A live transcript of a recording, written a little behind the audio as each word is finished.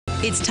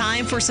It's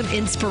time for some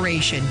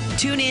inspiration.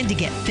 Tune in to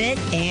get fit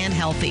and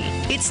healthy.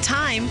 It's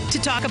time to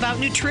talk about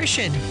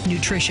nutrition.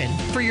 Nutrition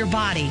for your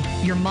body,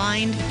 your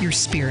mind, your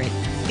spirit.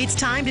 It's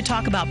time to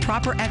talk about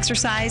proper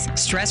exercise,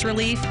 stress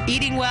relief,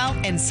 eating well,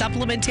 and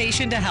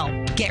supplementation to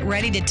help. Get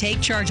ready to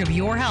take charge of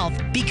your health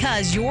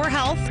because your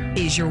health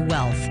is your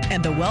wealth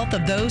and the wealth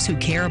of those who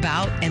care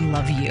about and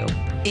love you.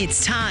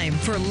 It's time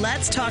for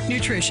Let's Talk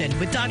Nutrition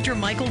with Dr.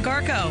 Michael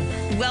Garko.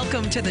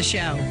 Welcome to the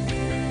show.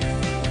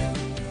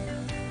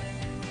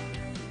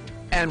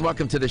 And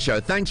welcome to the show.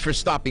 Thanks for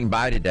stopping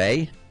by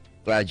today.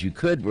 Glad you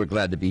could. We're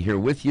glad to be here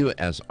with you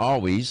as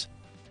always.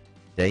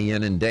 Day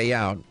in and day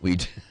out, we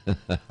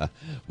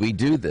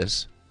do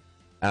this.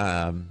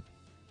 Enjoy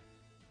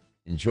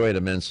it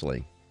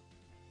immensely.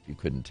 You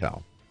couldn't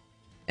tell.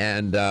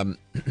 And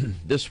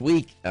this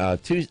week,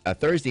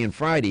 Thursday and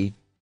Friday,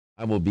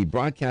 I will be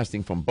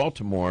broadcasting from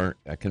Baltimore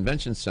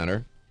Convention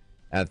Center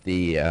at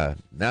the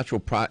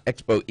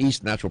Expo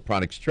East Natural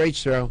Products Trade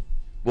Show.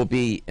 We'll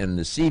be in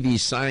the CV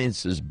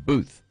Sciences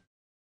booth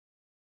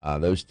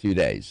those 2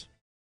 days.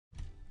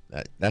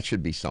 That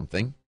should be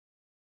something.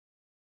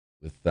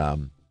 With,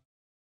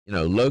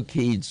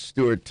 low-keyed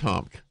Stuart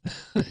Tomk.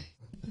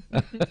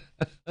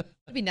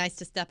 It'd be nice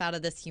to step out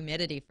of this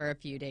humidity for a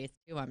few days,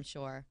 too, I'm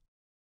sure.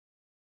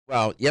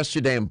 Well,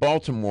 yesterday in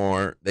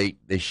Baltimore, they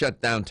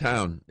shut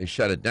downtown. They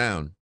shut it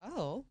down.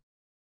 Oh.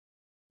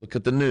 Look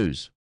at the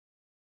news.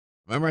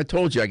 Remember I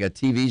told you I got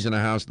TVs in the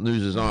house,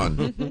 news is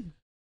on.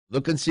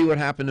 Look and see what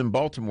happened in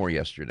Baltimore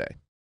yesterday.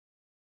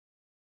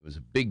 It was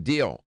a big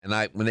deal. And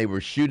when they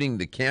were shooting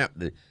the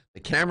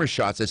camera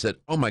shots, I said,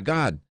 "Oh my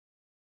God,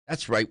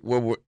 that's right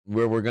where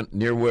we're going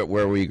near where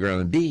we're going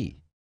to be."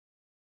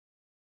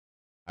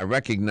 I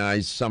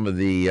recognized some of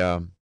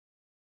the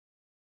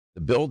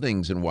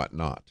buildings and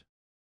whatnot.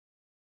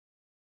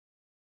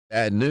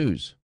 Bad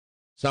news.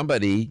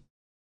 Somebody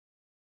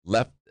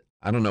left.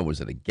 I don't know.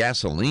 Was it a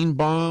gasoline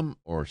bomb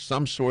or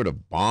some sort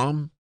of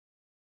bomb?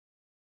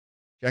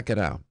 Check it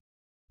out.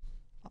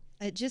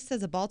 It just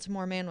says a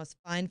Baltimore man was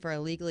fined for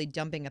illegally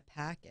dumping a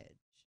package.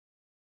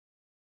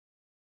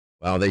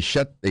 Well, they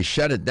shut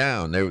it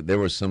down. There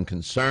was some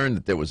concern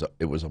that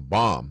it was a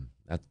bomb.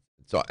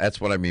 That's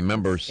what I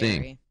remember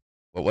seeing.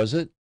 What was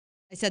it?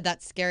 I said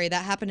that's scary.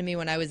 That happened to me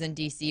when I was in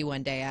D.C.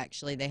 one day,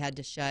 actually. They had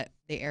to shut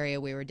the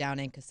area we were down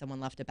in because someone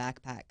left a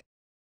backpack.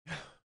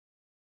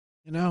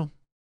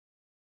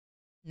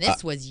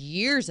 This was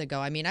years ago.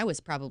 I mean, I was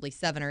probably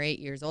 7 or 8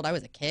 years old. I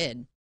was a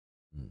kid.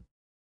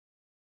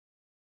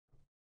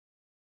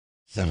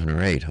 7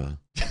 or 8, huh?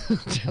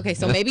 Okay,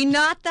 so maybe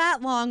not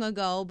that long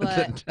ago,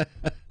 but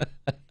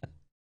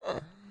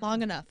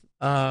long enough.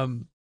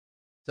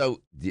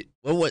 So,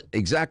 what was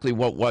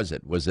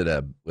it? Was it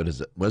a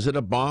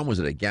bomb? Was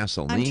it a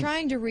gasoline? I'm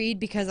trying to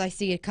read because I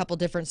see a couple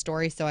different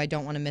stories, so I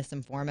don't want to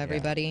misinform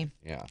everybody.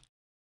 Yeah.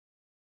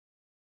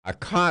 I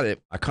caught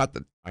it. I caught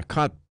the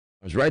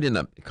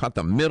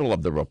middle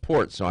of the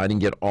report, so I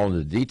didn't get all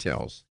the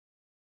details.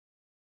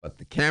 But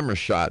the camera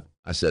shot,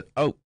 I said,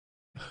 "Oh,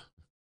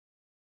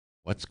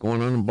 what's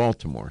going on in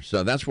Baltimore?"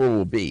 So that's where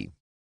we'll be,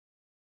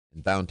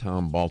 in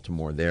downtown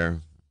Baltimore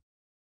there,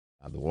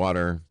 the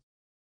water,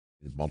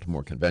 the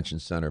Baltimore Convention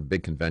Center,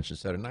 big convention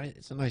center.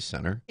 It's a nice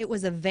center. It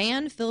was a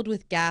van filled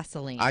with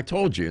gasoline. I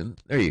told you.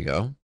 There you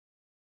go.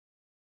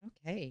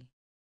 Okay.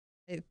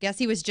 I guess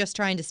he was just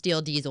trying to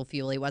steal diesel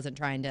fuel. He wasn't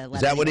trying to let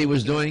Is that what he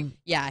was doing?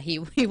 Yeah, he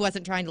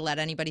wasn't trying to let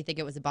anybody think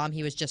it was a bomb.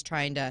 He was just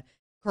trying to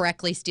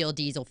correctly steal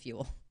diesel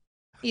fuel.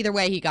 Either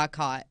way, he got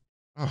caught.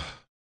 Oh,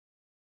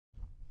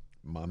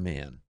 my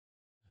man.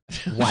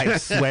 Wipe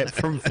sweat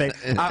from face.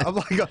 I'm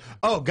like,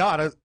 oh,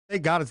 God,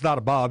 thank God it's not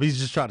a bomb. He's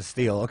just trying to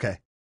steal. Okay.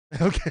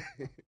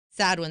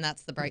 Sad when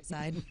that's the bright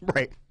side.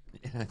 Right.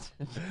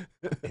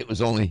 It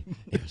was only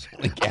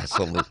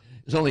gasoline.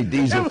 It was only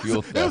diesel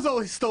fuel. It was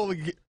only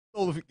stolen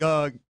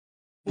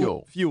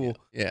fuel.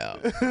 Yeah.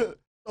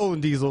 Stolen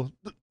diesel.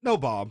 No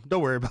bomb.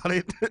 Don't worry about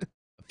it.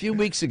 A few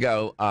weeks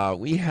ago,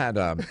 we had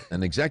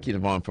an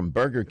executive on from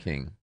Burger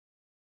King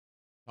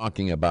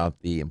talking about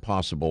the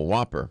Impossible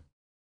Whopper.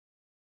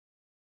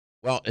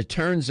 Well, it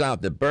turns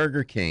out that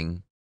Burger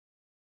King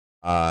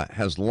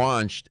has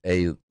launched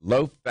a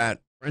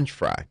low-fat French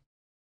fry.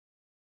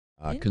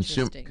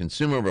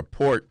 Consumer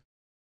reported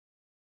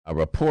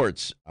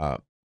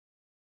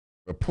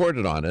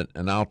on it,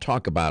 and I'll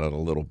talk about it a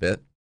little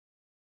bit.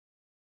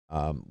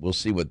 We'll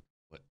see what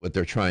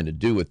they're trying to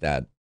do with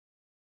that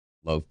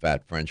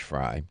low-fat French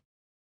fry.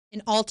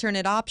 An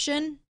alternate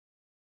option?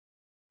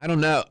 I don't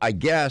know. I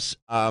guess,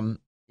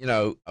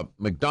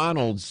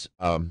 McDonald's,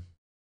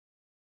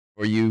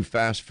 for you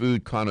fast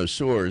food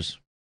connoisseurs,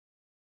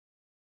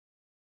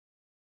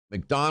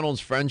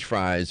 McDonald's French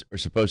fries are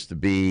supposed to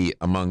be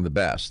among the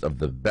best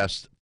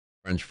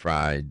French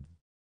fried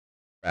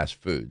fast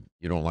food.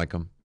 You don't like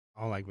them?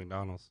 I don't like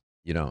McDonald's.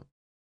 You don't?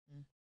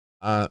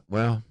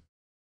 Well.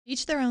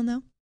 Each their own,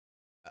 though.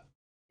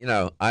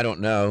 I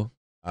don't know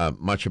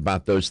much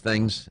about those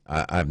things.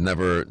 I've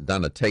never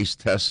done a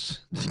taste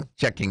test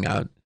checking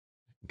out,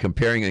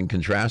 comparing and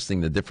contrasting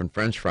the different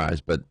French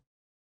fries, but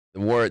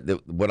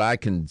what I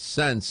can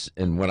sense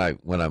and when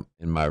I'm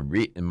in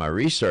my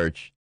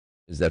research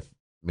is that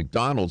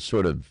McDonald's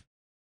sort of,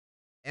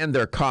 and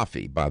their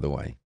coffee, by the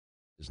way,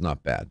 is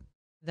not bad.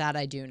 That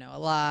I do know. A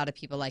lot of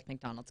people like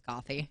McDonald's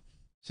coffee.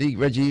 See,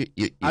 Reggie,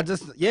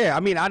 I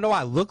mean, I know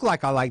I look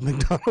like I like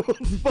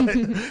McDonald's,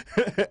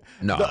 but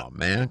no,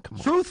 man, come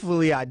on.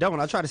 Truthfully, I don't.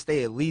 I try to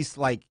stay at least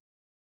like.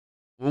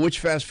 Well, which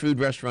fast food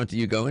restaurant do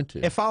you go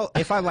into? If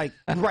I like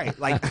right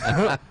like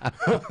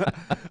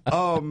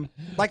I'll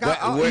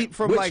eat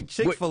from like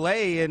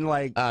Chick-fil-A and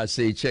like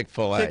see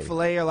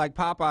Chick-fil-A or like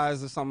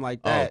Popeyes or something like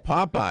Oh, that.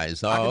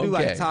 Popeyes. Oh, I can do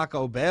okay. like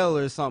Taco Bell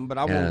or something, but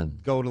I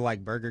won't go to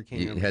like Burger King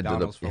or You head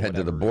McDonald's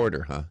to the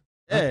border, huh?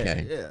 Yeah,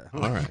 Okay. yeah.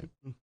 All right.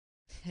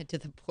 Head to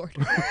the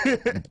border.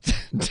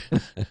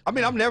 I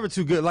mean, I'm never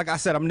too good. Like I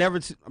said, I'm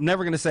never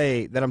gonna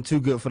say that I'm too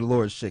good for the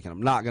Lord's chicken.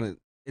 I'm not gonna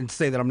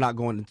say that I'm not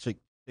going to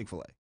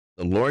Chick-fil-A.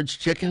 The Lord's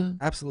chicken?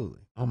 Absolutely.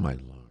 Oh my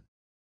Lord.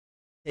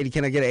 Katie,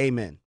 can I get an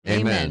amen?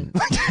 Amen.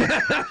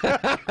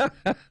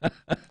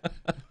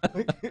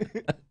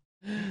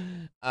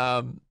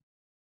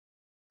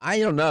 I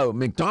don't know.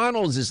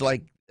 McDonald's is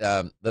like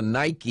the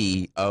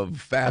Nike of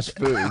fast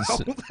foods.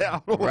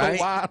 I don't know Right?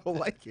 why I don't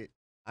like it.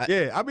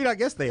 I mean, I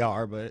guess they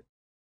are, but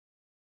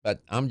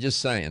I'm just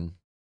saying.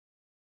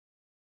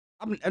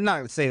 I'm not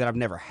going to say that I've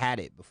never had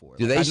it before.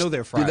 Do Like, they? I know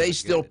their fries. Do they are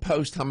still good.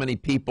 post how many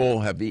people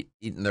have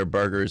eaten their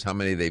burgers? How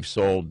many they've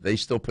sold? They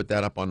still put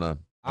that up on the.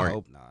 I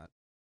hope not.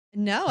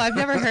 No, I've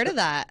never heard of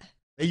that.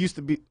 They used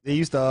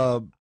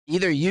to.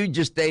 Either you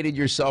just dated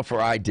yourself or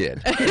I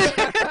did.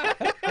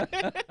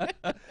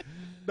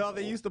 No,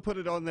 they used to put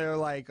it on their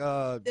like They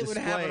would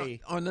have display.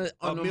 it on the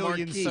A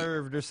million marquee.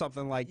 served or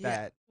something like Yeah.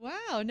 that.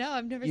 Wow, no,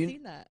 I've never You-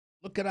 seen that.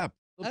 Look it up.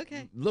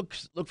 Okay. Look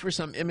for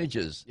some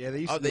images. Yeah, they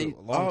used Oh, to do it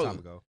a long time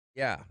ago.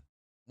 Yeah.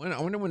 I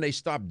wonder when they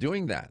stopped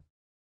doing that.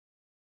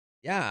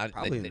 Yeah,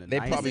 Probably in the they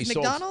 90s. probably Is this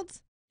sold.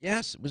 McDonald's?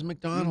 Yes, it was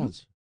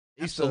McDonald's.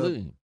 They used to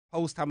Absolutely.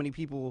 post how many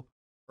people,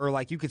 or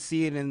like you could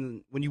see it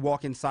in when you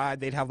walk inside.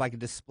 They'd have like a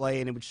display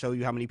and it would show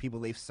you how many people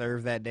they've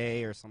served that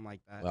day or something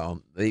like that.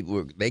 Well,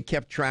 they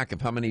kept track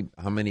of how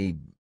many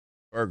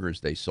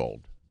burgers they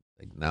sold.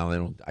 Like now they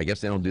don't. I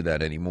guess they don't do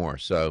that anymore.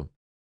 So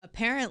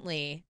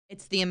Apparently,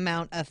 it's the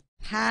amount of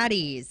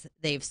patties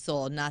they've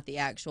sold, not the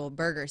actual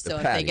burger. So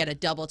if patty. they get a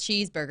double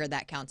cheeseburger,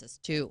 that counts as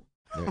 2.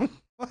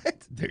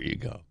 What? there you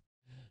go.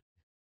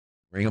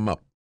 Bring them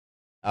up.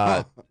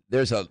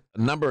 There's a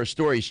number of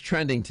stories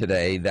trending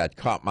today that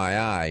caught my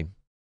eye.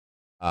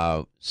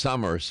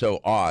 Some are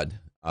so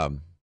odd.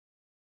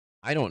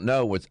 I don't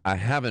know I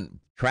haven't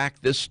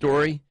tracked this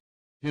story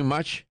too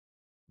much,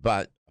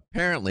 but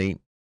apparently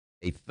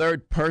a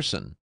third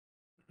person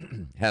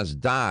has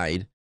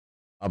died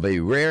of a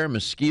rare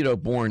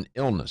mosquito-borne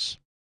illness.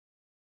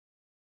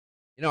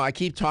 You know, I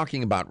keep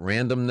talking about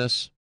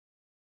randomness.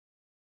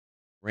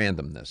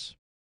 Randomness.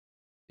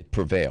 It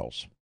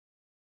prevails.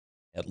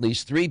 At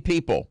least 3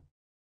 people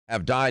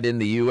have died in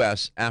the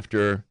U.S.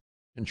 after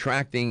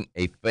contracting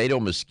a fatal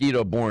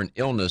mosquito-borne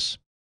illness,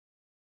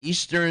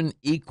 Eastern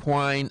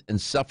Equine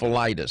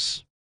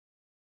Encephalitis,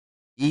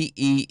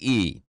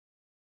 EEE.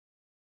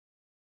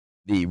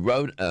 The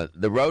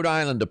Rhode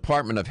Island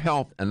Department of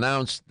Health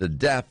announced the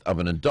death of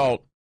an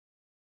adult.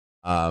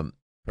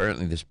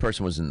 Apparently, this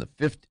person was in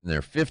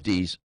their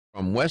 50s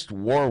from West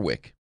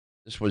Warwick.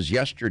 This was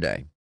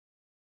yesterday.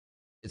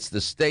 It's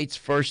the state's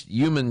first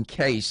human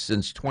case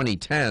since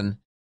 2010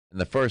 and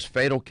the first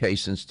fatal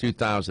case since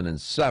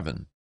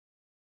 2007.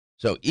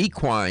 So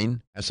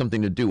equine has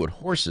something to do with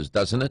horses,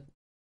 doesn't it?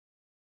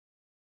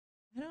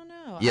 I don't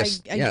know.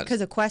 Yes, yes.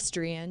 Because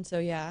equestrian, so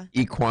yeah.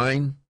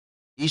 Equine,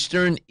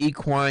 Eastern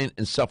Equine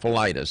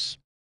Encephalitis.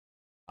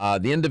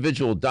 The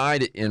individual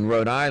died in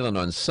Rhode Island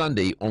on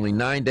Sunday, only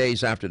 9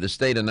 days after the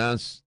state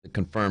announced the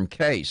confirmed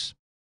case.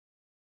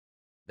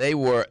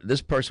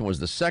 This person was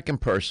the second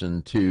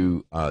person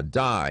to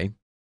die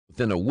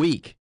within a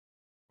week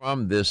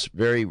from this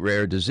very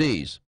rare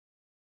disease.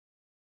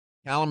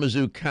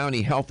 Kalamazoo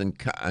County Health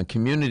and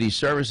Community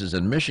Services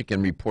in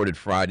Michigan reported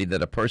Friday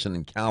that a person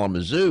in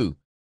Kalamazoo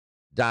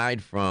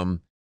died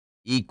from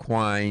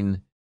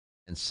equine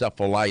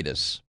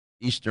encephalitis,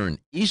 Eastern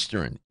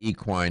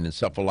equine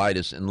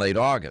encephalitis in late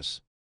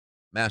August.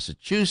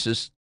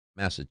 Massachusetts,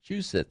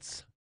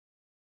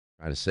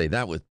 try to say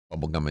that with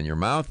bubble gum in your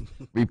mouth,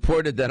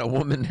 reported that a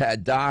woman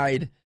had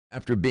died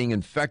after being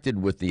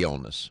infected with the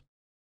illness.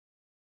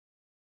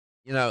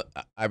 You know,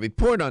 I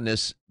report on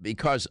this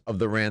because of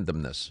the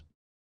randomness.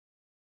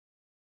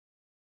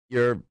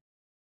 You're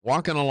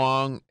walking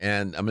along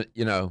and,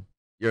 you're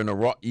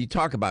you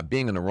talk about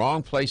being in the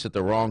wrong place at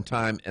the wrong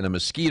time and a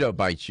mosquito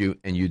bites you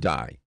and you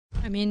die.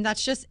 I mean,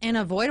 that's just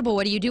unavoidable.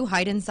 What do you do?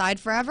 Hide inside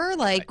forever?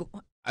 Like,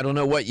 I don't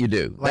know what you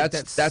do. Like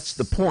that's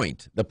the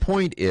point. The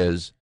point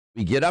is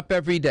we get up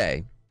every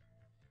day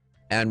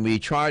and we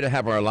try to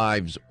have our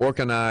lives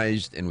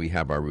organized and we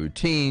have our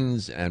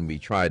routines and we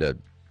try to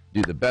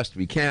do the best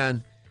we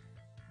can,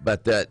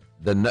 but that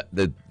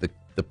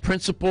the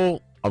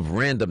principle of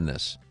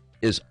randomness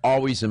is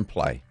always in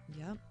play.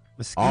 yep.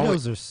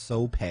 Mosquitoes are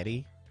so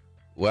petty.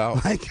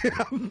 Well, Like,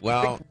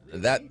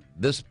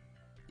 this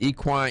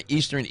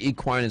Eastern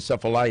equine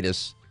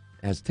encephalitis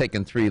has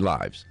taken 3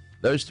 lives.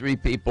 Those 3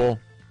 people,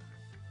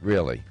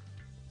 really,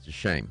 it's a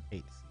shame.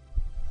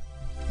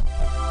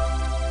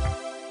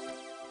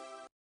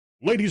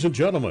 Ladies and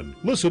gentlemen,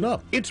 listen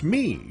up. It's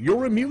me,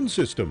 your immune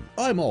system.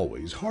 I'm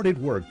always hard at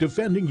work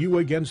defending you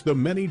against the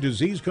many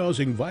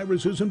disease-causing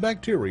viruses and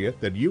bacteria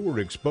that you are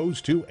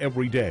exposed to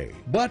every day.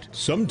 But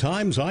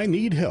sometimes I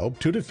need help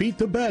to defeat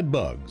the bad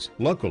bugs.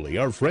 Luckily,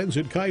 our friends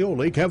at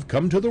Kyolic have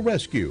come to the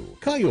rescue.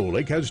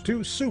 Kyolic has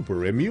 2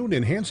 super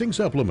immune-enhancing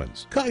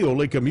supplements,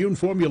 Kyolic Immune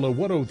Formula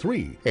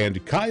 103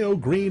 and Kyo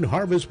Green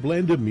Harvest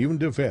Blend Immune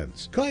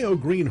Defense. Kyo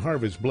Green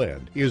Harvest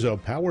Blend is a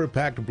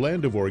power-packed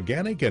blend of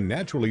organic and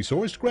naturally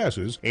sourced grasses,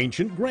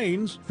 ancient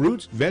grains,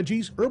 fruits,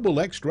 veggies, herbal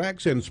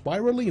extracts, and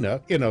spirulina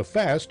in a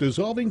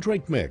fast-dissolving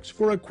drink mix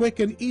for a quick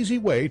and easy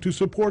way to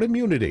support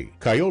immunity.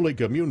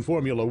 Kyolic Immune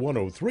Formula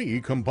 103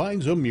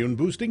 combines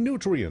immune-boosting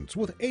nutrients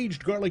with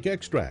aged garlic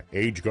extract.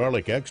 Aged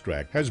garlic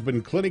extract has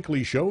been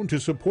clinically shown to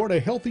support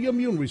a healthy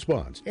immune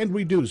response and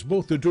reduce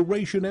both the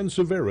duration and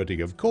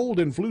severity of cold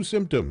and flu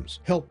symptoms.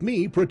 Help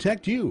me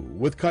protect you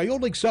with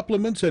Kyolic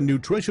supplements and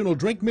nutritional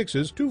drink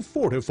mixes to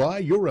fortify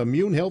your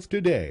immune health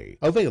today.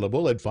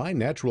 Available at fine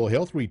natural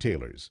health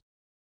retailers.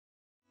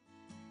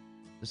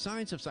 The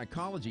science of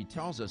psychology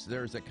tells us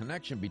there is a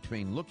connection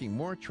between looking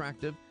more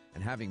attractive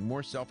and having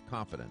more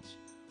self-confidence.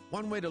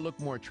 One way to look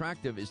more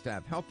attractive is to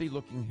have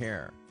healthy-looking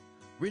hair.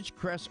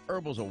 Ridgecrest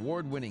Herbal's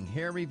award-winning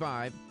Hair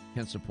Revive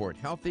can support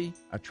healthy,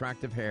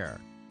 attractive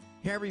hair.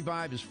 Hair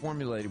Revive is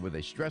formulated with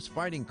a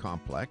stress-fighting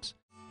complex,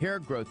 hair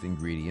growth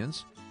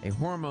ingredients, a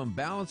hormone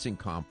balancing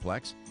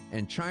complex,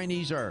 and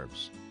Chinese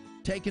herbs.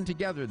 Taken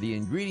together, the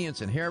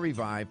ingredients in Hair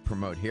Revive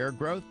promote hair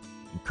growth,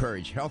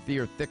 encourage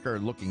healthier,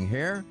 thicker-looking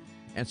hair,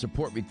 and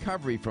support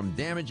recovery from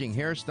damaging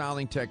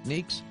hairstyling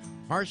techniques,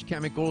 harsh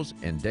chemicals,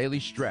 and daily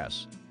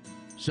stress.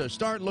 So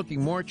start looking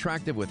more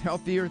attractive with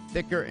healthier,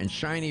 thicker, and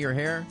shinier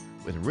hair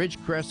with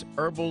Ridgecrest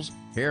Herbal's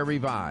Hair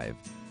Revive.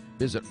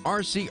 Visit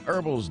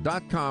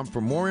rcherbals.com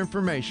for more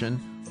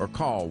information or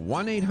call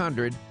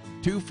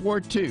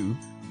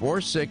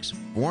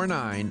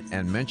 1-800-242-4649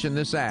 and mention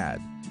this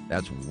ad.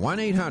 That's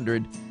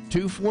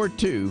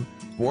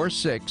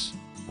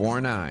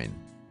 1-800-242-4649.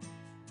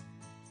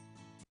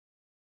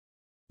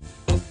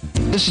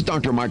 This is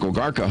Dr. Michael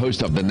Garka,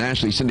 host of the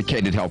nationally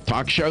syndicated health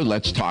talk show,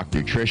 Let's Talk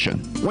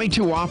Nutrition. Way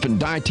too often,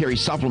 dietary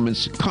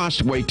supplements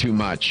cost way too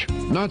much.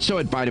 Not so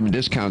at Vitamin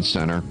Discount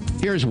Center.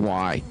 Here's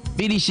why.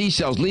 VDC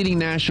sells leading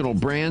national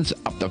brands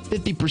up to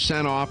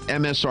 50% off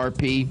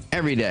MSRP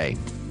every day.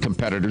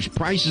 Competitors'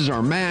 prices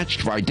are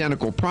matched for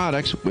identical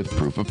products with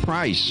proof of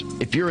price.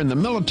 If you're in the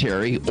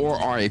military or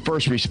are a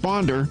first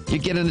responder, you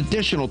get an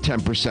additional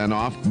 10%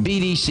 off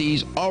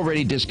VDC's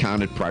already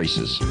discounted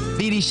prices.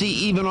 VDC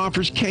even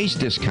offers case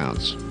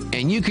discounts.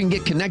 And you can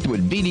get connected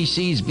with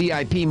VDC's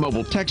VIP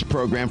mobile text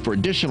program for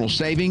additional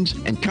savings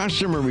and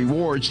customer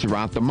rewards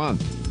throughout the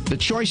month. The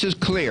choice is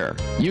clear.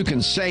 You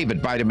can save at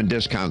Vitamin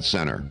Discount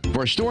Center.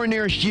 For a store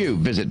nearest you,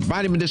 visit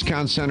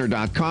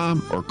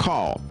vitamindiscountcenter.com or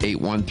call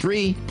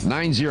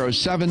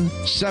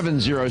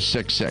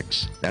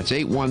 813-907-7066. That's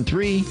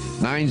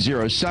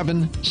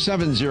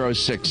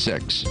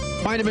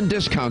 813-907-7066. Vitamin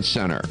Discount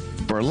Center.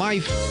 For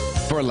life,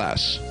 for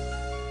less.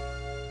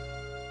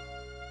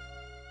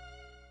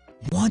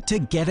 Want to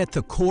get at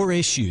the core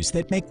issues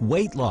that make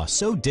weight loss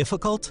so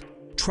difficult?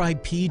 Try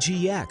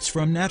PGX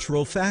from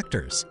Natural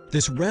Factors.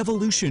 This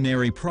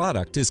revolutionary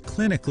product is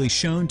clinically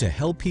shown to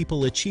help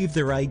people achieve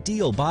their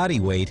ideal body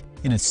weight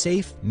in a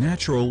safe,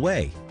 natural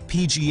way.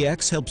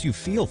 PGX helps you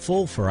feel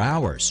full for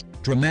hours,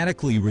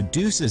 dramatically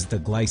reduces the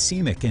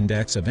glycemic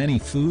index of any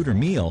food or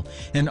meal,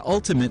 and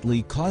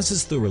ultimately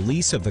causes the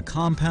release of the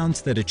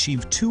compounds that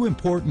achieve 2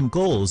 important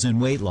goals in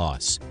weight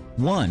loss.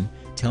 1,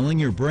 telling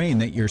your brain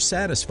that you're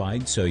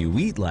satisfied so you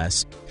eat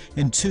less,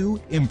 and 2,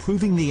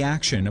 improving the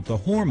action of the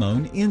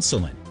hormone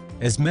insulin.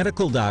 As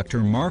medical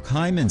doctor Mark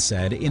Hyman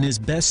said in his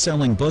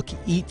best-selling book,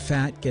 Eat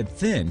Fat, Get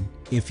Thin,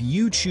 if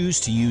you choose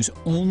to use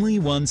only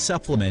one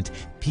supplement,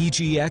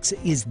 PGX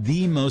is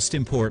the most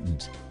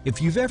important. If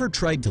you've ever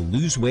tried to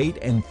lose weight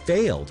and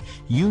failed,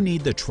 you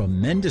need the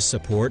tremendous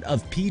support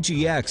of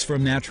PGX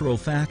from Natural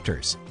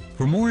Factors.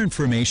 For more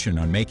information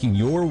on making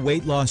your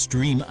weight loss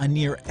dream a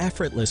near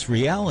effortless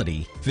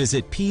reality,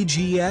 visit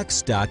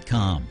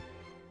pgx.com.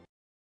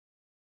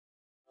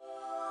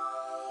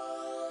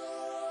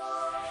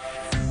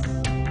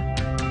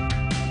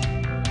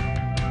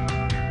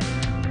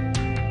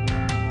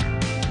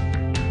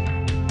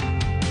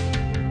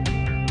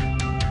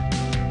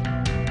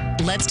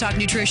 Let's Talk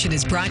Nutrition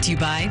is brought to you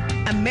by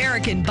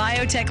American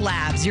Biotech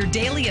Labs, your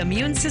daily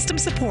immune system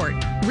support.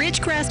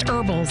 Ridgecrest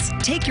Herbals,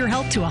 take your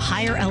health to a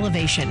higher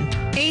elevation.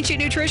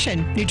 Ancient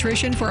Nutrition,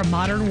 nutrition for a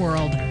modern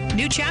world.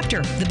 New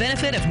Chapter, the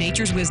benefit of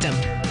nature's wisdom.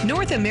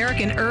 North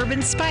American Herb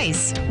and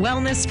Spice,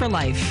 wellness for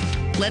life.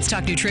 Let's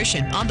Talk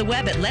Nutrition on the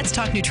web at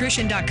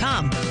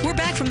letstalknutrition.com. We're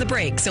back from the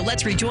break, so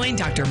let's rejoin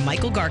Dr.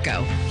 Michael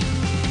Garko.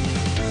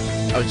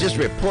 I was just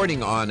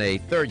reporting on a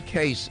third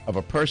case of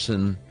a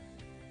person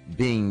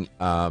being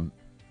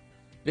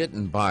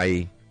bitten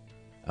by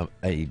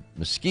a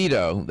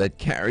mosquito that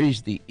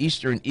carries the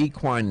Eastern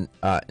equine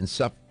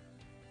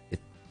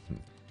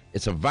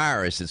it's a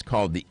virus. It's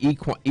called the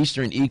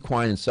Eastern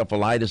equine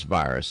encephalitis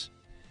virus,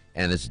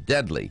 and it's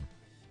deadly.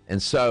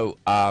 And so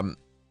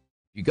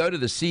you go to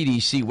the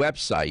CDC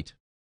website,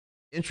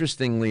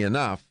 interestingly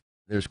enough,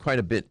 there's quite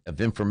a bit of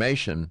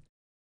information.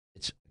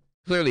 It's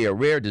clearly a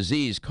rare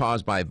disease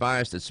caused by a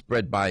virus that's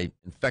spread by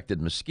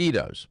infected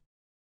mosquitoes.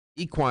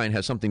 Equine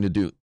has something to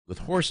do with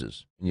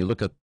horses. When you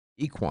look at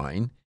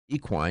equine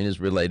is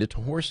related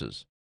to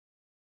horses.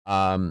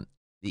 The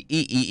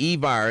EEE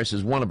virus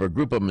is one of a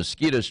group of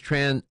mosquitoes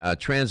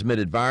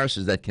transmitted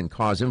viruses that can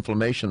cause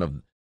inflammation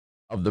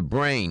of the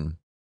brain.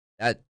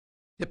 That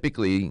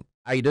typically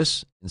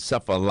itis,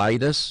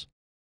 encephalitis.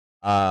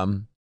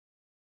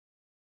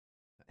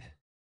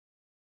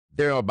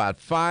 There are about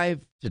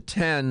 5 to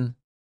 10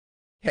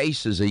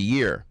 cases a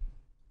year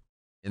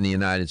in the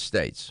United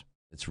States.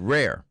 It's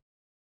rare.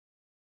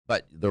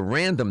 But the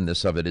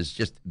randomness of it is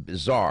just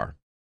bizarre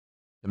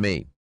to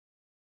me.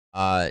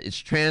 It's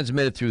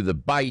transmitted through the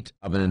bite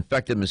of an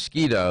infected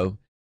mosquito.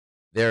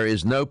 There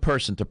is no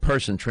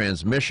person-to-person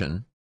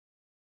transmission.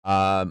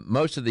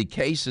 Most of the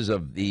cases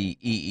of the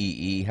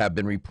EEE have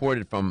been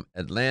reported from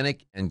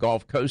Atlantic and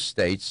Gulf Coast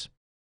states.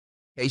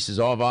 Cases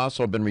have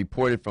also been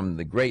reported from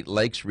the Great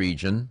Lakes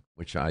region,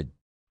 which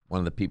one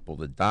of the people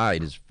that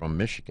died is from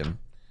Michigan,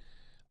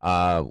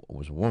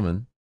 was a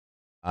woman.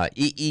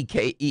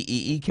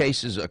 EEE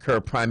cases occur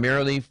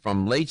primarily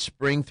from late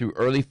spring through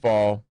early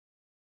fall,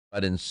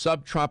 but in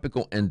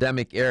subtropical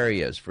endemic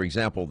areas, for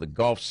example, the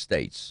Gulf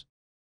states.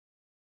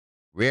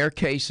 Rare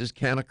cases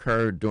can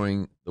occur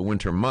during the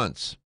winter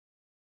months.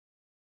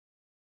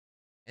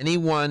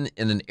 Anyone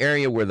in an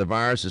area where the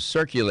virus is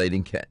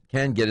circulating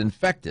can get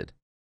infected.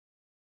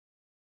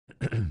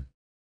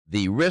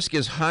 The risk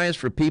is highest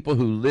for people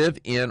who live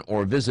in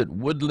or visit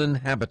woodland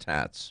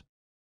habitats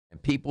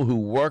and people who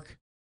work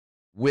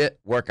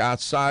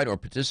outside or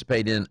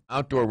participate in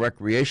outdoor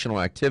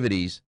recreational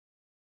activities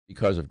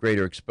because of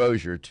greater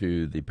exposure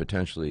to the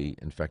potentially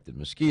infected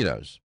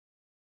mosquitoes.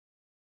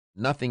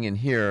 Nothing in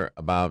here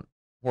about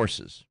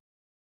horses.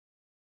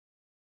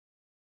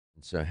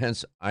 And so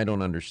hence, I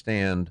don't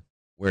understand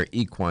where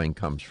equine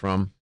comes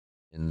from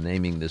in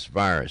naming this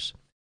virus.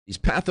 These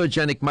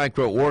pathogenic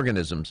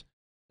microorganisms,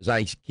 as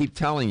I keep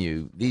telling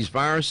you, these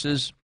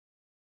viruses,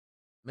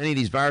 many of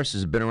these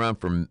viruses have been around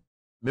for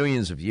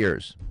millions of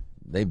years.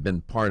 They've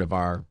been part of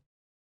our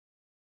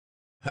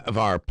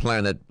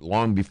planet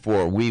long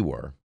before we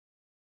were.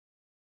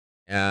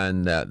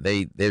 And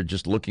they're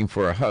just looking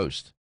for a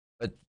host.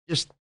 But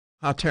just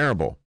how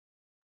terrible.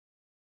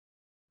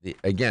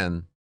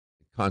 Again,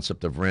 the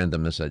concept of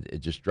randomness, it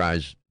just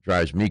drives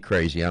me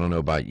crazy. I don't know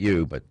about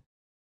you, but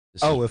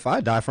if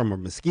I die from a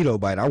mosquito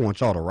bite, I want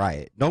y'all to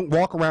riot. Don't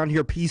walk around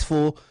here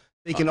peaceful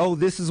thinking,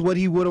 this is what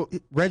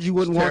Reggie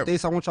wouldn't want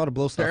this. I want y'all to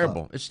blow stuff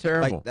up. It's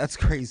terrible. Like, that's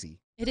crazy.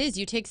 It is.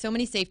 You take so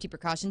many safety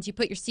precautions. You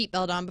put your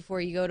seatbelt on before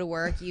you go to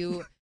work. You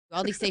do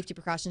all these safety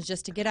precautions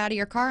just to get out of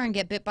your car and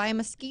get bit by a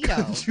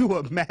mosquito. Could you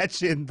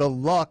imagine the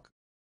luck?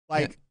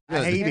 Like,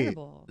 I hate it.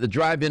 The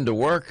drive into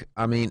work,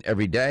 I mean,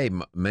 every day,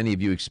 many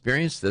of you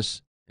experience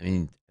this. I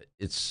mean,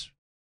 it's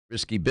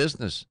risky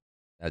business.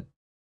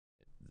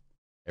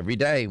 Every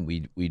day we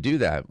do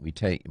that. We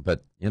take,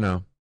 but you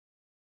know,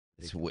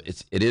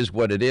 it is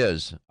what it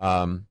is.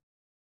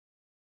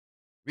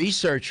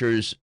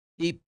 Researchers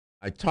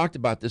I talked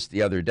about this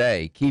the other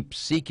day, keep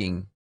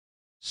seeking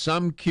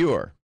some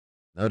cure.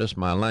 Notice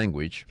my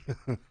language.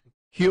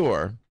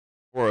 Cure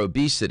for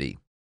obesity.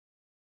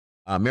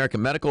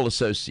 American Medical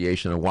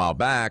Association a while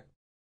back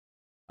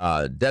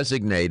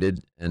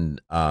designated and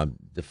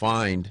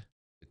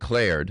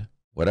declared,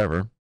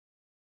 whatever,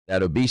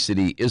 that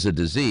obesity is a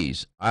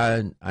disease.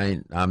 I'm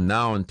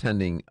now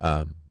intending.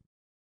 I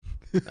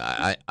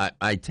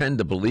tend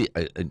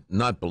to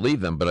not believe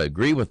them, but I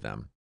agree with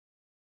them.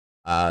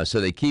 So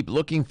they keep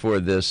looking for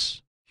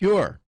this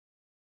cure.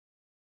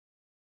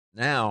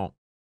 Now,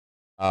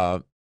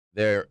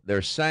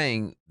 they're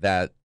saying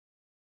that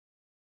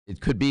it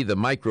could be the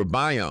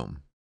microbiome.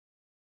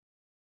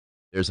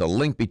 There's a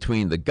link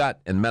between the gut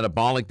and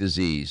metabolic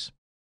disease.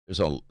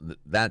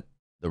 The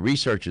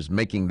research is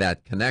making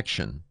that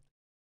connection.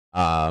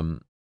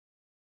 And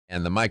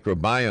the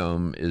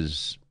microbiome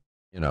is,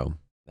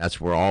 that's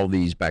where all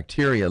these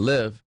bacteria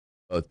live,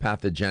 both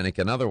pathogenic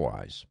and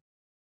otherwise.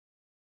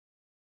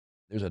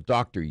 There's a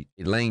Dr.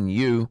 Elaine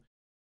Yu.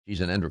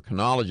 She's an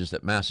endocrinologist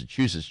at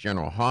Massachusetts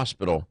General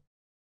Hospital.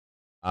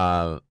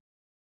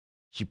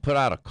 She put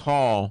out a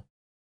call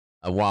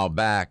a while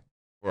back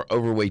for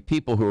overweight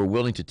people who are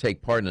willing to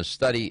take part in a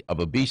study of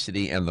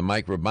obesity and the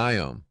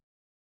microbiome.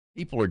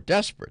 People are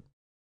desperate,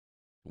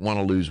 want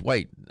to lose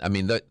weight. I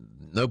mean,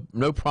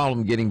 no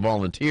problem getting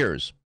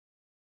volunteers.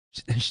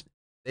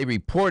 They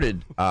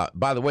reported,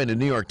 by the way, in the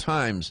New York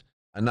Times,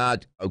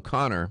 Anand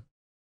O'Connor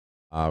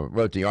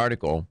wrote the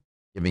article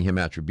giving him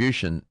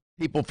attribution.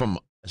 People from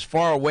as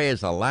far away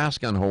as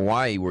Alaska and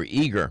Hawaii were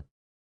eager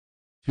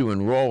to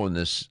enroll in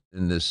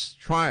this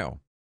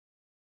trial.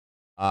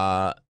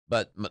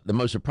 But the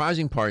most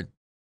surprising part,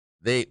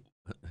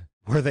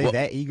 Were they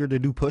that eager to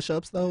do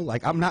push-ups though?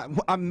 Like I'm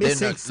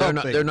missing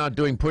something. They're not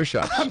doing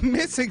push-ups. I'm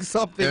missing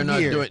something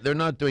here. They're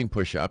not doing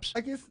push-ups.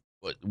 I guess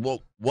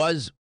What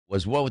was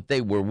what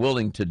they were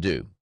willing to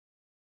do.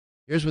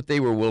 Here's what they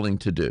were willing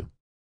to do.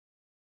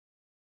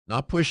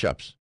 Not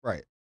push-ups.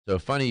 right. So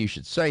funny you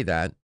should say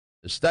that.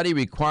 The study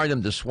required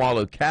them to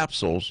swallow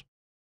capsules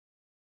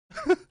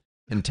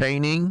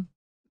containing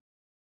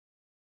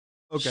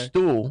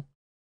stool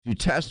to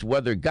test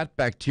whether gut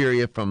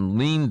bacteria from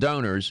lean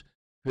donors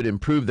could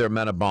improve their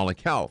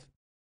metabolic health.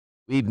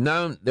 We've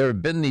known there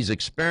have been these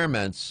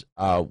experiments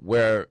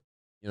where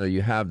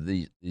you have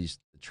these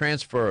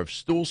transfer of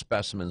stool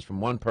specimens from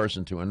one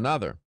person to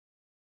another,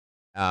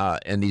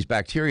 and these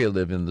bacteria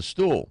live in the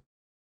stool.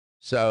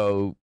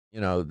 So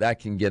that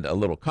can get a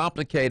little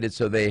complicated.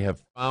 So they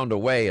have found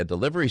a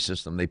delivery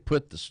system. They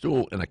put the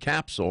stool in a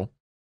capsule,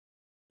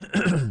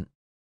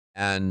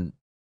 and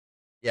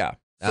yeah.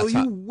 So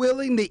you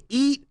willing to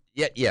eat?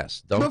 Yeah,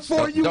 yes.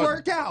 Before you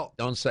work out.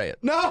 Don't say it.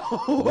 No.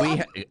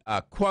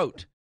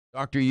 Quote,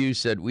 Dr. Yu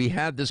said, we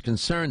had this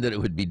concern that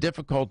it would be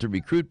difficult to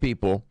recruit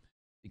people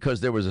because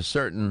there was a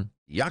certain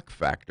yuck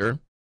factor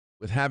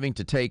with having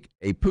to take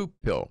a poop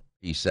pill,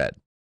 he said.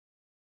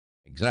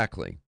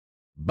 Exactly.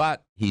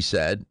 But, he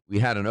said, we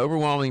had an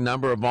overwhelming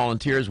number of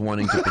volunteers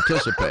wanting to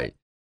participate.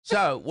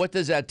 So what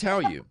does that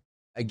tell you?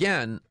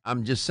 Again,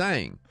 I'm just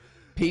saying,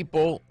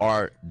 people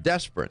are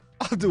desperate.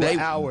 I'll do an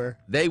hour.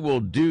 They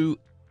will do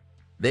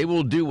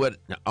what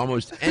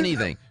almost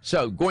anything.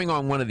 So going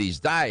on one of these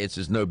diets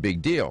is no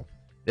big deal.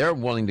 They're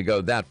willing to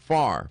go that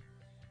far.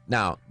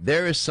 Now,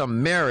 there is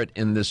some merit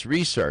in this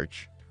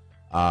research.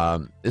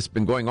 It's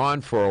been going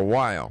on for a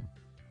while.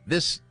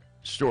 This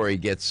story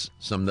gets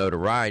some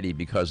notoriety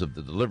because of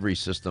the delivery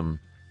system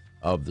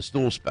of the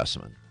stool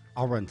specimen.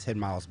 I'll run 10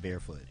 miles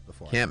barefoot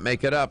before. Can't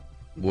make it up.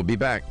 We'll be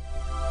back.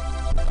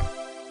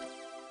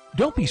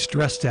 Don't be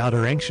stressed out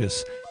or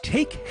anxious.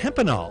 Take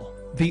Hempanol,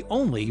 the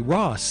only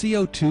raw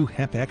CO2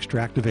 hemp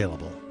extract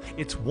available.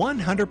 It's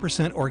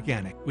 100%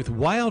 organic with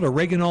wild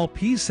oreganol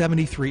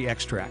P73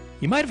 extract.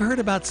 You might have heard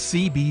about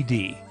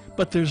CBD,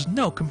 but there's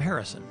no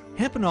comparison.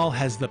 Hempanol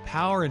has the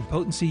power and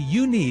potency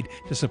you need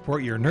to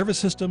support your nervous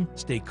system,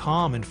 stay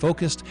calm and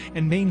focused,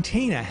 and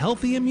maintain a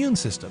healthy immune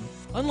system.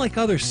 Unlike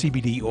other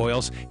CBD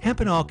oils,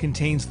 Hempanol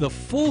contains the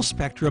full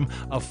spectrum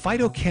of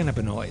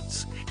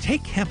phytocannabinoids.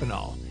 Take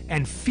Hempanol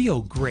and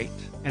feel great.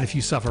 And if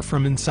you suffer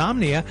from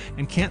insomnia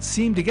and can't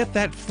seem to get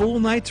that full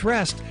night's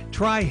rest,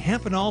 try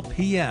Hempanol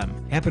PM.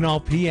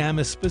 Hempanol PM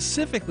is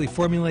specifically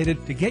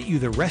formulated to get you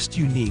the rest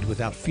you need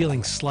without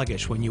feeling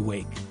sluggish when you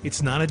wake.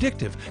 It's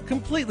non-addictive,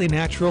 completely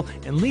natural,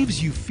 and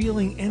leaves you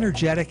feeling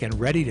energetic and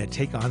ready to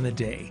take on the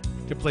day.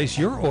 To place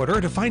your order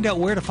or to find out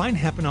where to find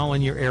Hempanol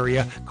in your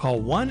area,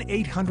 call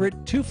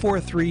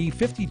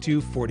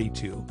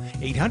 1-800-243-5242,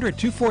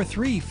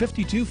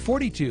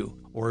 800-243-5242,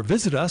 or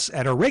visit us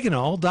at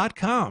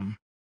oreganol.com.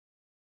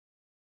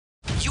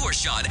 Your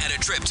shot at a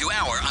trip to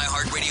our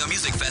iHeartRadio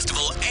Music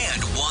Festival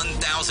and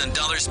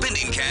 $1,000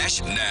 spending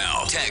cash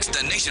now. Text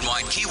the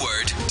nationwide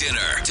keyword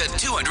dinner to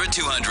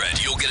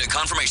 200-200. You'll get a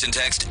confirmation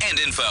text and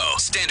info.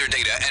 Standard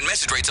data and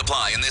message rates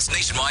apply in this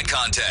nationwide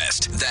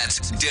contest.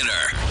 That's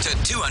dinner to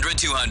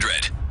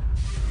 200-200.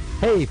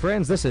 Hey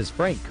friends, this is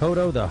Frank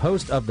Cotto, the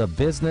host of the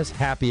Business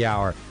Happy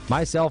Hour.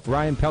 Myself,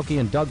 Ryan Pelkey,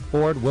 and Doug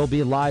Ford will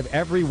be live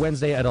every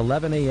Wednesday at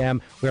 11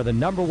 a.m. We are the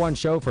 #1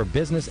 show for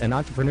business and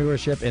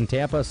entrepreneurship in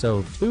Tampa,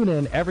 so tune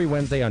in every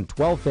Wednesday on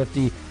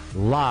 1250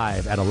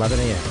 live at 11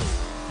 a.m.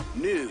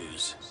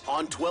 News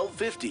on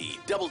 1250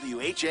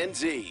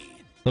 WHNZ.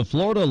 The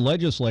Florida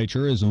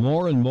legislature is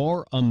more and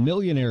more a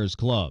millionaires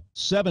club.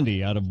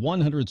 70 out of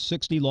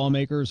 160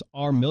 lawmakers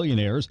are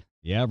millionaires.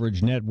 The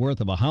average net worth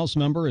of a House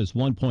member is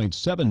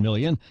 $1.7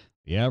 million.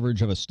 The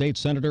average of a state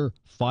senator,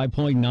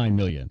 $5.9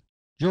 million.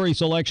 Jury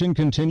selection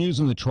continues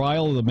in the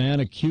trial of the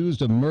man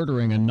accused of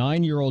murdering a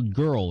 9-year-old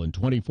girl in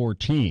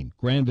 2014.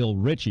 Granville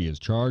Ritchie is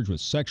charged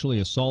with sexually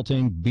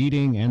assaulting,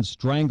 beating, and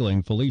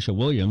strangling Felicia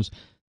Williams,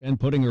 and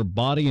putting her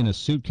body in a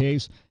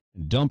suitcase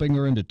and dumping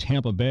her into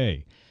Tampa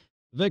Bay.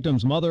 The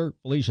victim's mother,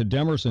 Felicia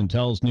Demerson,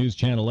 tells News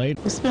Channel 8,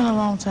 "It's been a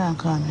long time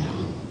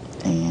coming,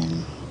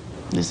 and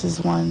this is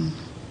one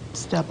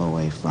step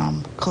away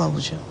from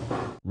closure."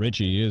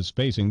 Ritchie is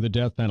facing the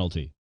death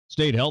penalty.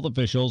 State health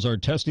officials are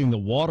testing the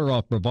water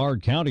off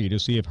Brevard County to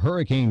see if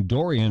Hurricane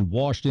Dorian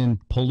washed in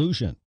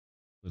pollution.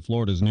 With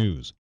Florida's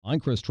News, I'm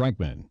Chris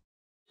Trenkman.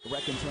 The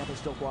wreck in Tampa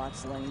still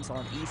blocks lanes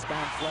on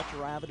eastbound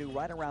Fletcher Avenue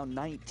right around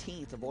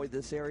 19th. Avoid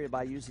this area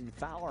by using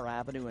Fowler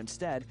Avenue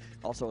instead.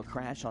 Also a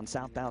crash on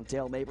southbound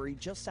Dale Mabry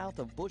just south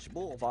of Bush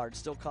Boulevard,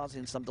 still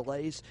causing some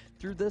delays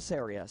through this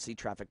area. See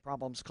traffic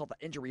problems, call the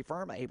injury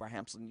firm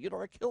Abrahamson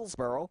Udork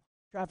Hillsborough.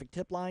 Traffic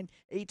tip line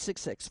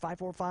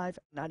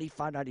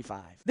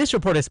 866-545-9595. This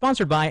report is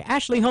sponsored by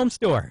Ashley Home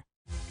Store.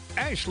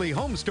 Ashley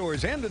Home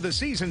Store's end of the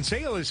season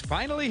sale is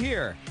finally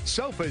here.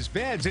 Sofas,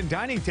 beds, and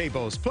dining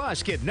tables.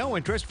 Plus, get no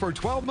interest for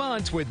 12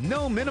 months with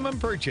no minimum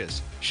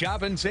purchase.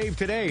 Shop and save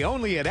today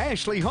only at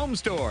Ashley Home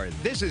Store.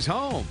 This is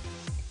home.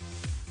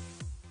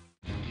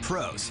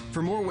 pros.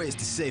 For more ways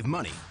to save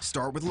money,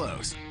 start with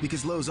Lowe's.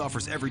 Because Lowe's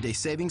offers everyday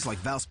savings like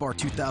Valspar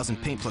 2000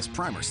 Paint Plus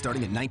Primer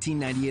starting at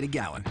 $19.98 a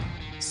gallon.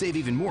 Save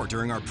even more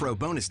during our Pro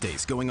Bonus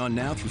Days going on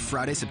now through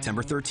Friday,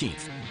 September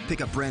 13th.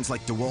 Pick up brands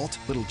like DeWalt,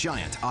 Little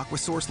Giant,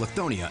 Aquasource,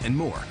 Lithonia, and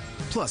more.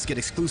 Plus, get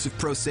exclusive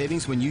Pro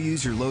savings when you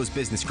use your Lowe's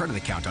business credit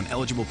account on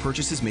eligible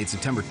purchases made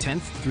September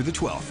 10th through the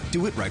 12th.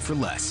 Do it right for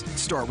less.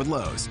 Start with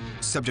Lowe's.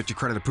 Subject to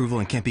credit approval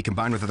and can't be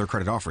combined with other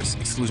credit offers.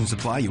 Exclusions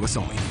apply. U.S.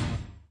 only.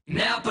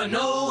 Napa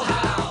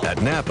know-how.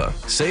 At Napa,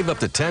 save up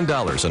to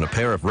 $10 on a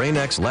pair of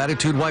Rain-X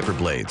Latitude wiper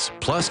blades.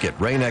 Plus, get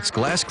Rain-X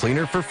glass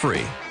cleaner for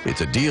free. It's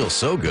a deal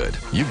so good,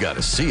 you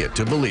gotta see it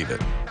to believe it.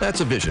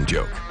 That's a vision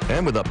joke.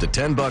 And with up to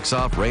 $10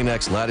 off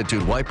Rain-X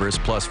Latitude wipers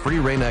plus free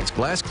Rain-X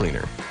glass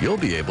cleaner, you'll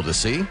be able to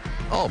see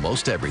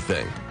almost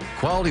everything.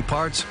 Quality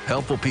parts,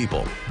 helpful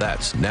people.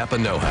 That's Napa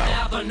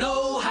know-how. Napa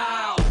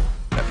know-how.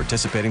 At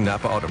participating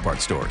Napa Auto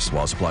Parts stores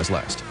while supplies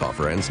last.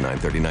 Offer ends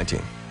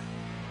 9/30/19.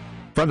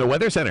 From the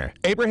Weather Center,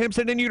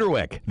 Abrahamson and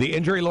Uterwick,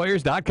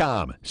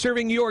 theinjurylawyers.com,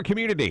 serving your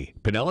community,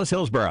 Pinellas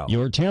Hillsborough.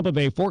 Your Tampa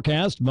Bay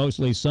forecast,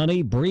 mostly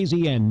sunny,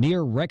 breezy, and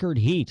near record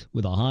heat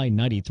with a high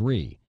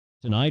 93.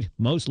 Tonight,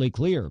 mostly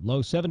clear,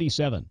 low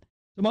 77.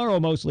 Tomorrow,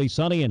 mostly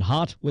sunny and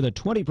hot with a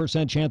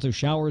 20% chance of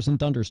showers and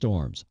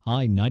thunderstorms,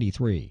 high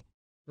 93.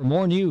 For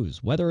more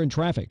news, weather, and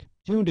traffic,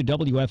 tune to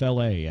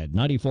WFLA at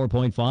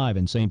 94.5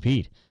 in St.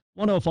 Pete,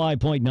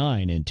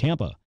 105.9 in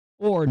Tampa,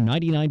 or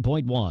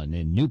 99.1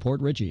 in Newport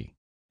Richey.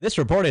 This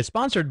report is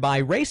sponsored by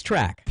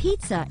Racetrack.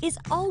 Pizza is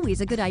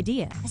always a good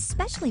idea,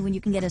 especially when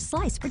you can get a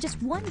slice for just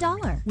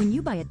 $1 when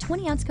you buy a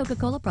 20-ounce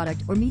Coca-Cola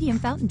product or medium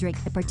fountain drink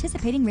at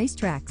participating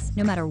Racetracks.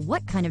 No matter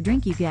what kind of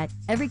drink you get,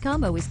 every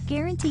combo is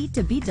guaranteed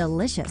to be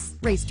delicious.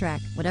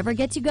 Racetrack, whatever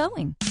gets you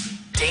going.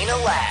 Dana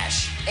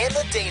Lash and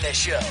the Dana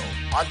Show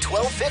on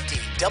 1250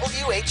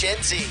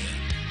 WHNZ.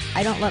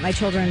 I don't let my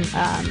children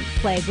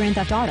play Grand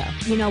Theft Auto.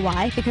 You know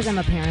why? Because I'm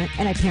a parent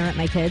and I parent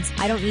my kids.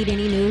 I don't need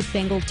any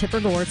newfangled Tipper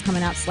Gores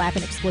coming out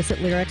slapping explicit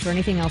lyrics or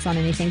anything else on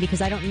anything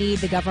because I don't need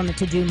the government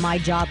to do my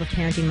job of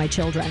parenting my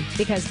children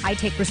because I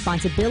take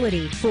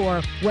responsibility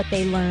for what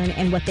they learn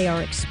and what they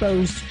are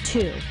exposed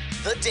to.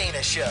 The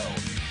Dana Show.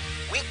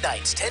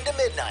 Weeknights 10 to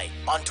midnight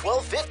on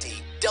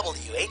 1250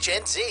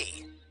 WHNZ.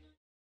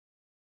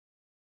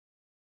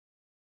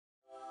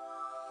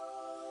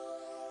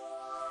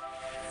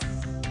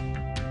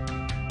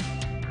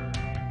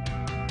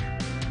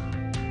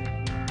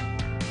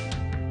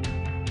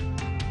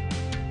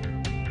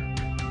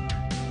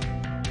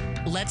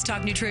 Let's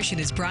Talk Nutrition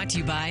is brought to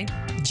you by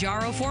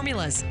Jarrow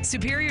Formulas,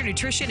 superior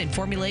nutrition and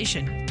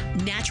formulation.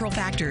 Natural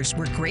Factors,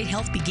 where great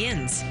health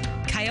begins.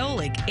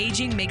 Kyolic,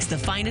 aging makes the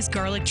finest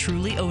garlic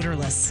truly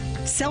odorless.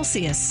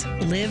 Celsius,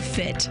 live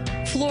fit.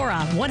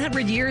 Flora,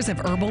 100 years of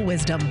herbal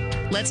wisdom.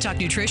 Let's Talk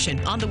Nutrition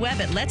on the web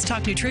at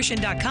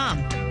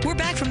letstalknutrition.com. We're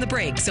back from the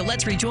break, so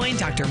let's rejoin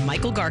Dr.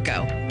 Michael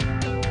Garko.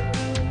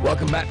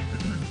 Welcome back.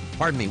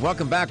 Pardon me.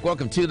 Welcome back.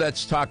 Welcome to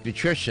Let's Talk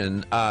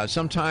Nutrition.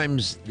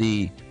 Sometimes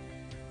the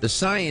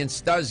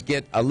science does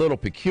get a little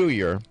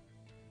peculiar,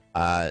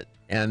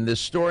 and this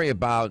story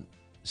about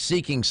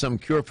seeking some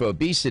cure for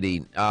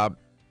obesity,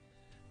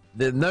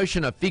 the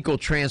notion of fecal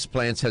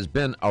transplants has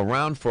been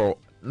around for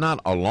not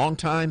a long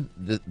time.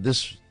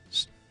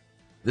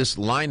 This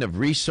line of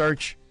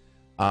research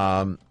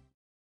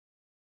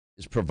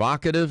is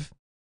provocative,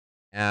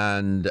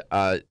 and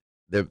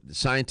the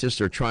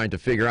scientists are trying to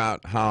figure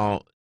out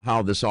how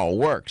this all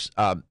works.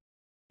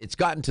 It's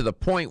gotten to the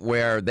point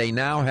where they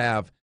now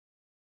have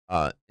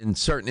in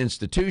certain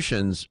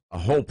institutions, a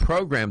whole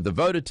program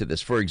devoted to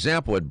this. For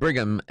example, at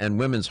Brigham and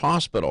Women's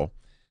Hospital,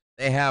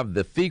 they have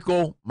the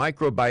Fecal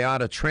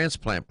Microbiota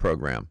Transplant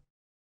Program.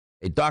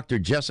 A Dr.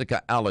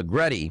 Jessica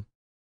Allegretti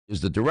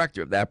is the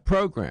director of that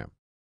program.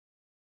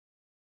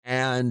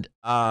 And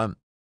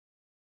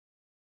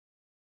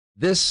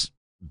this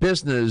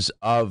business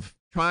of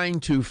trying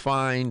to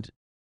find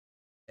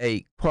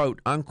a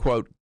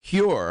quote-unquote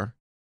cure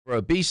for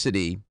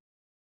obesity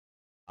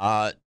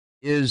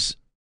is...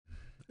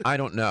 I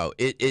don't know.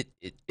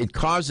 It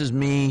causes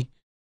me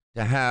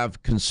to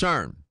have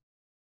concern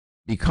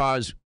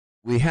because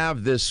we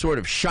have this sort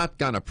of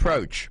shotgun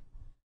approach.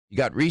 You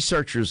got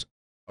researchers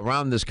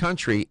around this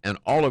country and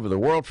all over the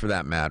world for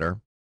that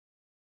matter,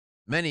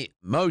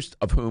 most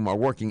of whom are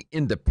working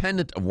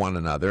independent of one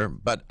another,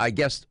 but I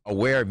guess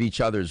aware of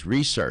each other's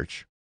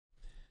research,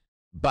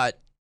 but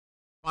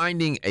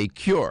finding a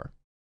cure.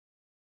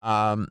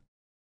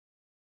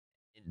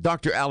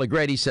 Dr.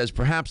 Allegretti says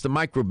perhaps the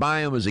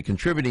microbiome is a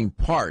contributing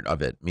part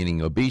of it,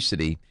 meaning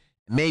obesity.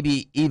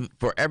 Maybe even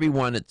for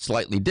everyone it's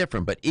slightly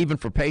different, but even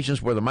for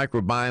patients where the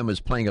microbiome is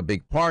playing a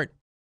big part,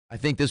 I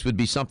think this would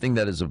be something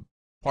that is a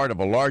part of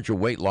a larger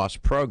weight loss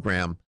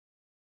program,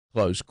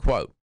 close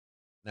quote.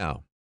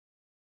 Now,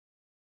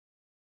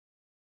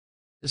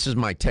 this is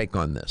my take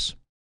on this.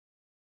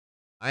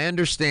 I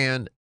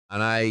understand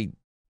and I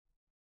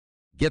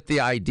get the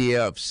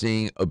idea of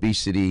seeing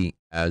obesity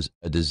as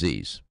a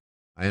disease.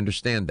 I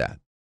understand that.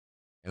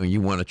 And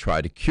you want to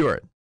try to cure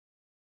it.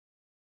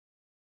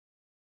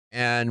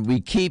 And we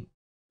keep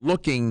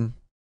looking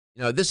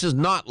You know, this is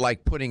not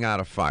like putting out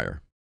a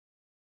fire.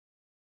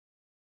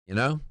 You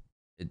know,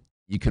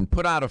 you can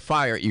put out a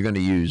fire. You're going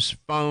to use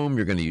foam.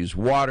 You're going to use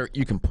water.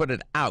 You can put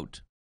it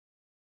out.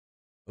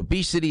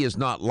 Obesity is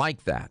not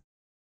like that.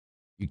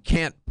 You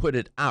can't put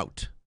it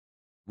out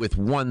with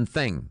one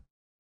thing.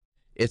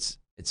 It's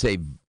a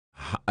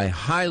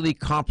highly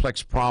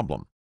complex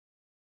problem.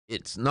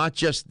 It's not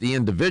just the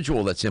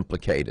individual that's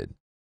implicated.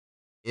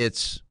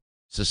 It's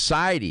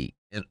society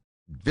and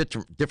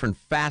different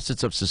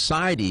facets of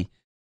society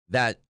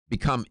that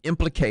become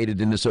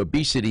implicated in this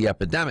obesity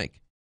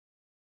epidemic.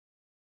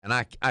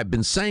 And I've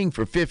been saying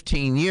for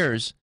 15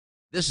 years,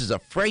 this is a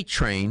freight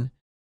train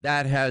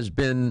that has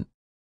been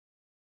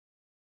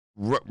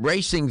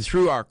racing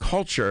through our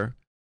culture,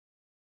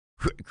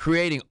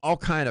 creating all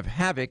kind of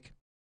havoc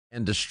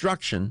and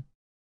destruction.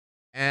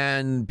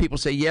 And people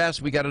say,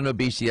 yes, we got an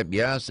obesity.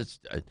 Yes,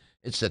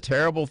 it's a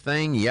terrible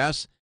thing.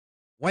 Yes.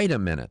 Wait a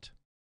minute.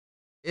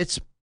 That's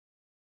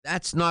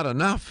not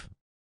enough.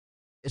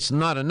 It's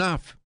not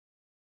enough.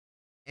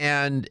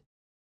 And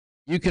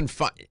you can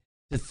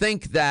to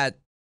think that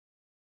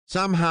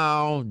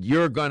somehow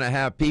you're going to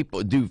have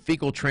people do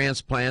fecal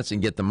transplants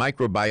and get the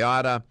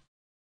microbiota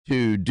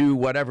to do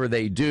whatever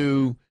they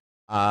do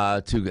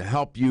to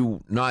help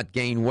you not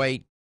gain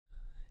weight.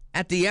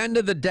 At the end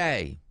of the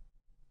day,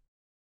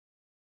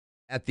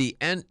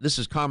 this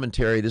is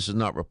commentary, this is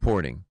not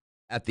reporting.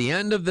 At the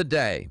end of the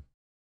day,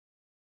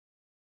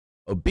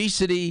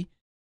 obesity,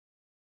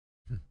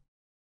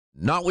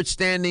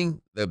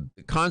 notwithstanding the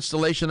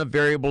constellation of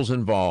variables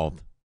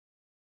involved,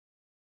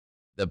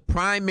 the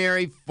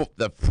primary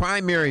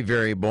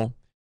variable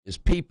is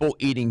people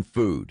eating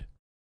food.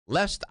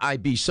 Lest I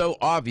be so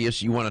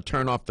obvious you want to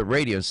turn off the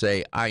radio and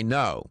say, I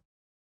know.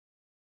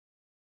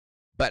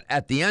 But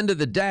at the end of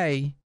the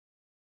day,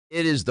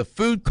 it is the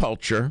food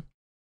culture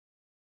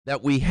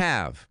that we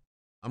have.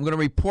 I'm going to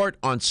report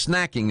on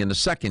snacking in a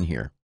second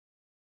here.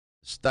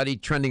 A study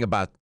trending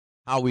about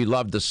how we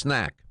love to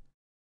snack.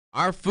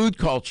 Our food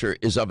culture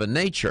is of a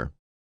nature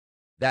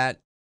that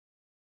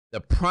the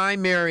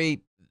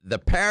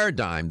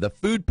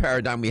food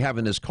paradigm we have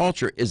in this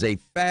culture is a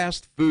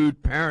fast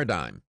food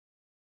paradigm.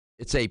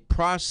 It's a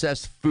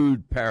processed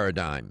food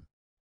paradigm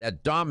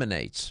that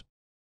dominates.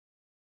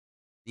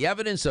 The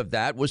evidence of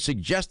that was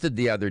suggested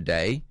the other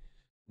day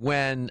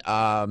when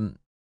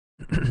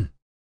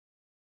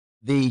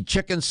the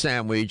chicken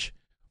sandwich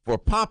for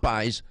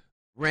Popeyes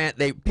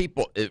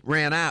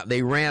ran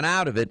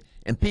out of it,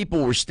 and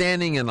people were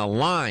standing in a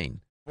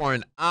line for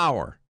an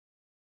hour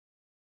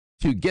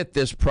to get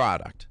this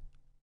product.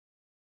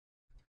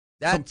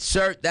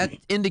 That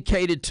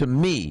indicated to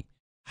me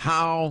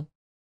how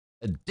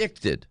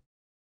addicted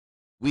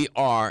we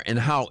are and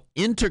how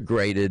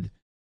integrated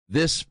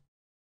this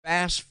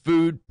fast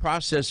food,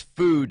 processed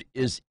food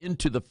is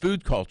into the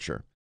food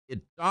culture.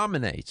 It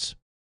dominates.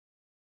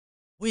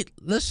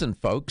 Listen,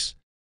 folks,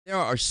 there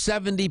are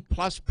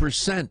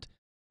 70+%.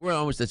 We're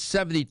almost at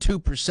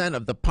 72%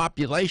 of the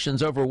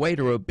population's overweight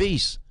or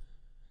obese.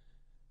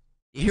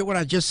 You hear what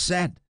I just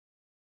said?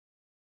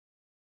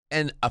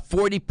 And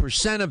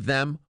 40% of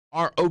them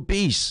are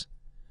obese.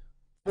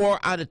 4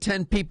 out of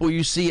 10 people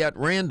you see at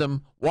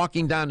random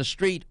walking down the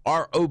street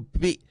are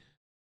obese.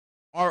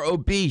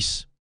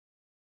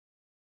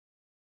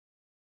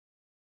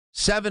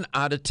 7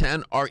 out of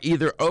 10 are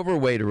either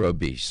overweight or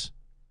obese.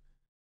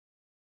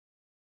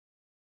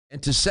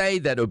 And to say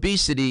that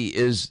obesity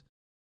is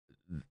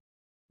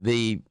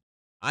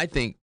I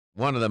think,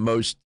 one of the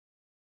most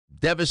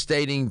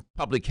devastating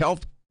public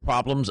health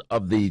problems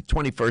of the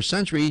 21st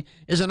century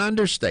is an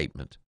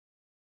understatement.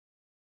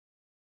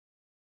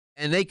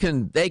 And they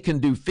can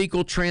do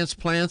fecal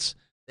transplants.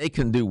 They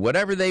can do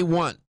whatever they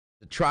want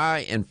to try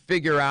and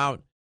figure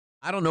out.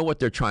 I don't know what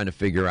they're trying to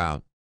figure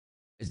out.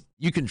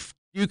 You can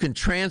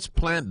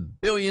transplant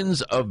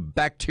billions of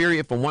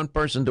bacteria from one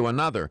person to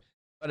another.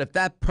 But if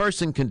that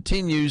person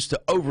continues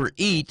to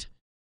overeat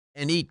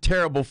and eat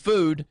terrible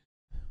food,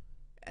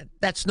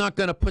 that's not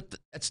going to put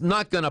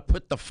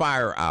the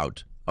fire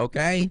out,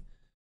 okay?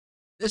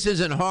 This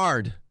isn't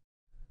hard.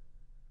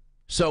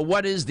 So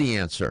what is the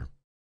answer?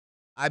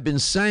 I've been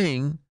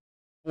saying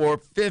for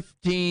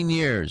 15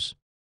 years,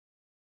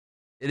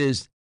 it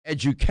is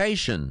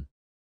education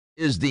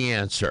is the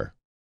answer.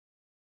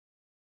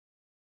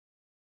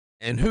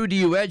 And who do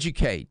you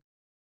educate?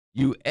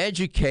 You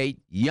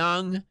educate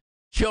young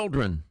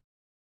children.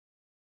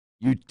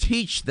 You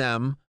teach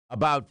them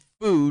about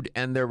food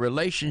and their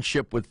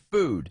relationship with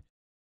food.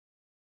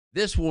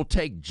 This will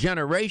take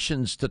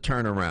generations to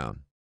turn around.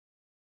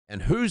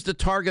 And who's the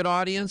target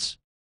audience?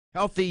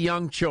 Healthy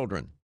young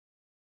children.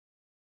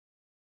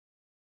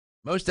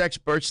 Most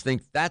experts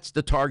think that's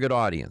the target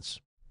audience.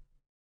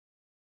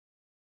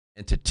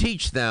 And to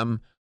teach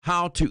them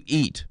how to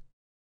eat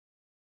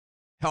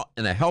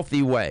in a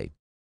healthy way.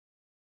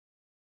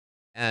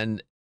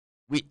 And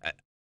we're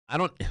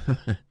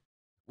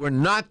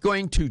not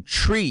going to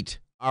treat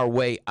our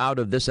way out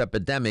of this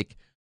epidemic.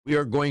 We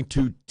are going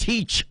to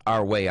teach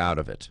our way out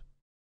of it.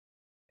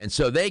 And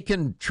so they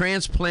can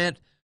transplant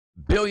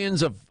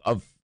billions of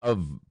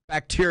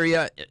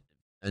bacteria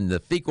and the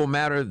fecal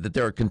matter that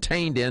they're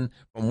contained in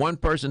from one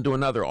person to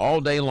another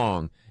all day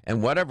long,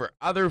 and whatever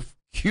other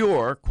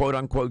cure, quote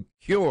unquote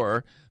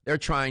cure, they're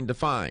trying to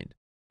find.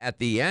 At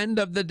the end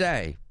of the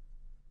day,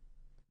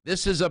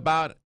 this is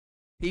about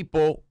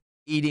people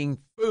eating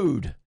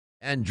food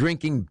and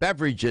drinking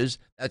beverages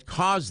that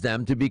cause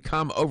them to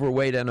become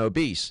overweight and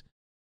obese.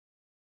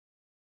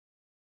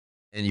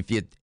 And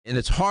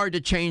it's hard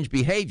to change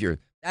behavior.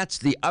 That's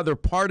the other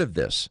part of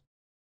this.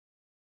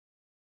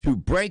 To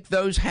break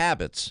those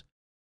habits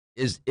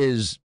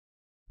is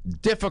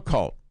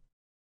difficult.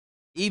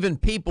 Even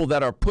people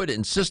that are put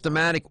in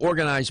systematic,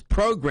 organized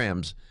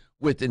programs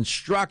with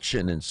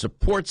instruction and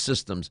support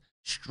systems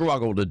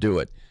struggle to do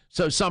it.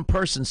 So some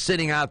person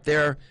sitting out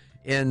there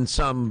in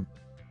some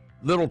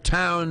little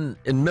town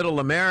in middle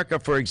America,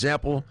 for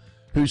example,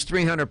 who's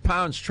 300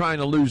 pounds trying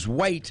to lose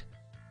weight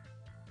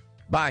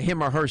by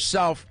him or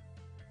herself,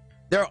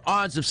 their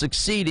odds of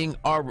succeeding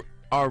are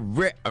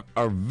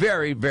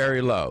very,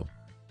 very low.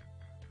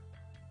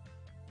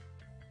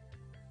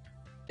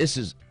 This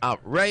is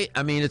outrageous.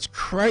 I mean, it's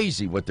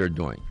crazy what they're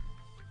doing.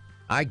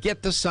 I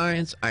get the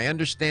science. I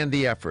understand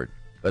the effort.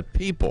 But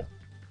people,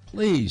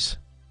 please,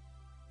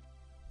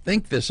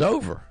 think this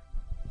over.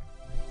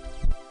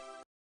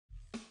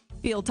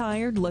 Feel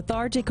tired,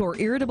 lethargic, or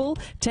irritable?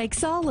 Take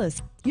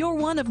Solace. You're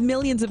one of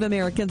millions of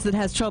Americans that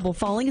has trouble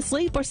falling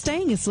asleep or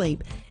staying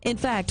asleep. In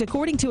fact,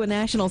 according to a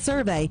national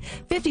survey,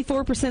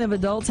 54% of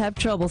adults have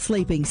trouble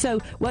sleeping. So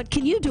what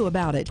can you do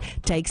about it?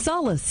 Take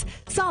Solace.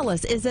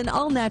 Solace is an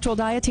all-natural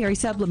dietary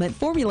supplement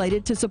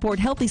formulated to support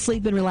healthy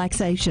sleep and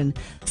relaxation.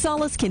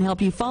 Solace can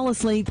help you fall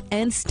asleep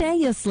and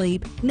stay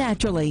asleep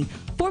naturally.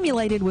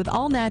 Formulated with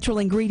all-natural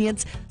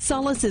ingredients,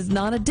 Solace is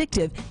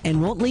non-addictive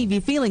and won't leave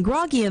you feeling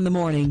groggy in the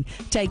morning.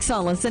 Take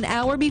Solace an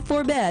hour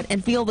before bed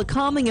and feel the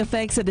calming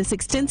effects of this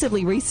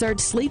extensively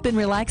researched sleep and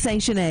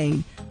relaxation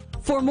aid.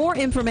 For more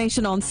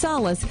information on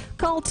Solace,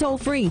 call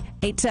toll-free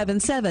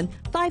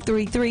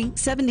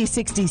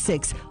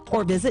 877-533-7066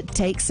 or visit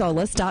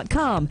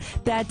TakeSolace.com.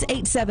 That's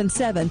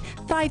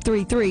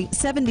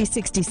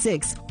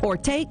 877-533-7066 or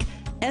take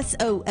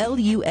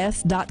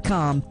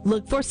SOLUS.com.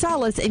 Look for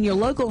Solace in your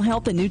local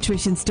health and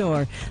nutrition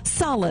store.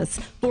 Solace,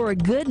 for a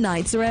good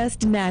night's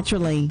rest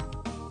naturally.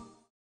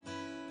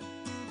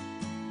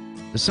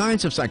 The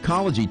science of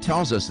psychology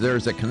tells us there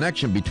is a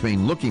connection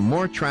between looking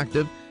more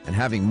attractive and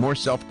having more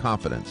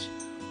self-confidence.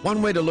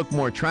 One way to look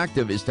more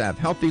attractive is to have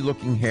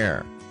healthy-looking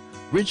hair.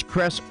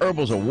 Ridgecrest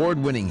Herbal's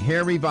award-winning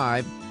Hair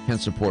Revive can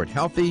support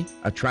healthy,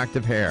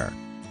 attractive hair.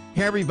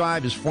 Hair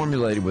Revive is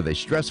formulated with a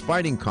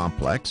stress-fighting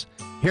complex,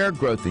 hair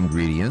growth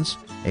ingredients,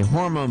 a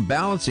hormone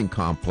balancing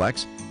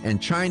complex,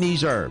 and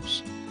Chinese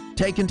herbs.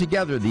 Taken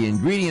together, the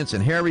ingredients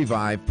in Hair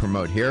Revive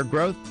promote hair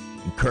growth,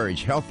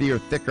 encourage healthier,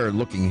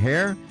 thicker-looking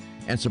hair,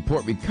 and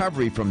support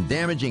recovery from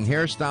damaging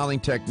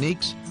hairstyling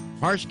techniques,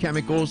 harsh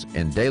chemicals,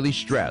 and daily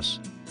stress.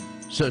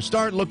 So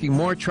start looking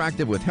more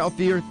attractive with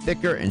healthier,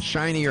 thicker, and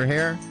shinier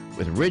hair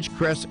with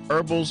Ridgecrest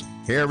Herbal's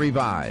Hair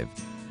Revive.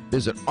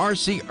 Visit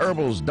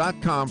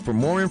rcherbals.com for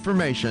more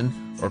information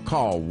or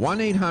call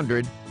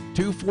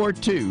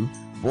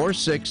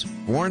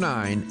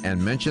 1-800-242-4649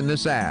 and mention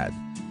this ad.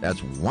 That's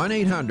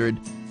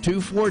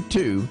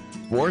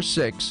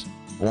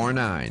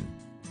 1-800-242-4649.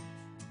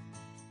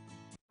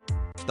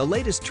 The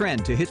latest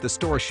trend to hit the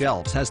store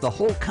shelves has the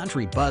whole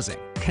country buzzing.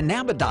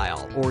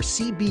 Cannabidiol, or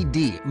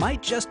CBD,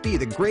 might just be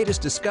the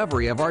greatest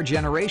discovery of our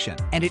generation,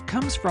 and it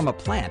comes from a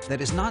plant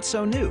that is not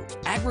so new,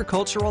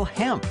 agricultural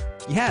hemp.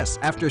 Yes,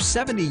 after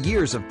 70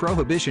 years of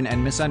prohibition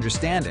and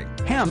misunderstanding,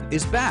 hemp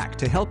is back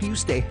to help you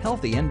stay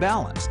healthy and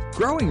balanced.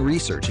 Growing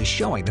research is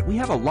showing that we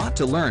have a lot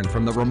to learn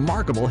from the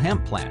remarkable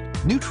hemp plant.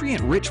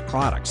 Nutrient-rich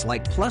products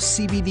like Plus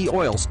CBD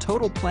Oil's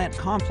Total Plant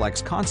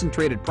Complex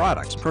concentrated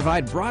products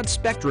provide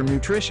broad-spectrum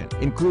nutrition,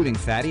 including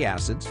fatty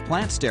acids,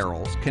 plant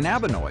sterols,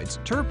 cannabinoids,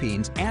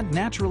 terpenes, and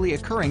naturally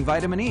occurring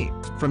vitamin E.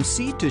 From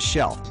seed to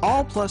shelf,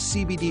 all Plus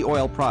CBD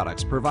Oil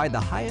products provide the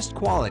highest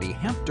quality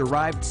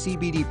hemp-derived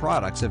CBD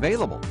products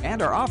available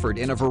and are offered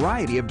in a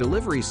variety of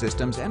delivery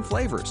systems and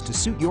flavors to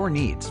suit your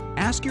needs.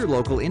 Ask your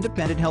local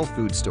independent health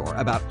food store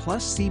about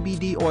Plus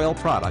CBD Oil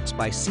products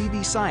by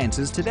CV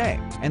Sciences today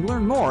and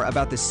learn more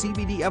about the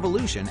CBD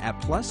evolution at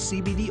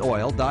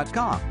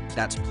pluscbdoil.com.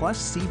 That's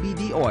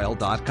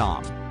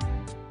pluscbdoil.com.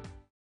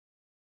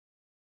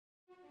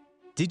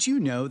 Did you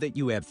know that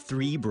you have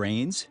 3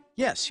 brains?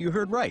 Yes, you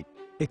heard right.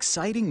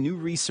 Exciting new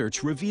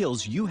research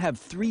reveals you have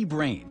 3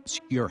 brains: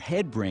 your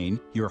head brain,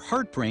 your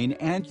heart brain,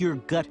 and your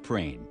gut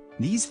brain.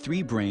 These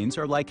 3 brains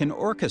are like an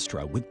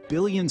orchestra with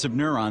billions of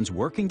neurons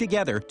working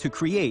together to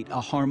create a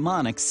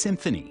harmonic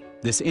symphony.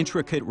 This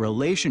intricate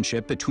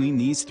relationship between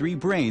these 3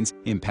 brains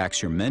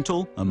impacts your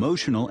mental,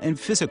 emotional, and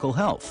physical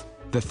health.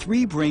 The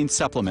 3 Brain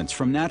Supplements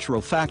from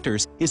Natural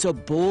Factors is a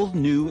bold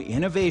new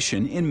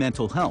innovation in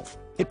mental health.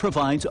 It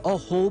provides a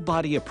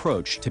whole-body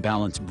approach to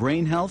balance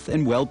brain health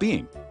and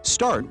well-being.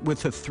 Start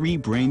with the 3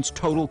 Brains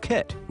Total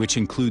Kit, which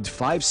includes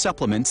 5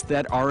 supplements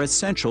that are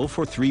essential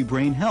for 3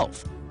 brain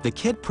health. The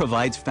kit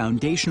provides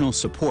foundational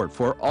support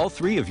for all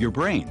three of your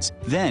brains.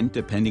 Then,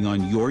 depending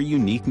on your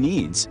unique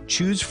needs,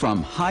 choose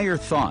from higher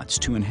thoughts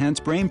to enhance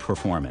brain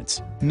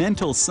performance,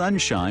 mental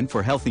sunshine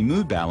for healthy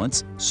mood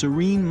balance,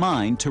 serene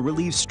mind to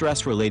relieve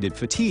stress-related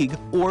fatigue,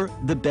 or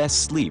the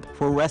best sleep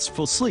for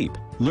restful sleep.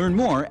 Learn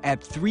more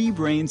at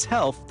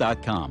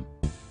 3brainshealth.com.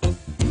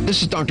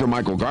 This is Dr.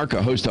 Michael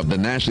Garka, host of the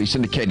nationally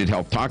syndicated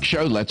health talk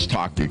show, Let's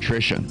Talk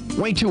Nutrition.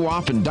 Way too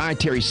often,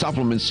 dietary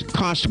supplements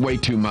cost way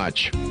too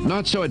much.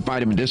 Not so at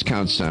Vitamin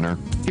Discount Center.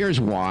 Here's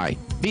why.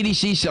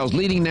 VDC sells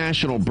leading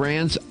national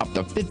brands up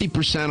to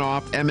 50%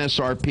 off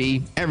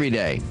MSRP every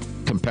day.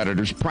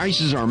 Competitors'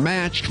 prices are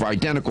matched for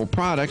identical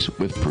products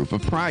with proof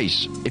of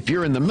price. If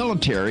you're in the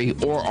military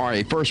or are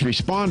a first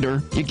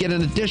responder, you get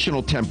an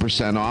additional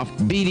 10% off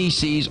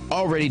VDC's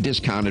already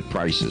discounted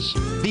prices.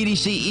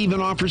 VDC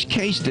even offers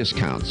case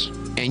discounts.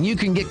 And you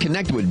can get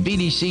connected with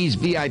VDC's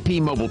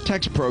VIP mobile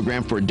text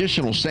program for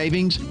additional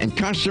savings and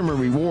customer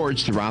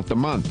rewards throughout the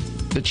month.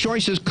 The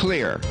choice is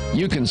clear.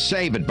 You can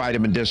save at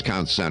Vitamin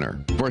Discount Center.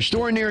 For a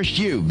store nearest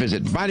you,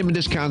 visit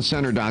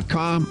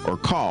vitamindiscountcenter.com or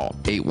call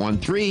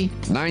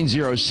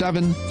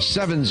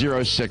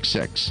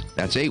 813-907-7066.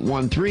 That's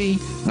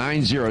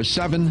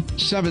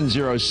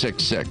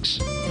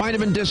 813-907-7066.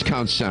 Vitamin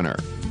Discount Center.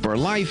 For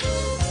life,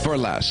 for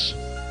less.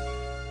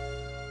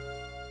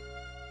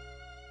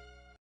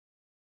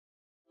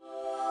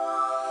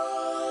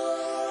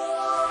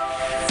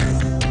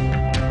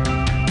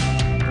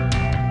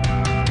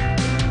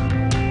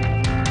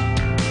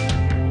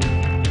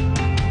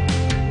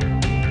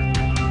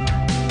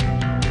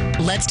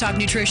 Let's Talk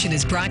Nutrition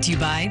is brought to you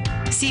by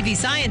CV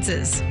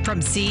Sciences,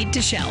 from seed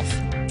to shelf.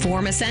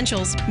 Form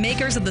Essentials,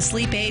 makers of the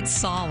sleep aid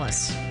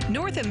Solace.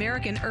 North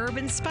American Herb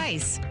and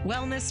Spice,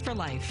 wellness for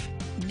life.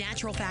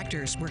 Natural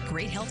Factors, where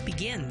great health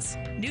begins.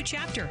 New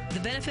chapter, the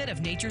benefit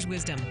of nature's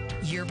wisdom.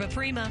 Yerba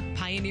Prima,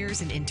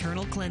 pioneers in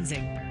internal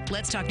cleansing.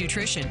 Let's Talk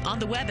Nutrition on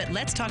the web at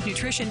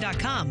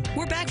letstalknutrition.com.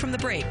 We're back from the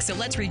break, so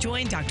let's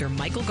rejoin Dr.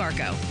 Michael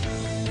Garko.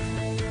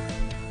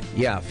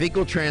 Yeah,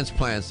 fecal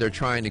transplants. They're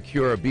trying to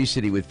cure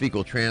obesity with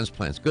fecal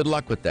transplants. Good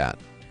luck with that.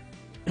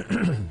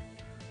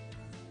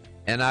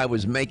 And I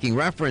was making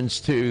reference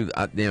to,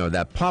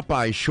 that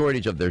Popeye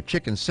shortage of their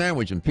chicken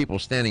sandwich and people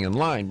standing in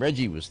line.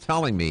 Reggie was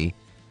telling me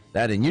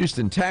that in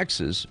Houston,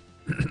 Texas,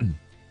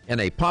 in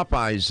a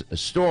Popeye's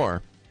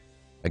store,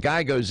 a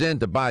guy goes in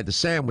to buy the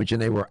sandwich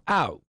and they were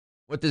out.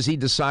 What does he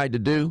decide to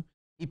do?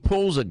 He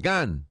pulls a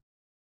gun.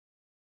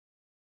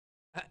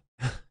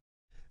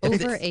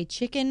 Over a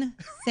chicken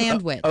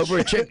sandwich. Over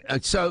a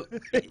chicken. So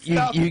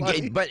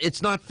but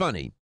it's not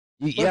funny.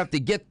 You have to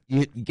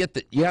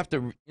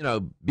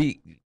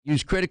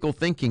use critical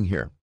thinking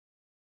here.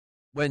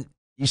 When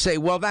you say,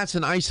 well, that's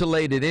an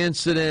isolated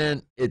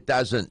incident, it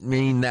doesn't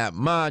mean that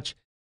much.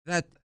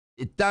 That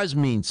it does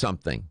mean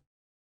something.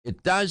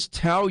 It does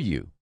tell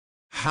you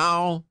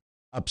how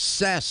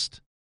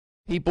obsessed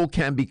people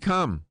can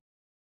become.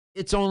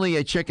 It's only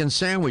a chicken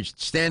sandwich,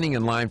 standing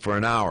in line for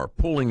an hour,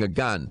 pulling a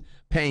gun,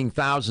 paying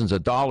thousands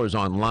of dollars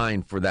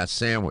online for that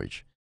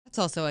sandwich. That's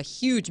also a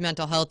huge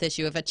mental health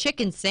issue. If a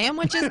chicken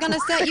sandwich is going to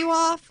set you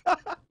off.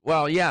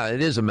 Well, yeah,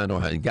 it is a mental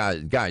health.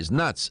 Guy's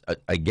nuts,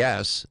 I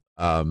guess.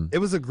 It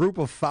was a group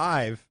of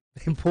 5.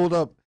 They pulled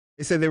up.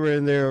 They said they were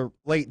in their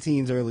late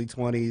teens, early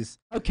 20s.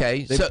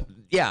 Okay,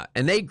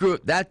 and they grew.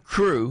 That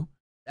crew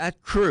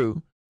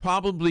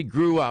probably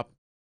grew up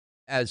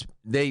as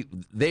they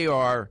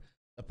are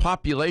the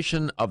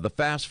population of the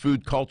fast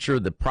food culture,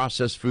 the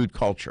processed food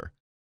culture.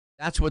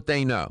 That's what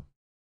they know.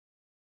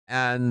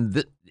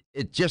 And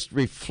it just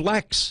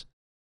reflects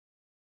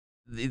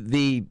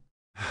the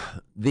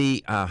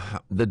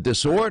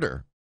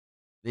disorder,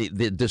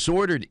 the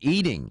disordered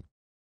eating,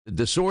 the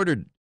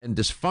disordered and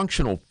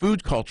dysfunctional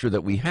food culture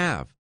that we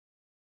have.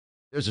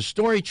 There's a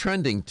story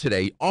trending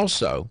today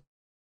also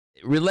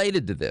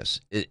related to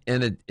this,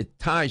 and it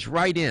ties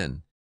right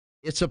in.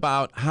 It's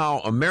about how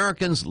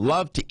Americans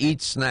love to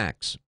eat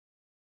snacks.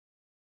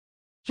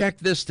 Check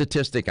this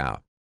statistic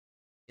out.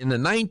 In the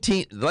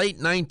late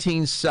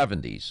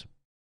 1970s,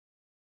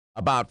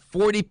 about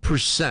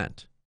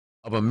 40%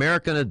 of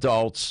American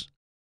adults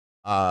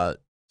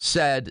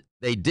said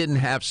they didn't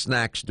have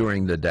snacks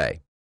during the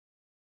day.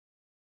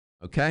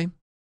 Okay?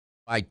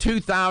 By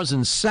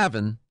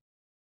 2007,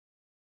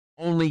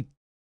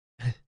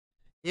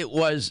 it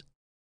was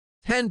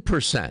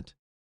 10%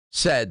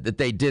 said that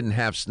they didn't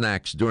have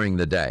snacks during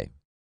the day.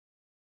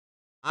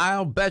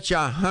 I'll bet you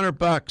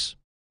 $100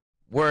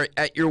 were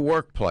at your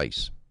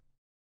workplace,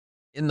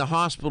 in the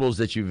hospitals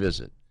that you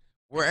visit,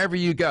 wherever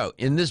you go.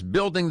 In this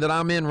building that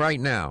I'm in right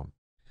now,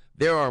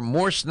 there are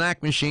more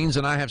snack machines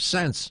than I have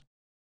sense.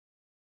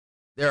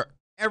 They're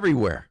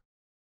everywhere.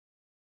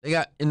 They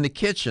got in the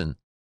kitchen.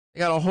 They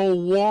got a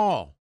whole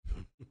wall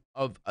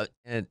of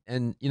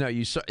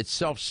it's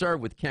self-serve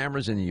with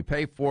cameras, and you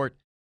pay for it,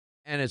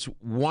 and it's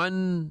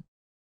one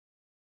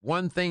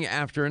thing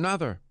after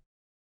another.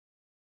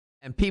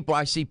 And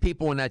I see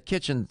people in that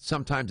kitchen.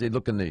 Sometimes they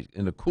look in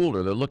the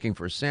cooler. They're looking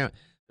for a sandwich.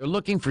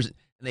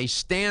 And they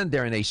stand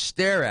there and they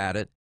stare at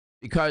it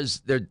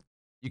because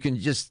You can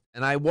just,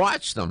 and I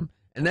watch them,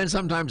 and then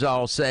sometimes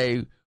I'll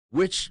say,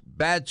 which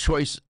bad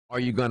choice are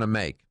you going to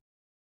make?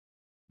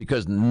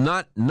 Because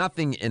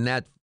nothing in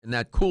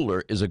that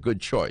cooler is a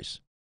good choice.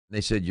 And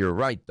they said, you're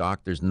right,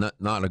 Doc. There's not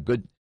a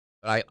good,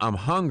 but I'm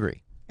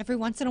hungry. Every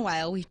once in a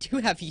while, we do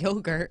have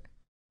yogurt.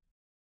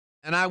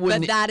 And I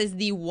wouldn't. But that is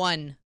the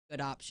one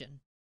good option.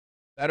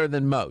 Better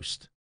than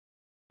most.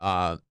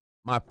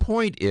 My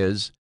point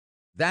is,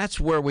 that's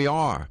where we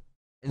are.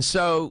 And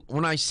so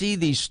when I see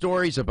these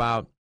stories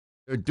about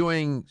they're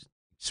doing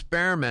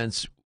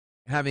experiments,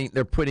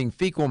 they're putting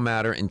fecal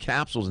matter in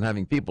capsules and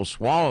having people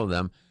swallow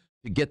them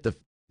to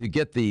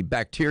get the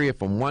bacteria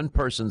from one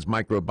person's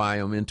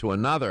microbiome into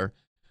another.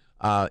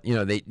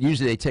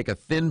 They take a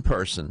thin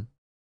person,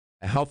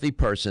 a healthy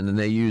person, and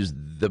they use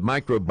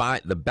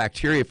the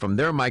bacteria from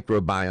their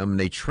microbiome, and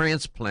they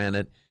transplant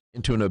it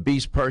into an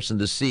obese person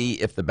to see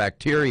if the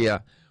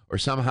bacteria are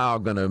somehow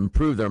going to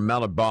improve their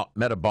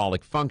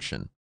metabolic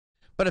function.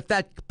 But if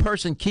that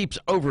person keeps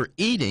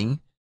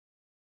overeating,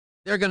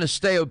 they're going to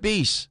stay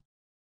obese.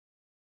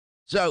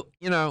 So,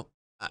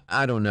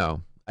 I don't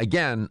know.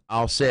 Again,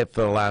 I'll say it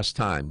for the last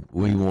time.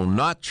 We will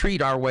not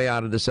treat our way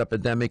out of this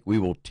epidemic. We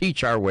will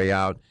teach our way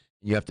out.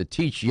 You have to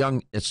teach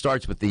it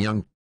starts with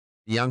the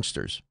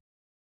youngsters.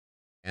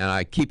 And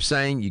I keep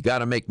saying you got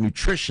to make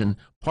nutrition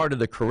part of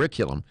the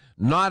curriculum,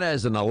 not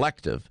as an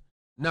elective.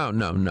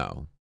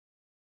 No.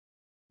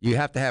 You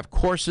have to have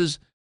courses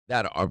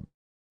that are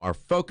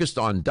focused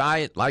on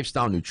diet,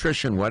 lifestyle,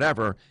 nutrition,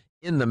 whatever,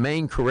 in the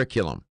main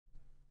curriculum.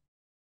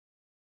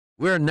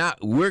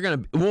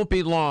 It won't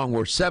be long.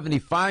 We're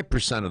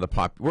 75% of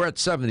the we're at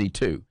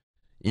 72.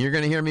 And you're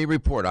going to hear me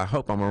report, I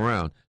hope I'm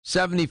around,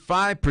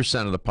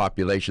 75% of the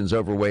population is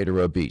overweight or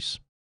obese.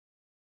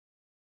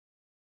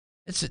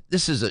 It's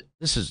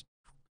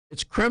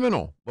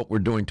criminal what we're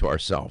doing to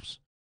ourselves.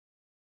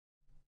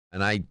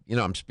 And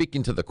I'm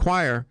speaking to the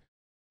choir,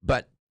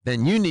 but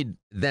then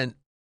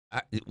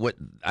I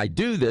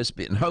do this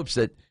in hopes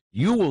that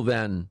you will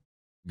then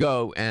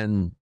go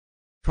and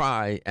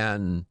try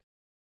and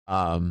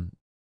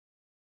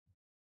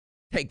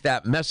take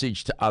that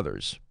message to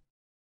others.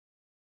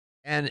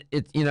 And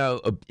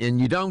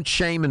and you don't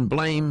shame and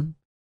blame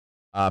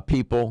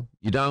people.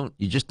 You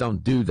just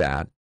don't do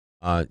that.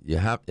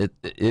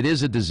 It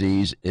is a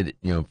disease.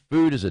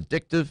 Food is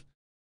addictive,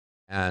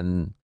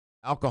 and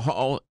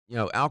alcohol.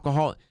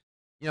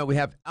 We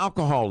have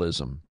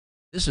alcoholism.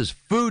 This is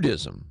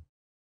foodism,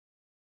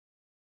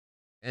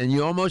 and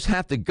you almost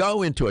have to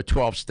go into a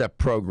 12-step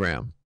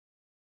program.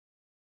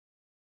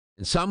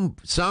 And some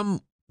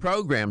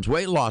programs,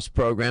 weight loss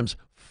programs,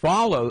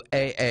 follow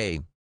AA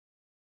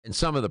and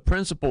some of the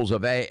principles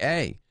of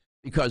AA,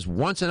 because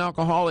once an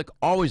alcoholic,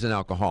 always an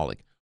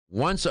alcoholic.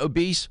 Once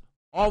obese,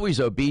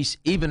 always obese,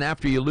 even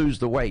after you lose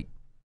the weight,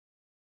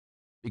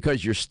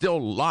 because you're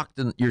still locked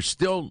in. You're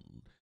still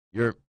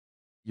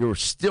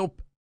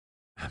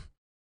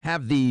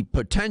have the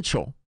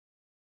potential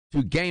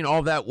to gain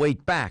all that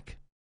weight back.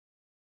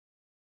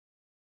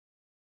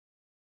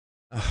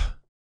 I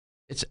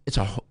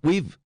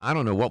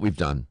don't know what we've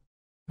done.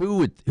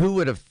 Who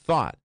would have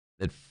thought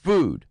that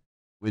food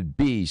would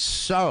be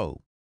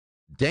so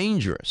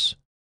dangerous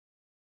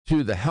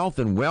to the health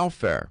and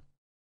welfare?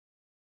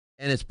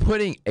 And it's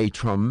putting a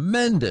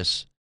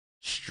tremendous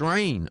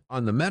strain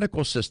on the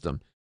medical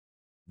system.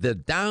 The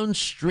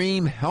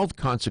downstream health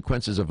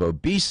consequences of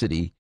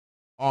obesity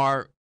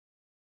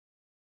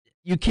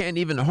you can't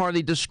even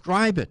hardly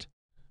describe it.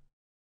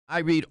 I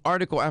read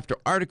article after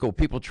article,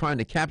 people trying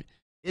to capture.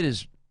 It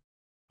is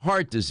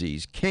heart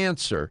disease,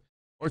 cancer,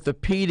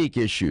 orthopedic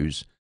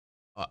issues,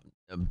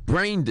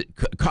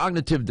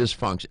 cognitive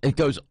dysfunction. It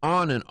goes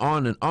on and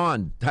on and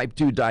on. Type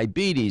 2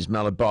 diabetes,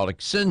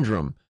 metabolic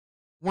syndrome,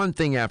 one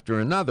thing after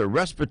another,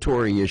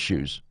 respiratory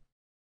issues.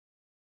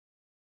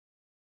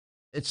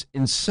 It's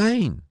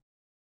insane.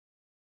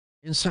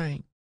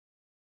 Insane.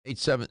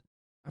 87.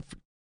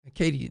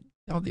 Katie,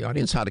 tell the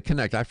audience how to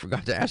connect. I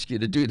forgot to ask you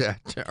to do that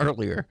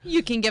earlier.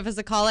 You can give us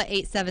a call at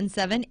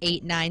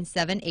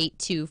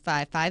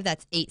 877-897-8255.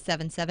 That's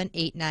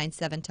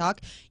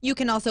 877-897-TALK. You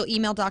can also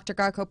email Dr.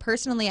 Garko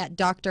personally at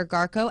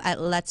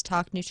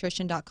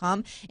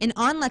drgarko@letstalknutrition.com. And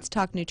on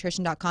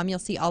letstalknutrition.com, you'll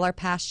see all our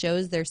past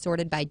shows. They're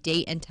sorted by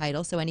date and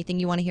title. So anything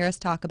you want to hear us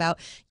talk about,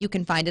 you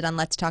can find it on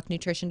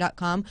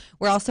letstalknutrition.com.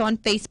 We're also on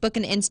Facebook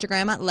and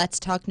Instagram at Let's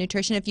Talk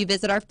Nutrition. If you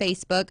visit our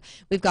Facebook,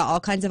 we've got all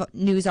kinds of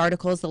news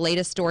articles, the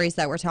latest stories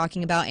that we're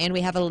talking about, and we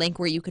have a link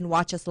where you can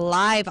watch us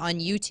live on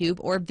YouTube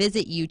or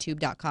visit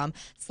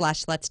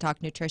youtube.com/Let's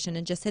Talk Nutrition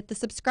and just hit the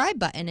subscribe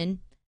button, and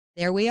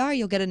there we are.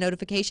 You'll get a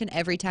notification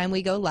every time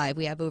we go live.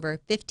 We have over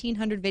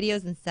 1,500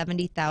 videos and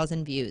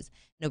 70,000 views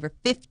and over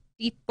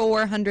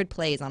 5,400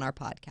 plays on our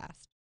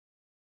podcast.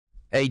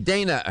 Hey,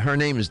 Dana, her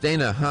name is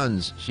Dana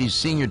Huns. She's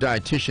senior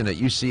dietitian at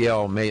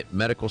UCL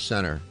Medical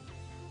Center,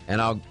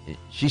 and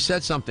she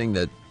said something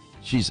that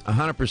she's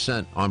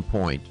 100% on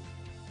point.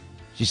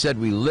 She said,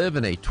 we live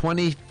in a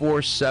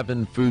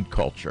 24/7 food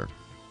culture,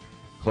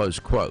 close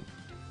quote.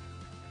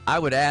 I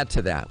would add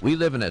to that, we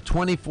live in a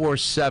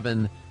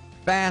 24/7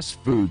 fast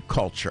food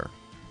culture.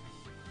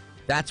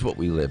 That's what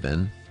we live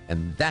in,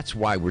 and that's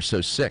why we're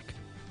so sick.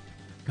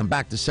 Come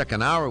back to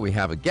second hour. We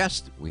have a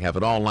guest. We have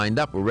it all lined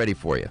up. We're ready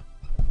for you.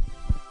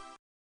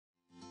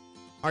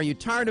 Are you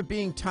tired of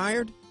being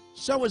tired?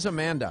 So was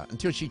Amanda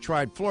until she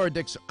tried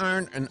Floradix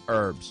Iron and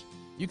Herbs.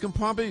 You can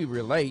probably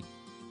relate.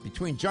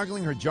 Between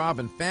juggling her job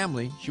and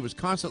family, she was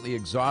constantly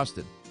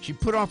exhausted. She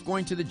put off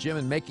going to the gym,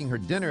 and making her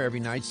dinner every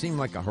night seemed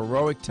like a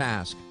heroic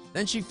task.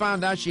 Then she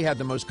found out she had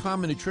the most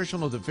common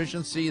nutritional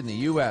deficiency in the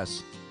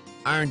U.S.,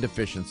 iron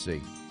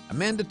deficiency.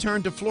 Amanda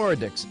turned to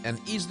Floradix, an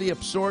easily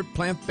absorbed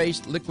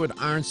plant-based liquid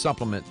iron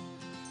supplement.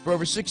 For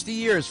over 60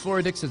 years,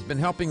 Floradix has been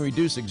helping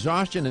reduce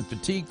exhaustion and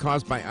fatigue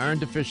caused by iron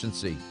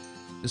deficiency.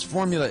 This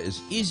formula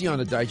is easy on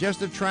the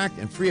digestive tract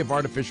and free of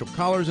artificial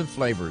colors and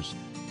flavors.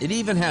 It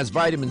even has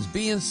vitamins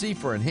B and C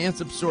for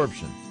enhanced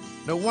absorption.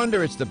 No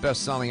wonder it's the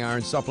best-selling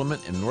iron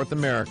supplement in North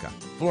America.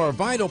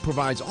 FloraVital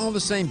provides all the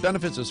same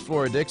benefits as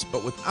Floradix,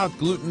 but without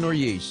gluten or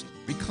yeast.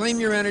 Reclaim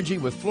your energy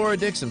with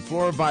Floradix and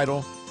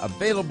FloraVital,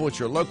 available at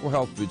your local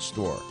health food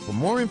store. For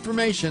more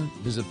information,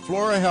 visit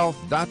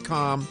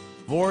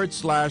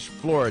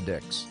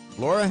florahealth.com/Floradix.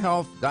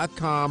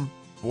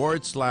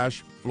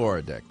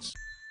 florahealth.com/Floradix.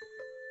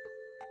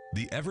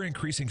 The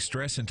ever-increasing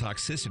stress and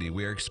toxicity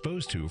we are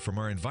exposed to from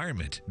our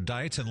environment,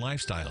 diets, and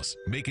lifestyles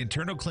make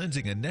internal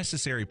cleansing a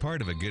necessary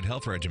part of a good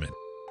health regimen.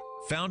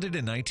 Founded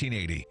in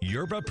 1980,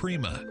 Yerba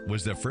Prima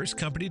was the first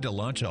company to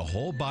launch a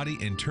whole-body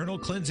internal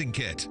cleansing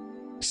kit.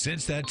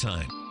 Since that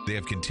time, they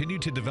have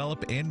continued to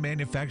develop and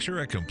manufacture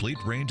a complete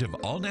range of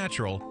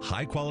all-natural,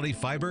 high-quality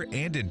fiber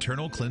and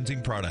internal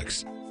cleansing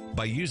products.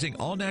 By using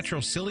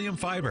all-natural psyllium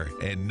fiber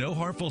and no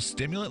harmful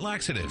stimulant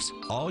laxatives,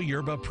 all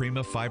Yerba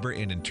Prima fiber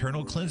and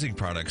internal cleansing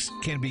products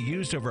can be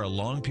used over a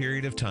long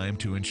period of time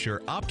to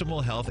ensure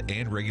optimal health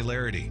and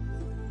regularity.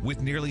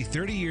 With nearly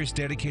 30 years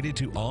dedicated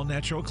to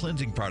all-natural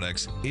cleansing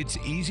products, it's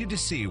easy to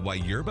see why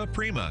Yerba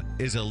Prima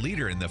is a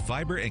leader in the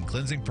fiber and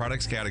cleansing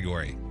products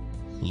category.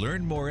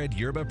 Learn more at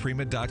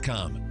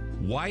yerbaprima.com,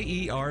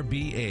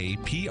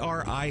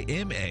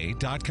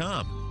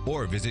 YERBAPRIMA.com,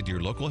 or visit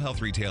your local health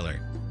retailer.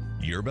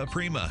 Yerba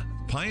Prima,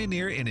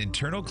 pioneer in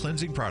internal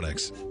cleansing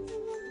products.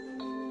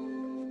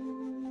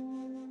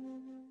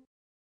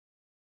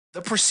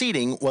 The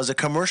preceding was a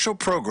commercial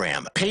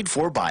program paid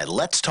for by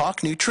Let's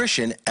Talk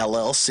Nutrition,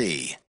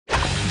 LLC.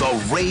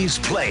 The Rays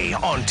play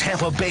on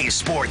Tampa Bay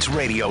Sports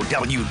Radio,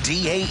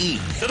 WDAE.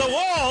 To the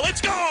wall,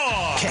 it's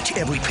gone! Catch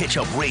every pitch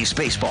of Rays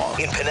baseball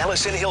in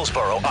Pinellas and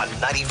Hillsborough on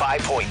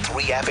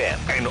 95.3 FM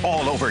and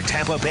all over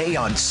Tampa Bay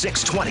on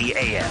 620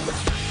 AM.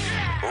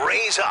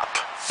 Rays up.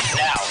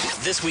 Now,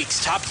 this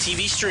week's top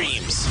TV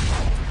streams.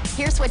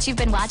 Here's what you've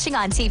been watching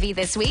on TV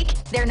this week.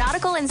 They're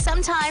nautical and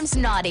sometimes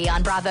naughty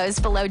on Bravo's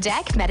Below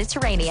Deck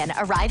Mediterranean,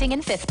 arriving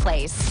in 5th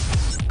place.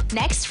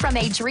 Next, from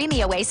a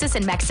dreamy oasis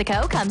in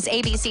Mexico comes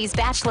ABC's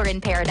Bachelor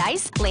in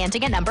Paradise,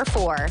 landing at number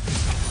 4.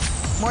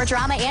 More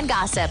drama and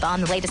gossip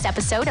on the latest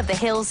episode of The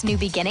Hills' New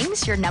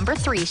Beginnings, your number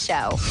 3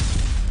 show.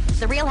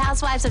 The Real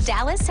Housewives of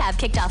Dallas have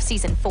kicked off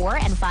season 4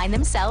 and find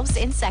themselves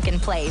in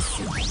 2nd place.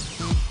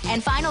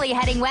 And finally,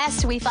 heading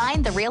west, we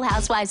find The Real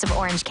Housewives of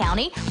Orange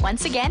County,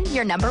 once again,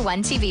 your number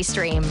 1 TV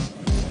stream.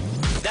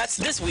 That's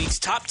this week's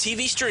top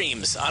TV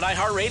streams on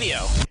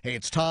iHeartRadio. Hey,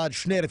 it's Todd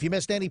Schnitt. If you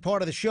missed any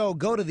part of the show,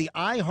 go to the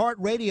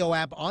iHeartRadio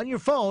app on your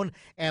phone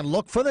and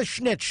look for The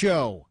Schnitt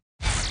Show.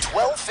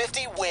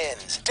 1250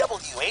 wins,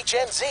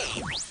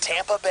 WHNZ,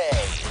 Tampa Bay.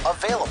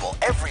 Available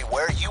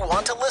everywhere you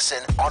want to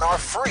listen on our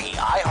free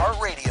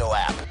iHeartRadio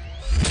app.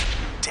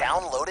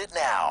 Download it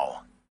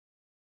now.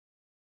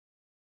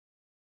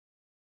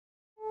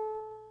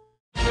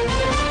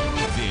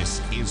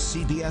 This is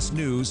CBS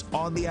News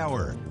on the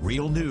Hour.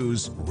 Real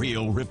news,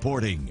 real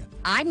reporting.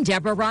 I'm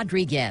Deborah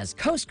Rodriguez.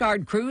 Coast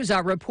Guard crews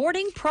are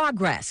reporting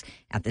progress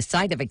at the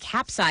site of a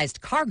capsized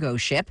cargo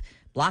ship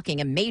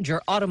blocking a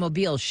major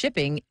automobile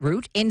shipping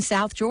route in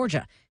South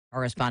Georgia.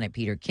 Correspondent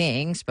Peter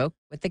King spoke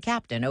with the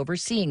captain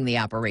overseeing the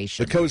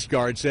operation. The Coast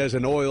Guard says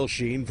an oil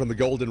sheen from the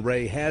Golden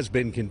Ray has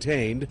been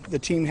contained. The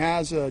team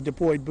has a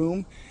deployed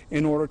boom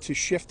in order to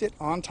shift it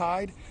on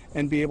tide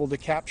and be able to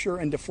capture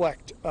and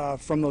deflect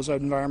from those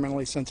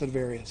environmentally sensitive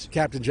areas.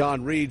 Captain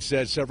John Reed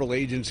says several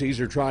agencies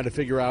are trying to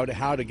figure out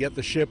how to get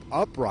the ship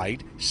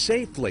upright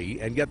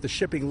safely and get the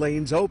shipping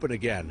lanes open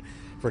again.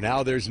 For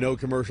now, there's no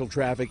commercial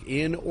traffic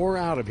in or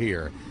out of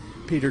here.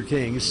 Peter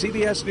King,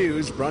 CBS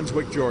News,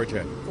 Brunswick,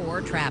 Georgia.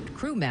 4 trapped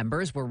crew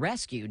members were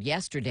rescued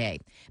yesterday.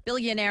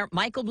 Billionaire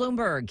Michael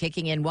Bloomberg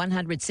kicking in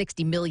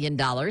 $160 million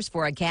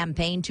for a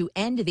campaign to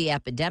end the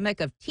epidemic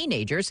of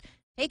teenagers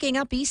taking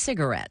up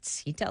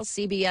e-cigarettes. He tells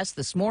CBS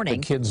this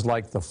morning. The kids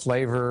like the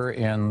flavor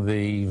in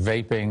the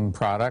vaping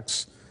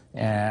products,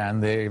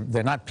 and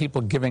they're not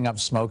people giving up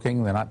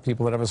smoking. They're not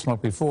people that ever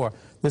smoked before.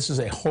 This is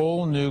a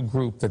whole new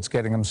group that's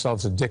getting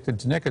themselves addicted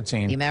to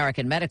nicotine. The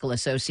American Medical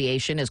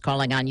Association is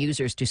calling on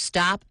users to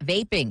stop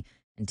vaping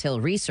until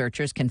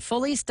researchers can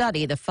fully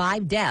study the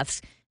 5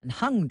 deaths and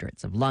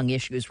hundreds of lung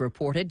issues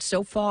reported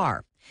so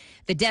far.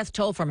 The death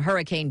toll from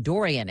Hurricane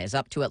Dorian is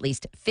up to at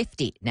least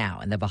 50 now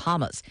in the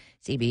Bahamas.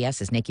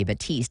 CBS's Nikki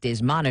Batiste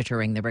is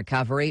monitoring the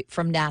recovery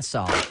from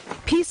Nassau.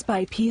 Piece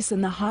by piece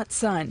in the hot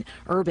sun,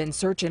 urban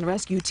search and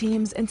rescue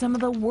teams in some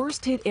of the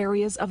worst hit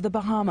areas of the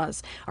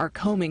Bahamas are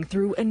combing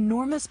through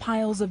enormous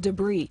piles of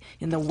debris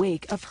in the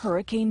wake of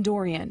Hurricane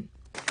Dorian.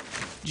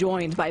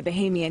 Joined by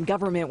Bahamian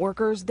government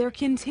workers, they're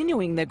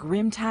continuing the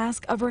grim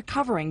task of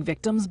recovering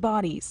victims'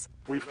 bodies.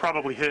 We've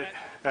probably hit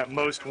at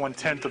most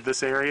 1/10 of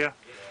this area,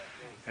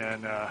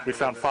 and we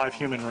found 5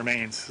 human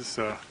remains.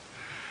 So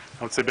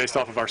I would say based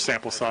off of our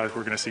sample size,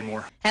 we're going to see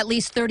more. At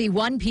least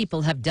 31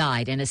 people have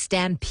died in a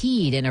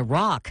stampede in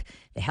Iraq.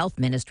 The health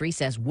ministry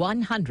says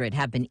 100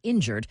 have been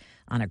injured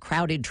on a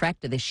crowded trek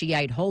to the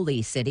Shiite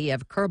holy city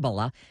of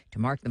Kerbala to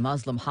mark the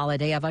Muslim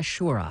holiday of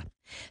Ashura.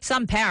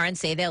 Some parents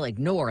say they'll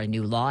ignore a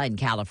new law in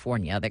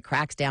California that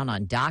cracks down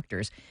on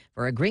doctors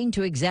for agreeing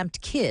to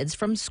exempt kids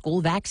from school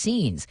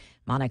vaccines.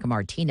 Monica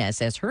Martinez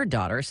says her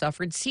daughter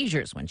suffered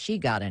seizures when she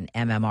got an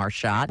MMR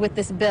shot. With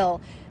this bill,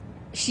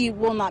 she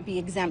will not be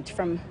exempt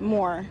from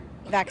more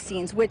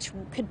vaccines, which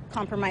could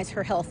compromise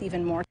her health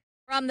even more.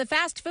 From the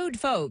fast food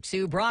folks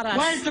who brought us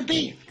Where's the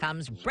beef?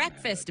 Comes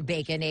breakfast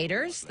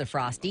Baconators, the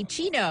Frosty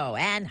Chino,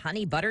 and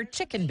honey butter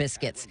chicken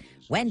biscuits.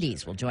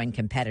 Wendy's will join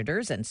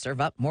competitors and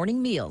serve up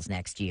morning meals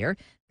next year.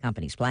 The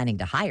company's planning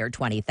to hire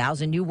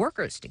 20,000 new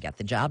workers to get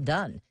the job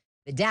done.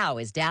 The Dow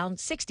is down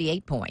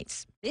 68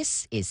 points.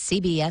 This is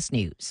CBS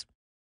News.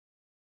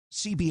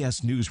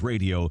 CBS News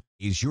Radio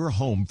is your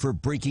home for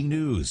breaking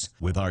news.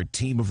 With our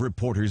team of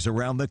reporters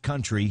around the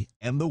country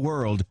and the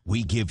world,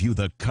 we give you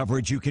the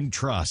coverage you can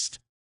trust.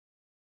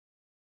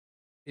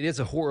 It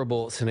is a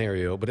horrible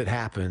scenario, but it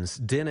happens.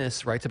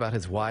 Dennis writes about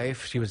his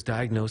wife. She was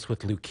diagnosed with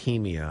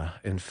leukemia.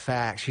 In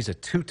fact, she's a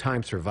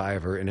 2-time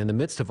survivor. And in the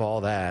midst of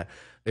all that,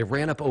 they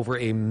ran up over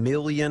 $1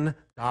 million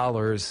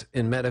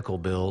in medical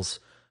bills.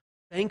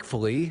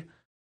 Thankfully,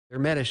 they're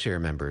Medi-Share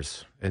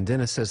members. And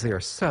Dennis says they are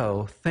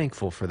so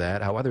thankful for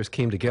that, how others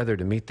came together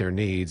to meet their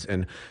needs.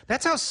 And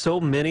that's how so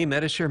many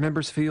Medi-Share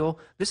members feel.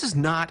 This is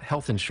not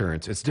health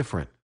insurance. It's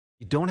different.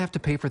 You don't have to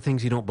pay for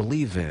things you don't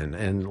believe in.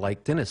 And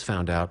like Dennis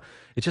found out,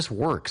 it just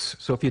works.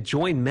 So if you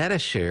join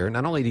Medi-Share,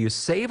 not only do you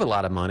save a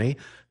lot of money,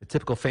 the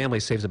typical family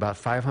saves about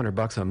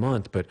 $500 a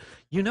month, but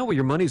you know where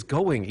your money's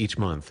going each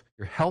month.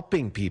 You're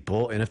helping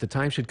people, and if the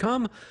time should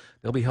come,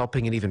 they'll be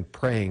helping and even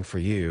praying for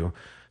you.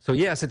 So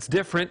yes, it's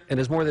different, and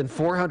as more than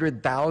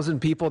 400,000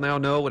 people now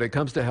know when it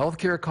comes to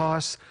healthcare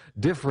costs,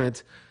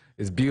 different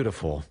is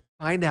beautiful.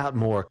 Find out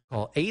more.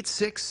 Call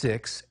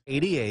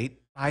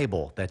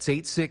 866-88-BIBLE. That's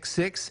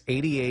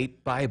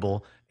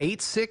 866-88-BIBLE.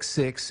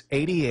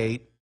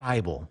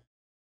 866-88-BIBLE.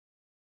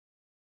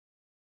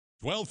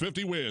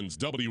 1250 wins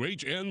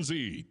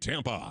WHNZ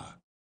Tampa.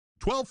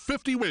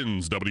 1250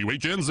 wins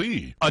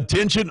WHNZ.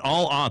 Attention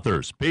all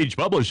authors. Page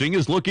Publishing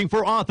is looking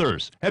for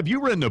authors. Have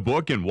you written a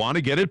book and want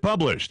to get it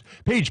published?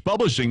 Page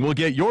Publishing will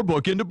get your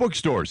book into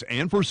bookstores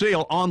and for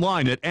sale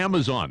online at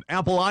Amazon,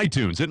 Apple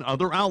iTunes, and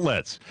other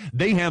outlets.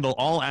 They handle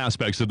all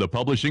aspects of the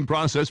publishing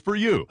process for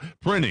you.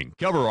 Printing,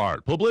 cover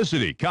art,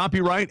 publicity,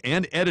 copyright,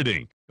 and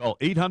editing. Call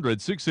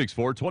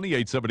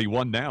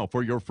 800-664-2871 now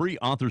for your free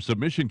author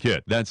submission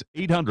kit. That's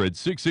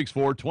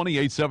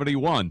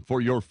 800-664-2871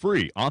 for your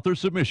free author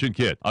submission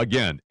kit.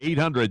 Again,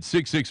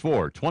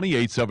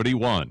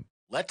 800-664-2871.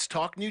 Let's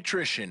Talk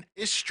Nutrition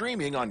is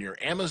streaming on your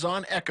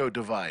Amazon Echo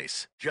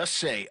device. Just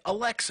say,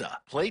 Alexa,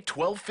 play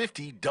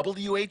 1250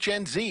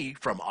 WHNZ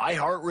from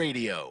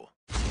iHeartRadio.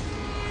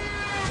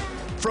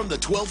 From the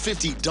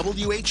 1250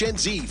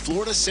 WHNZ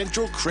Florida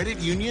Central Credit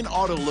Union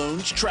Auto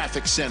Loans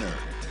Traffic Center.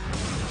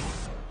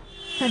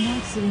 An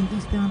accident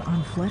eastbound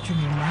on Fletcher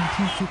near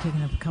 19th Street,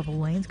 taking up a couple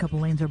lanes. Couple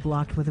lanes are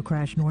blocked with a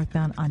crash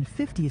northbound on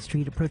 50th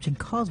Street, approaching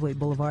Causeway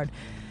Boulevard.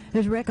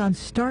 There's a wreck on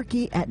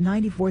Starkey at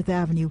 94th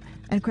Avenue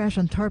and a crash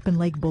on Tarpon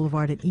Lake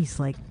Boulevard at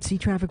Eastlake. See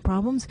traffic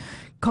problems?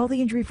 Call the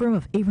injury firm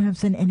of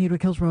Abrahamson and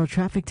Natick Hills Road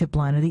Traffic Tip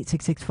Line at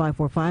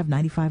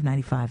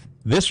 866-545-9595.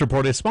 This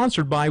report is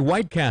sponsored by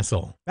White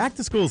Castle. Back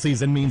to school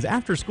season means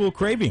after-school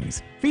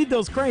cravings. Feed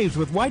those craves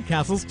with White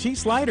Castle's cheese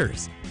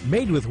sliders.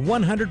 Made with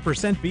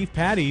 100% beef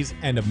patties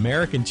and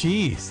American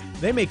cheese.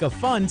 They make a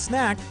fun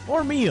snack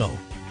or meal.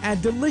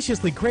 Add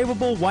deliciously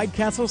craveable White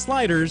Castle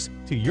sliders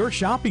to your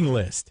shopping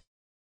list.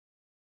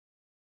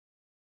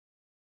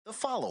 The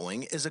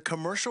following is a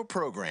commercial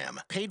program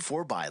paid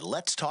for by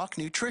Let's Talk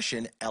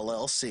Nutrition,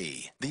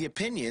 LLC. The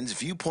opinions,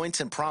 viewpoints,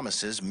 and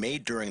promises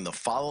made during the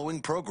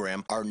following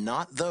program are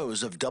not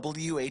those of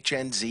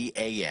WHNZ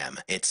AM,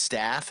 its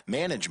staff,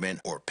 management,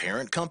 or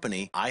parent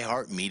company,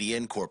 iHeartMedia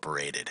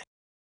Incorporated.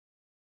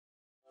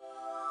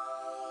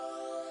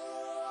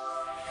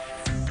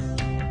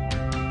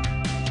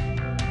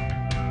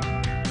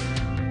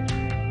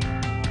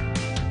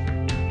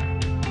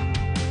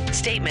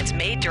 Statements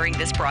made during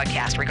this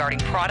broadcast regarding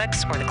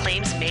products or the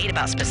claims made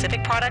about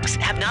specific products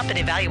have not been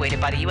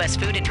evaluated by the U.S.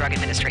 Food and Drug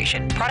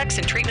Administration. Products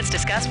and treatments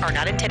discussed are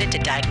not intended to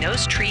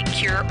diagnose, treat,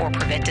 cure, or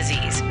prevent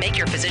disease. Make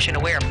your physician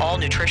aware of all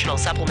nutritional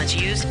supplements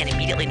used and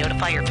immediately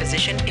notify your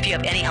physician if you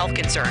have any health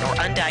concern or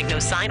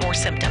undiagnosed sign or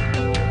symptom.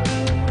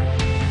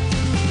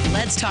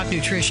 Let's Talk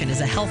Nutrition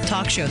is a health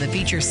talk show that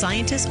features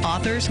scientists,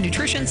 authors,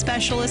 nutrition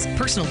specialists,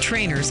 personal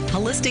trainers,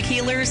 holistic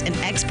healers, and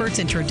experts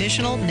in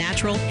traditional,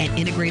 natural, and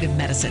integrative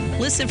medicine.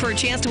 Listen for a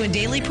chance to win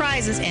daily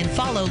prizes and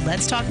follow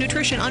Let's Talk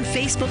Nutrition on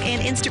Facebook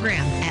and Instagram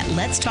at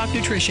Let's Talk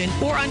Nutrition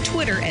or on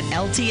Twitter at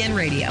LTN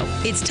Radio.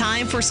 It's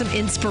time for some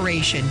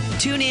inspiration.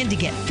 Tune in to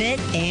get fit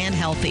and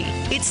healthy.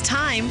 It's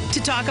time to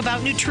talk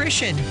about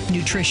nutrition.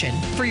 Nutrition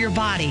for your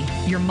body,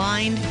 your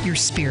mind, your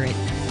spirit.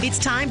 It's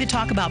time to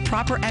talk about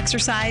proper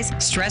exercise,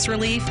 stress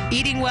relief,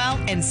 eating well,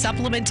 and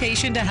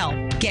supplementation to help.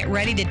 Get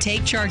ready to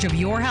take charge of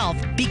your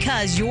health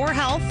because your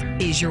health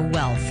is your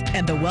wealth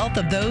and the wealth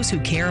of those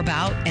who care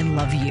about and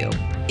love you.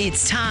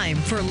 It's time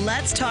for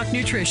Let's Talk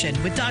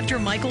Nutrition with Dr.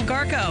 Michael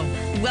Garko.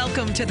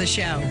 Welcome to the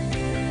show.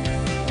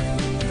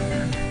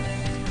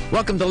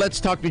 Welcome to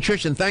Let's Talk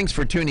Nutrition. Thanks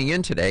for tuning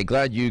in today.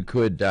 Glad you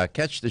could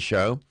catch the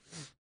show.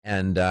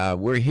 And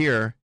we're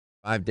here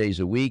 5 days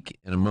a week.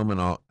 In a moment,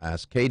 I'll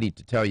ask Katie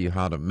to tell you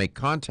how to make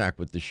contact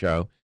with the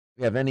show.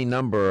 We have any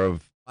number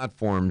of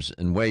platforms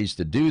and ways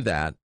to do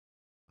that,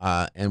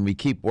 and we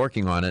keep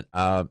working on it.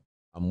 I'm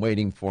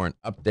waiting for an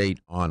update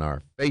on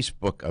our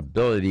Facebook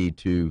ability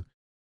to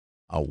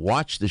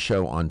watch the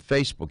show on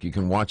Facebook. You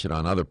can watch it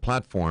on other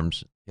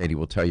platforms. Katie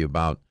will tell you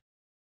about,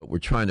 but we're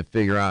trying to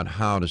figure out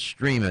how to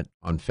stream it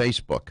on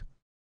Facebook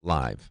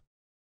Live.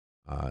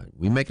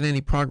 We making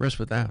any progress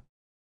with that?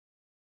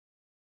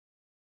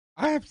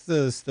 I have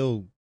to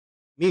still,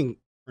 me and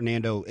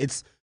Fernando,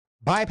 it's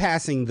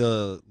bypassing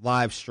the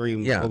live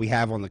stream what we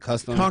have on the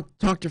custom.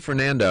 Talk to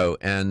Fernando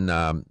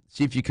and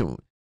see if you can.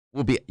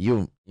 We'll be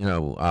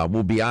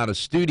we'll be out of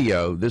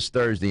studio this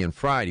Thursday and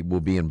Friday. We'll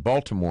be in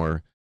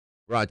Baltimore,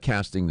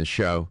 broadcasting the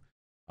show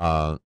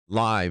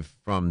live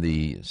from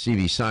the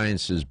CV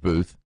Sciences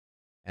booth,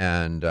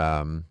 and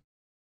that'll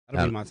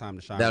be my time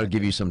to shine. That'll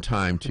give you some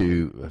time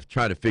to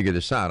try to figure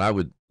this out. I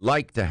would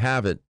like to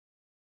have it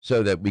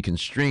so that we can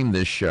stream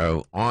this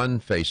show on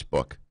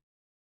Facebook.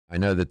 I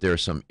know that there are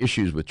some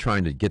issues with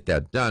trying to get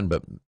that done,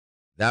 but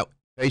that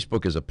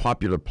Facebook is a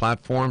popular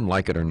platform,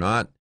 like it or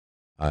not,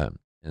 and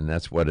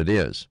that's what it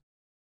is.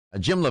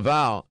 Jim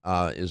Laval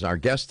is our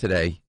guest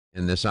today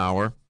in this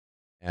hour,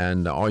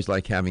 and I always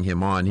like having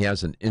him on. He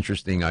has an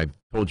interesting, I've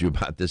told you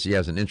about this, he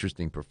has an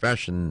interesting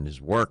profession in his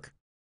work.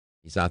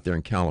 He's out there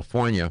in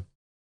California,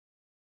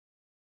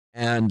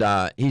 and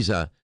he's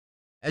a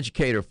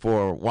educator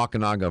for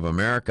Wakunaga of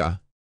America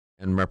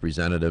and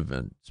representative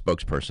and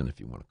spokesperson, if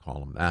you want to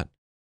call him that.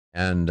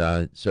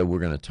 And so we're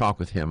going to talk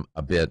with him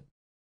a bit.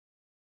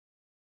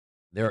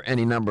 There are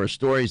any number of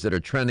stories that are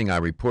trending. I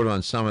report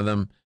on some of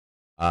them,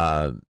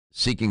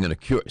 seeking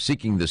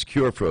this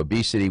cure for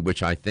obesity,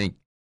 which I think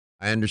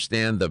I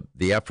understand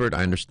the effort,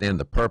 I understand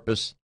the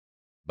purpose,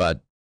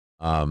 but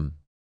the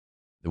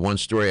one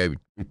story I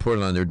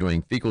reported on, they're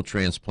doing fecal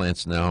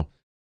transplants now,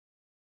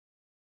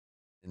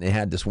 and they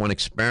had this one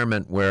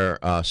experiment where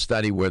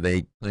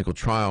clinical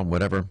trial,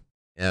 whatever,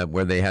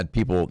 where they had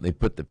people, they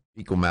put the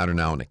fecal matter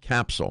now in a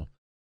capsule,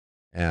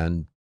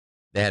 and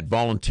they had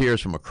volunteers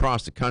from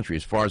across the country,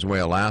 as far as away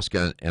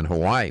Alaska and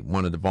Hawaii,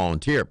 wanted to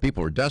volunteer.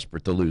 People were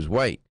desperate to lose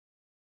weight.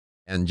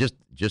 And just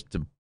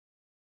to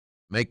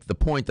make the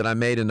point that I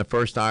made in the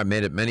first hour, I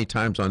made it many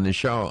times on this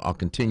show, I'll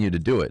continue to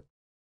do it.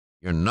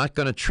 You're not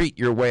going to treat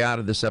your way out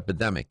of this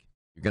epidemic.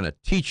 You're going to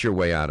teach your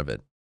way out of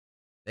it.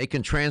 They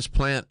can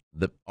transplant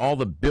all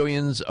the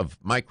billions of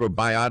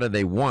microbiota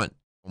they want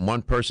from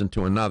one person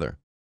to another.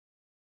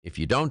 If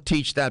you don't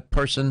teach that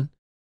person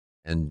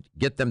and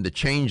get them to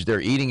change their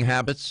eating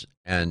habits,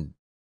 and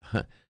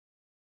if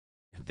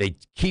they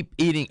keep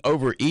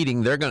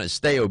overeating, they're going to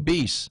stay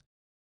obese.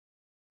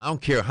 I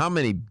don't care how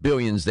many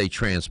billions they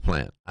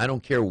transplant. I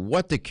don't care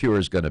what the cure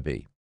is going to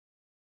be.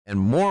 And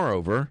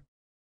moreover,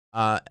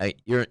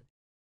 you're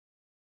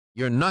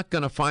not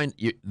going to find,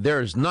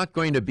 there is not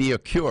going to be a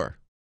cure.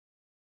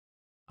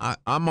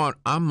 I'm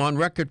on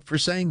record for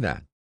saying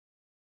that.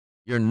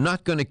 You're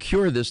not going to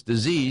cure this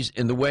disease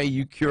in the way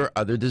you cure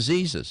other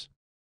diseases.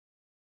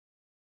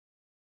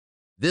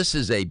 This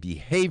is a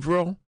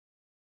behavioral,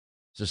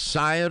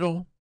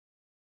 societal,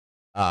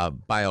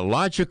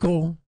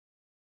 biological,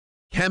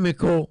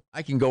 chemical,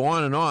 I can go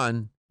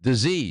on,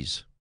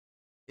 disease.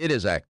 It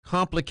is a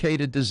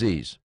complicated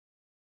disease.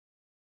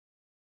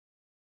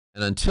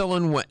 And until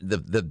and when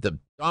the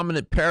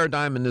dominant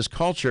paradigm in this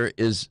culture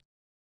is,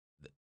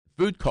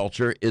 food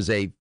culture is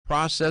a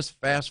processed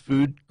fast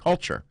food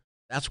culture.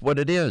 That's what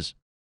it is.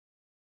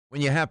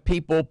 When you have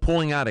people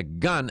pulling out a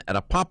gun at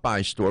a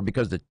Popeye store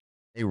because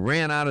they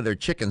ran out of their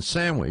chicken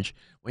sandwich,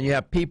 when you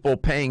have people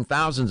paying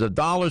thousands of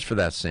dollars for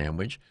that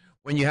sandwich,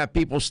 when you have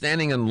people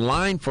standing in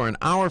line for an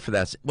hour for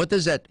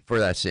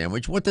that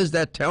sandwich, what does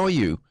that tell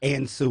you?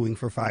 And suing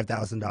for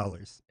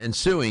 $5,000. And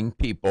suing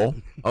people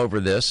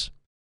over this.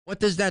 What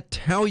does that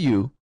tell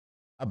you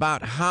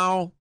about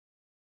how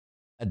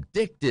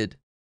addicted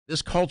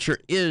this culture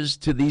is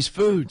to these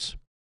foods?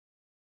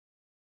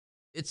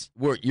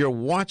 You're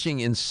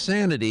watching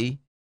insanity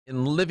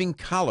in living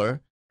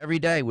color every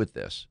day with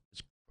this.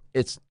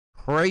 It's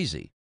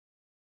crazy.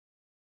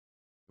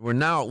 We're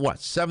now at what,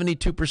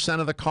 72%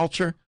 of the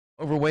culture?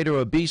 overweight or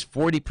obese,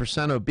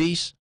 40%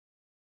 obese.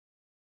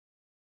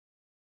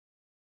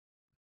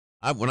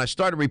 When I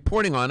started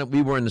reporting on it,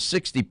 we were in the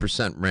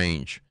 60%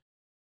 range.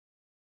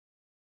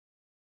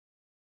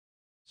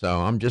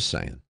 So I'm just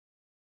saying.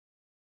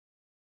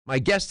 My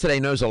guest today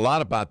knows a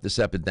lot about this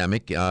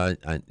epidemic.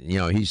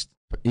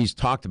 He's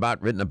talked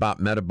about, written about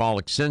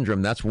metabolic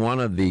syndrome. That's one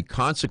of the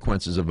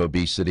consequences of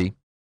obesity.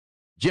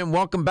 Jim,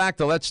 welcome back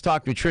to Let's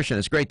Talk Nutrition.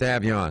 It's great to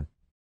have you on.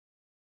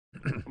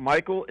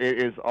 Michael,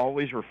 it is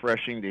always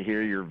refreshing to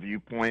hear your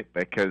viewpoint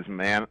because,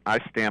 man, I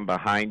stand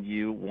behind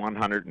you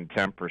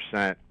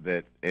 110%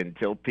 that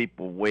until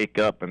people wake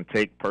up and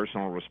take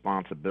personal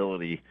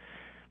responsibility,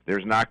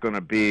 there's not going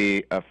to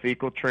be a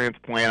fecal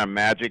transplant, a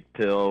magic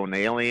pill, an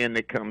alien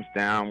that comes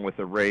down with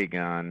a ray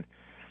gun.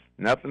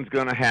 Nothing's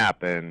going to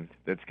happen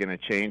that's going to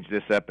change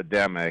this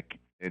epidemic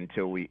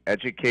until we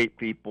educate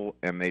people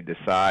and they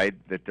decide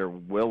that they're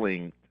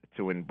willing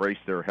to embrace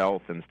their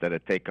health instead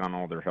of take on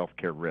all their health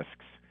care risks.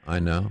 I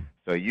know.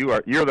 So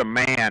you're the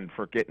man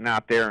for getting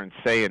out there and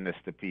saying this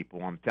to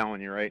people. I'm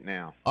telling you right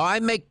now. Oh, I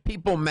make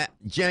people mad.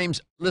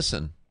 James,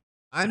 listen.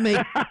 I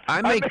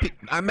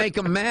make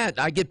them mad.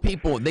 I get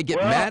people. They get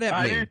mad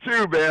at me. I do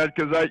too, man.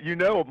 Because you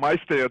know my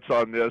stance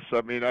on this.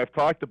 I mean, I've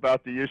talked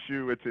about the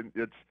issue.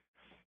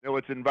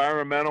 It's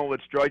environmental.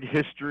 It's drug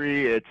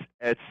history.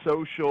 It's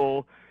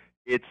social.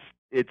 It's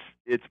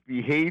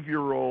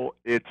behavioral.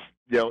 It's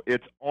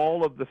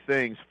all of the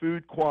things.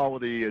 Food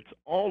quality. It's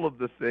all of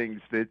the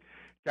things that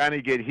kind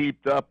of get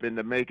heaped up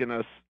into making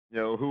us,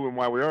 who and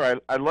why we are.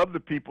 I love the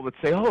people that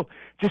say, "Oh,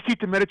 just eat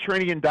the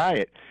Mediterranean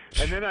diet,"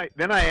 and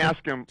then I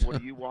ask them, "Well,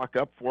 do you walk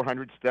up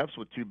 400 steps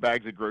with 2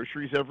 bags of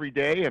groceries every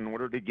day in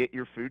order to get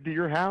your food to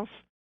your house?"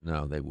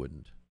 No, they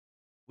wouldn't.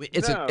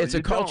 It's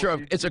a culture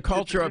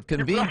of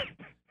convenience.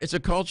 It's a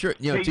culture,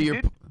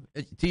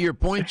 to your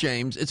point,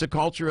 James. It's a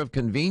culture of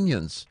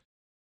convenience.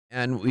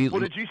 And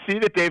did you see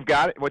that they've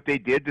got what they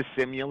did to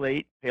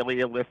simulate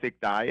Paleolithic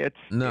diets?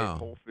 No. In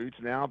Whole Foods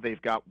now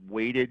they've got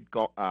weighted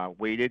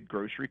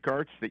grocery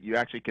carts that you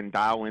actually can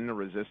dial in the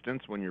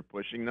resistance when you're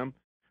pushing them.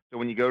 So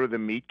when you go to the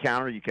meat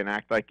counter, you can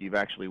act like you've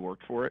actually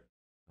worked for it.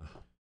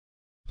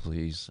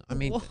 Please, I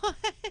mean, what?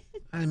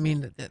 I'm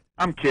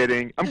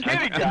kidding. I'm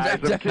kidding, guys.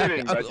 I'm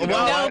kidding. But,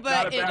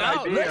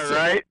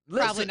 right?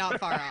 Probably not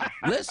far off.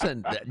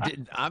 Listen,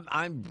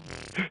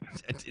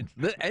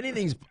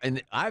 anything's,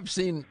 and I've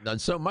seen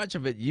so much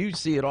of it. You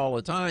see it all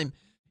the time.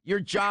 Your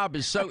job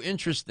is so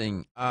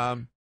interesting.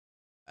 I've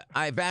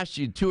asked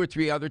you 2 or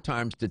 3 other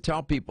times to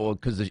tell people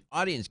because the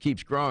audience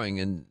keeps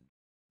growing, and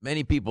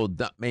many people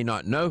may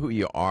not know who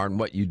you are and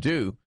what you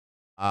do,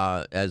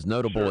 as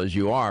notable as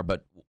you are.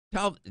 But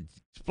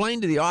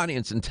explain to the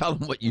audience and tell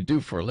them what you do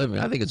for a living.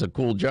 I think it's a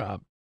cool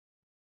job.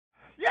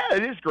 Yeah,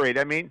 it is great.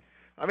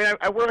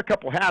 I wear a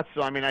couple hats.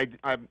 So, I'm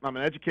an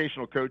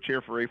educational coach here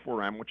for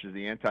A4M, which is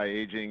the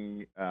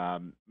anti-aging,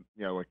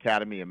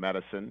 Academy of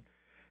Medicine.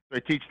 So I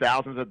teach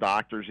thousands of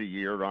doctors a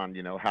year on,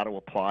 how to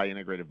apply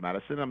integrative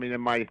medicine.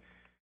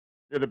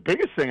 The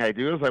biggest thing I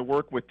do is I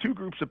work with 2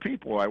 groups of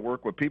people. I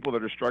work with people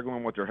that are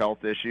struggling with their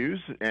health issues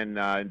and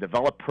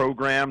develop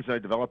programs. I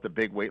developed a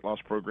big weight loss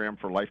program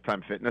for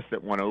Lifetime Fitness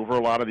that went over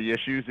a lot of the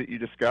issues that you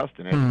discussed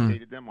and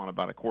educated them on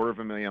about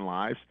 250,000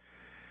 lives.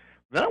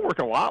 Then I work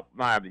a lot.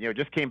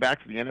 Just came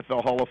back to the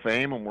NFL Hall of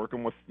Fame. I'm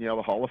working with the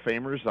Hall of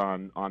Famers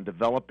on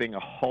developing a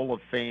Hall of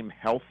Fame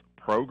health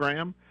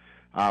program.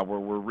 Where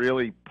we're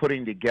really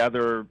putting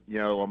together, a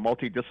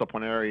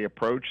multidisciplinary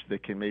approach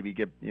that can maybe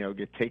get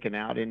taken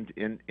out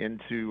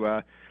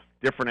into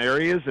different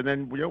areas, and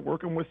then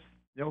working with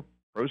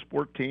pro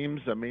sport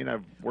teams.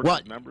 I've worked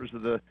with members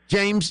of the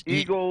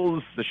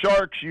Eagles, the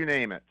Sharks, you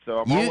name it. So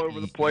I'm all over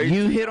the place.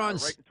 You hit on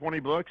writing 20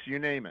 books, you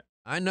name it.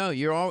 I know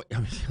you're all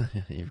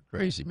you're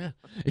crazy, man.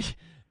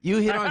 You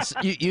hit on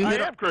I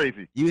am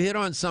crazy. You hit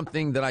on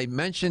something that I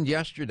mentioned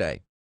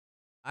yesterday.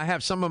 I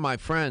have some of my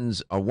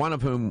friends, one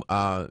of whom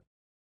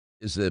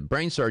is the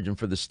brain surgeon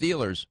for the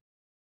Steelers,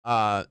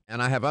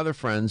 and I have other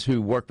friends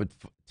who work with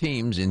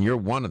teams, and you're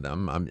one of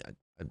them.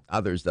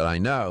 Others that I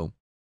know,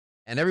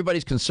 and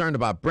everybody's concerned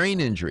about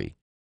brain injury.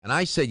 And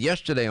I said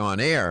yesterday on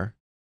air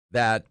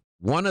that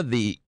one of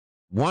the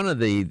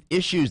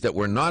issues that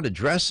we're not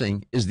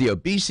addressing is the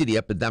obesity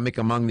epidemic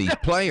among these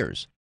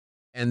players,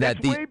 and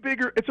that way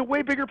bigger. It's a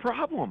way bigger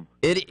problem.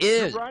 It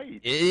is. You're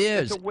right. It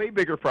is. It's a way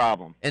bigger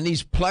problem. And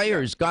these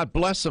players, God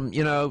bless them,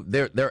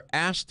 they're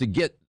asked to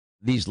get.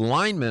 These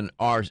linemen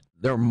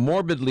they're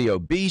morbidly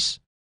obese,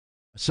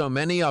 so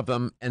many of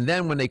them, and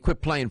then when they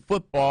quit playing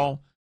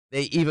football,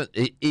 it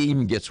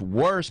even gets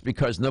worse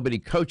because nobody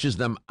coaches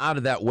them out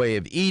of that way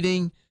of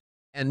eating,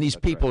 and these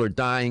people are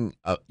dying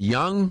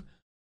young.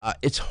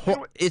 It's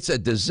a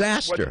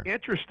disaster.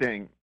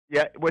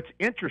 What's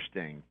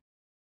interesting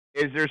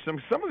is there's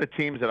some of the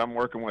teams that I'm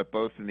working with,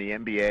 both in the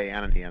NBA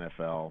and in the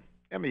NFL.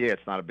 NBA,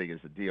 it's not as big as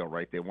a deal,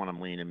 right? They want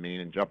them lean and mean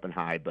and jumping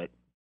high, but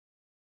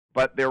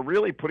they're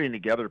really putting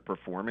together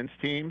performance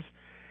teams,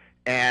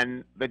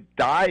 and the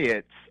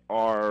diets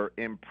are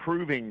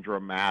improving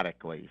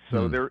dramatically.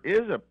 So there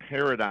is a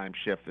paradigm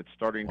shift that's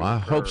starting to occur. I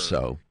hope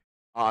so.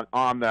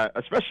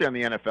 especially on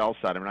the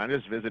NFL side. I mean, I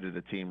just visited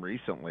a team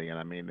recently, and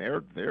I mean,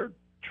 their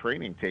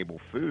training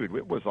table food,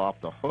 it was off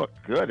the hook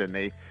good, and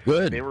they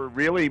were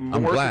really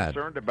more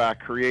concerned about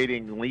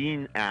creating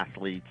lean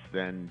athletes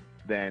than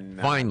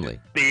finally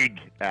big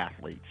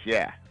athletes.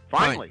 Yeah,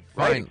 finally,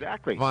 right,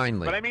 exactly.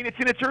 Finally, but I mean, it's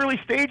in its early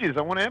stages.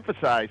 I want to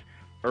emphasize,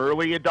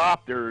 early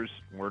adopters.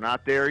 We're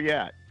not there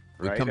yet.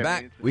 Right?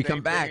 We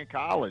come back. In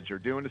college, are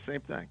doing the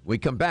same thing. We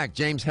come back.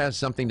 James has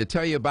something to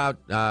tell you about.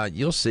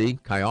 You'll see,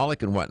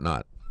 Kyolic and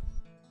whatnot.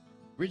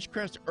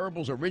 Ridgecrest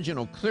Herbal's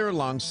original Clear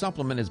Lung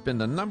supplement has been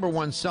the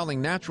 #1 selling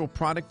natural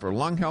product for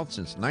lung health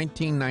since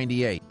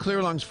 1998.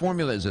 Clear Lung's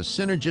formula is a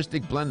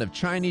synergistic blend of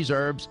Chinese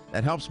herbs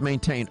that helps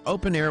maintain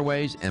open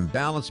airways and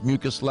balance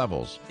mucus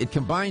levels. It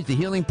combines the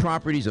healing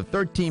properties of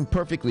 13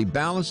 perfectly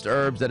balanced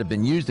herbs that have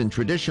been used in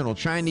traditional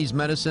Chinese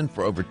medicine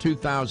for over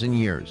 2,000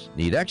 years.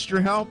 Need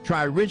extra help?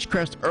 Try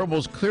Ridgecrest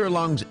Herbal's Clear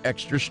Lung's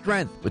Extra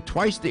Strength with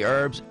twice the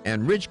herbs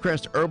and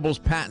Ridgecrest Herbal's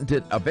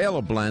patented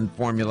Availablend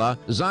formula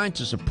designed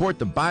to support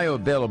the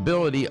bioavailability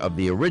of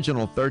the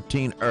original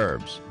 13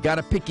 herbs. Got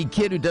a picky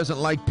kid who doesn't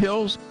like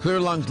pills? Clear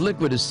Lung's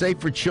liquid is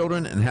safe for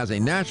children and has a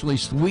naturally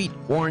sweet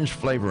orange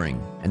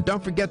flavoring. And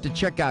don't forget to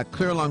check out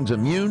Clear Lung's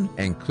Immune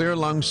and Clear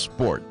Lung's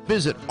Sport.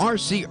 Visit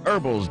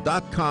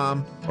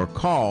rcherbals.com or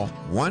call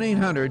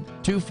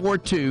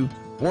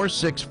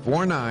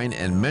 1-800-242-4649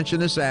 and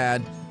mention this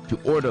ad to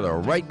order the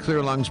right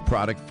Clear Lungs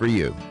product for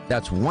you.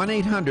 That's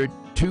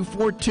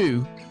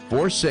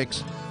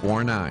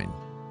 1-800-242-4649.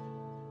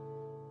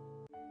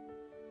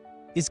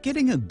 Is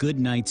getting a good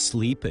night's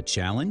sleep a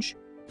challenge?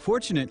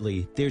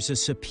 Fortunately, there's a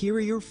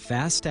superior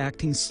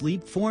fast-acting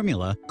sleep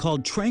formula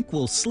called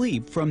Tranquil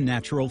Sleep from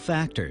Natural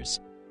Factors.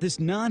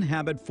 This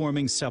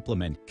non-habit-forming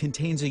supplement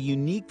contains a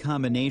unique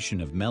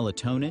combination of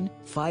melatonin,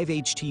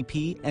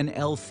 5-HTP, and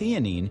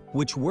L-theanine,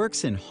 which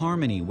works in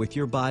harmony with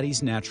your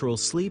body's natural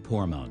sleep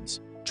hormones.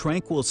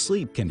 Tranquil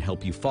Sleep can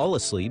help you fall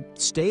asleep,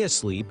 stay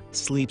asleep,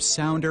 sleep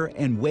sounder,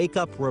 and wake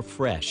up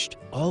refreshed,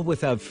 all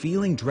without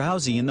feeling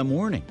drowsy in the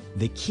morning.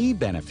 The key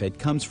benefit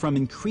comes from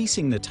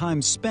increasing the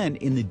time spent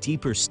in the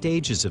deeper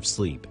stages of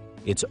sleep.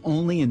 It's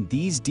only in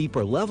these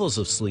deeper levels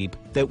of sleep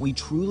that we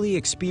truly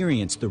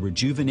experience the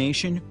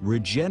rejuvenation,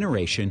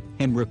 regeneration,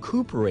 and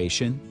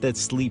recuperation that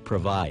sleep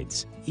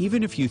provides.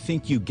 Even if you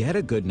think you get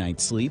a good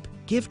night's sleep,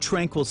 give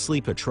Tranquil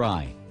Sleep a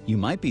try. You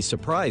might be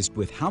surprised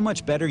with how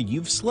much better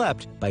you've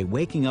slept by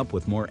waking up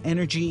with more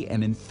energy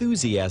and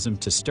enthusiasm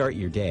to start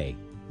your day.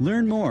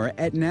 Learn more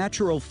at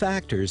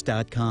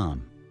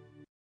naturalfactors.com.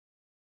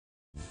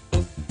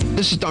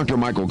 This is Dr.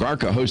 Michael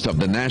Garka, host of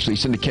the nationally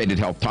syndicated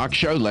health talk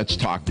show, Let's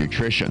Talk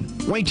Nutrition.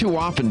 Way too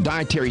often,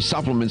 dietary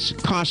supplements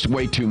cost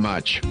way too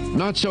much.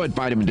 Not so at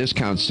Vitamin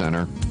Discount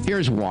Center.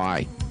 Here's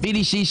why.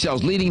 BDC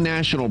sells leading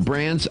national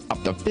brands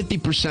up to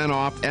 50%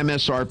 off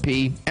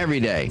MSRP every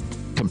day.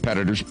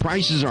 Competitors'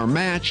 prices are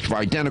matched for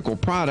identical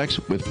products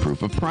with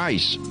proof of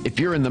price.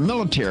 If you're in the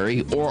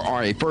military or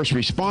are a first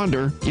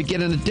responder, you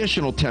get an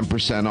additional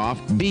 10%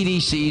 off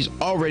BDC's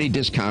already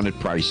discounted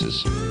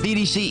prices.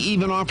 BDC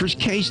even offers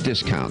case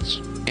discounts.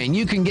 And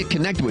you can get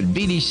connected with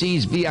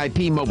BDC's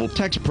VIP mobile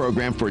text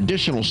program for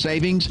additional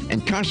savings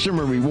and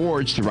customer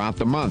rewards throughout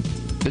the month.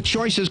 The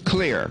choice is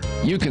clear.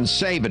 You can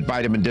save at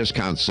Vitamin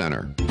Discount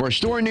Center. For a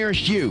store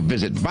nearest you,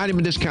 visit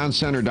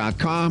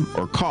vitamindiscountcenter.com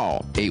or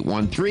call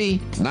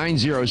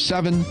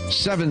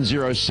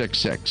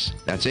 813-907-7066.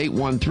 That's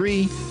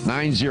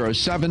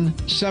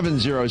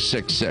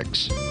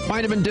 813-907-7066.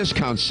 Vitamin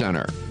Discount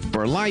Center.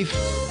 For life,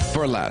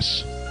 for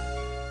less.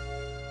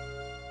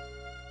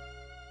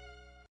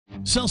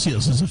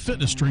 Celsius is a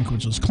fitness drink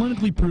which is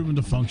clinically proven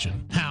to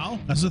function. How?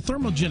 As a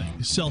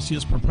thermogenic,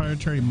 Celsius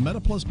proprietary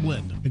MetaPlus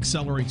blend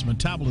accelerates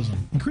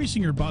metabolism,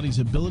 increasing your body's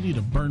ability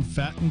to burn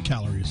fat and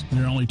calories.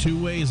 There are only two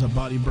ways a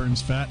body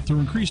burns fat: through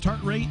increased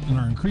heart rate and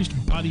our increased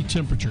body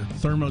temperature,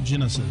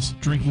 thermogenesis.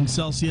 Drinking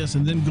Celsius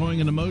and then going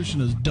into motion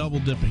is double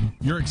dipping.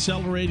 You're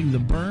accelerating the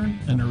burn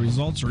and the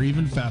results are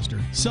even faster.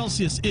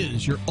 Celsius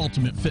is your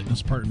ultimate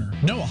fitness partner.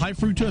 No high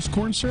fructose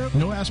corn syrup,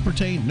 no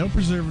aspartame, no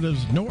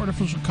preservatives, no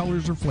artificial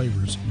colors or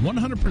flavors.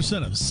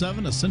 100% of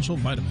 7 essential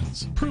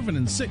vitamins. Proven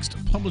in 6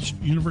 published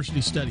university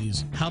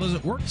studies. How does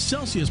it work?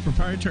 Celsius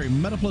proprietary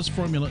MetaPlus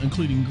formula,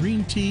 including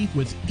green tea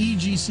with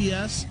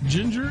EGCS,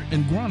 ginger,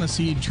 and guarana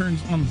seed,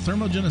 turns on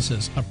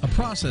thermogenesis, a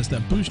process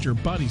that boosts your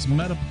body's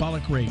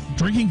metabolic rate.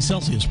 Drinking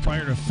Celsius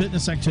prior to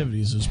fitness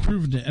activities is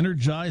proven to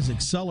energize,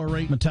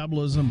 accelerate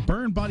metabolism,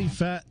 burn body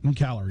fat and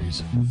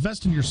calories.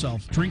 Invest in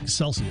yourself. Drink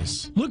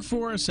Celsius. Look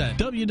for us at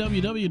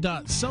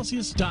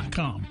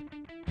www.celsius.com.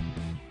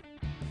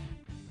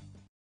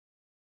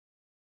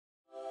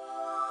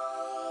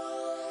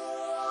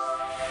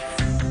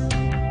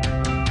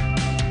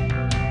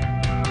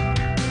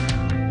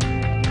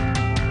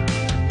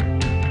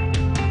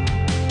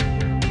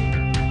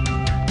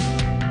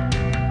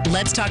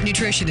 Let's Talk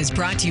Nutrition is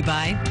brought to you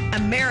by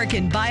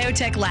American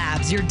Biotech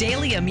Labs, your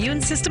daily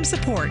immune system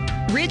support.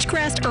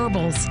 Ridgecrest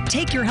Herbals,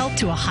 take your health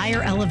to a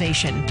higher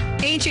elevation.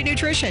 Ancient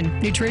Nutrition,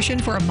 nutrition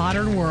for a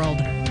modern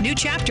world. New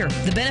Chapter,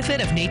 the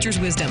benefit of nature's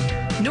wisdom.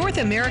 North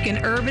American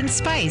Herb and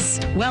Spice,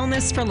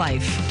 wellness for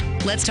life.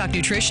 Let's Talk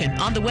Nutrition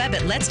on the web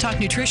at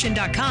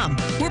letstalknutrition.com.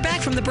 We're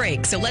back from the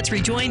break, so let's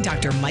rejoin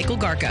Dr. Michael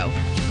Garko.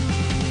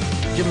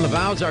 Jim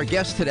LaValle's our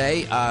guest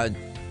today.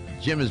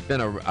 Jim has been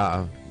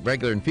a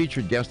regular and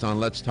featured guest on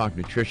Let's Talk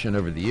Nutrition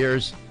over the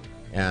years,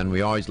 and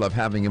we always love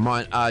having him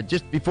on.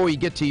 Just before you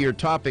get to your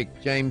topic,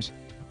 James,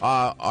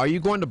 are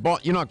you going to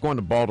You're not going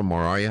to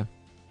Baltimore, are you?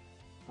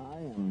 I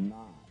am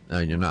not. No,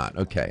 you're not.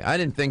 Okay, I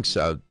didn't think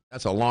so.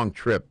 That's a long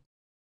trip.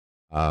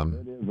 It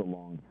is a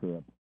long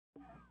trip.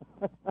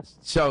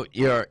 So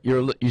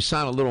you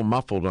sound a little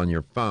muffled on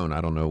your phone.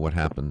 I don't know what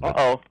happened.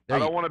 I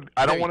don't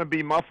want to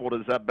be muffled.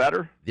 Is that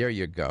better? There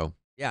you go.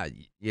 Yeah.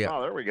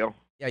 Oh, there we go.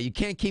 Yeah, you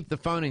can't keep the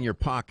phone in your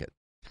pocket.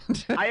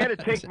 I had to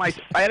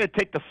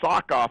take the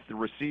sock off the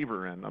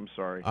receiver end. I'm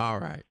sorry. All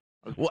right.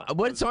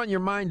 What's on your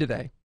mind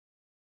today?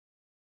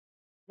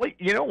 Well,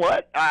 you know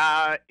what?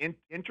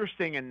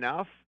 Interesting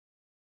enough,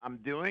 I'm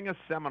doing a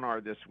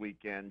seminar this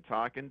weekend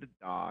talking to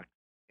docs,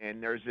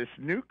 and there's this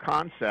new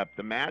concept.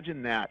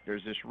 Imagine that.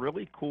 There's this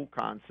really cool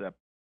concept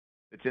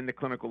that's in the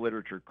clinical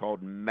literature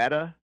called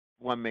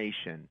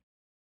metaflammation.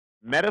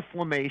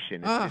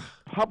 Metaflammation. It's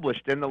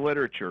published in the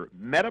literature.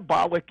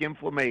 Metabolic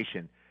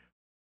inflammation.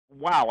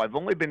 Wow, I've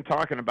only been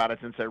talking about it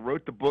since I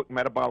wrote the book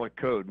Metabolic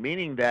Code,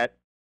 meaning that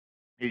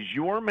as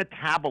your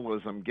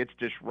metabolism gets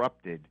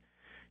disrupted,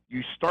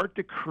 you start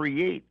to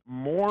create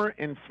more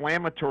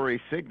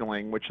inflammatory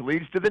signaling, which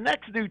leads to the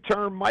next new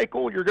term,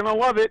 Michael, you're going to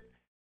love it,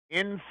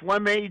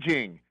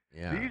 inflammaging.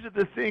 Yeah. These are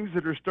the things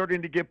that are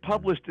starting to get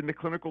published in the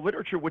clinical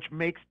literature, which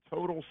makes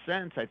total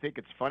sense. I think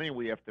it's funny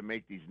we have to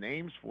make these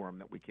names for them,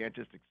 that we can't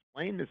just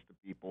explain this to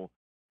people.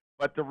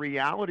 But the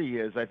reality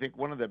is, I think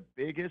one of the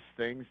biggest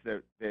things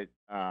that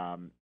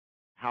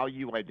how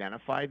you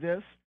identify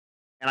this,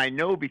 and I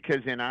know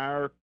because in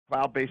our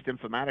cloud-based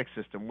informatics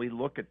system, we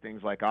look at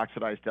things like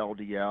oxidized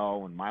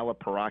LDL and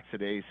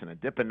myeloperoxidase and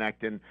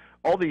adiponectin,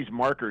 all these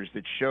markers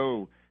that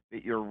show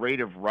that your rate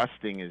of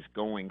rusting is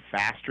going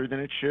faster than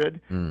it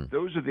should.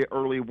 Those are the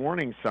early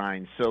warning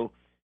signs. So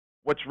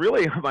what's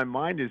really on my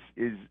mind is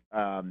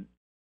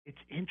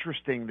it's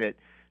interesting that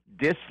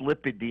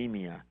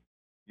dyslipidemia,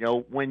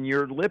 when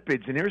your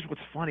lipids, and here's what's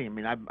funny. I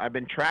mean, I've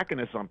been tracking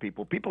this on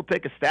people. People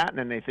take a statin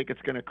and they think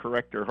it's going to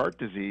correct their heart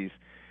disease.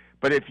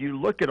 But if you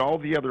look at all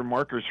the other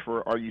markers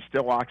for, are you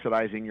still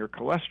oxidizing your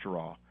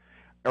cholesterol?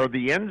 Are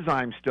the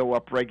enzymes still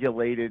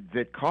upregulated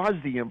that cause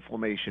the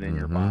inflammation in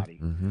your body?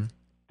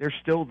 They're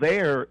still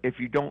there if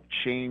you don't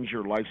change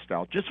your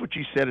lifestyle. Just what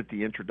you said at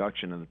the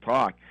introduction of the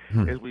talk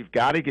is we've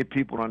got to get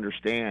people to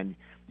understand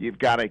you've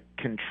got to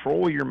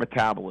control your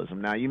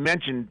metabolism. Now, you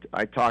mentioned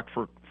I talk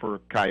for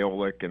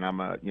Kyolic, and I'm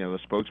a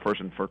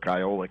spokesperson for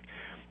Kyolic.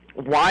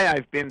 Why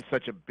I've been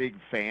such a big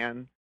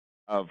fan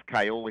of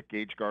Kyolic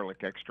aged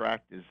garlic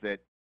extract is that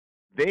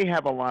they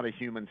have a lot of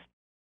human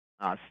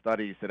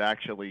studies that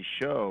actually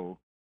show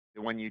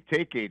that when you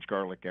take aged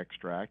garlic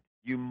extract,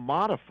 you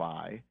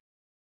modify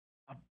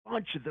a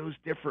bunch of those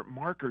different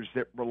markers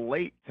that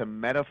relate to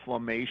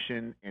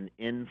metaflammation and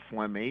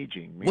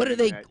inflammaging. What are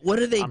they?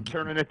 I'm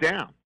turning it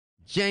down.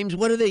 James,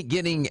 what are they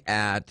getting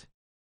at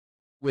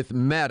with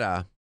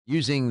meta,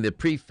 using the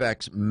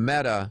prefix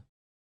metaflammation?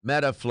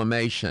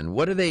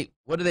 What are they?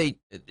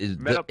 Is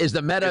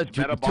the meta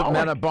to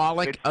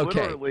metabolic? It's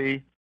okay.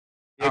 Literally,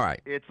 all right.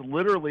 It's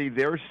literally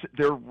they're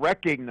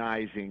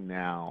recognizing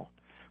now,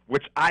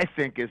 which I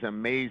think is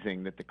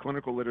amazing, that the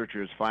clinical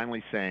literature is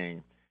finally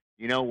saying,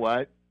 you know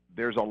what?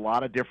 There's a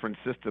lot of different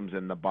systems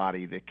in the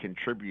body that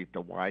contribute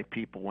to why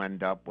people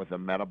end up with a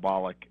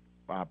metabolic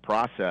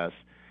process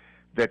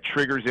that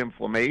triggers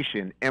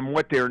inflammation. And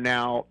what they're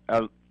now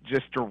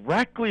just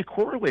directly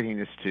correlating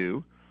this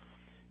to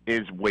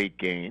is weight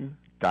gain,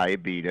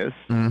 diabetes,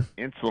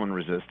 insulin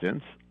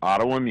resistance,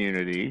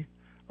 autoimmunity,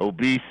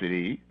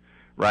 obesity,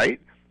 right?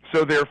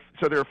 So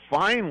they're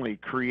finally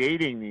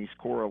creating these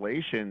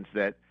correlations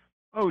that,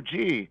 oh,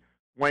 gee,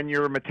 when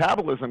your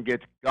metabolism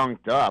gets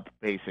gunked up,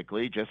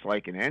 basically, just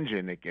like an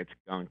engine that gets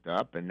gunked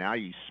up, and now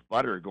you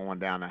sputter going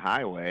down the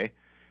highway,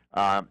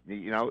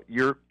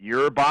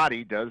 your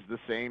body does the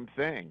same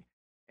thing.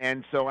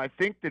 And so I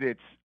think that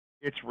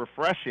it's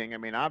refreshing. I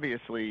mean,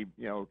 obviously,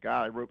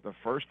 I wrote the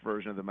first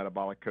version of the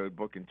Metabolic Code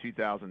book in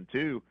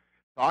 2002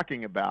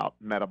 talking about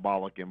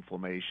metabolic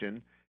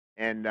inflammation,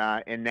 and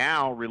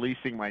now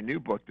releasing my new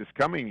book this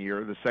coming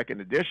year, the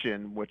second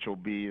edition, which will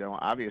be,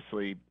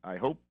 obviously, I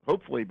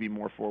hopefully be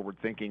more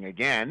forward-thinking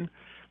again,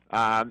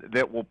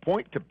 that will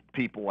point to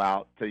people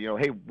out to,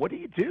 hey, what do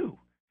you do?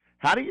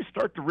 How do you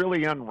start to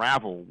really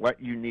unravel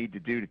what you need to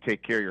do to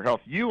take care of your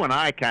health? You and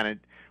I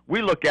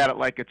we look at it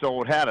like it's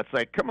old hat. It's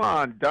like, come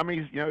on,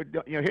 dummies,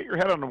 hit your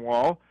head on the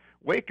wall,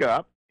 wake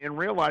up, and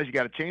realize you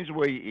got to change the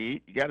way you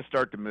eat. You got to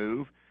start to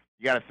move.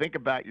 You got to think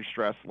about your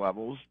stress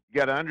levels. You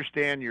got to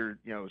understand your,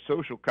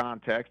 social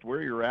context,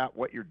 where you're at,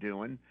 what you're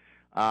doing.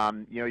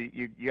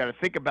 You got to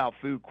think about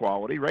food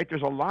quality, right?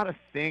 There's a lot of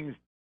things.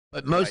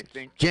 But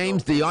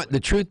James, the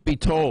truth be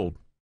told,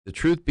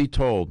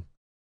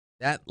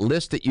 that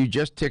list that you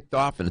just ticked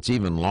off, and it's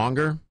even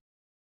longer,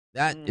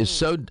 that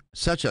is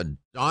such a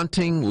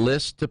daunting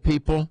list to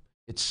people.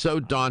 It's so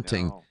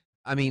daunting.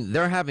 I mean,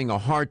 they're having a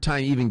hard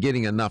time even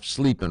getting enough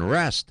sleep and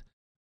rest,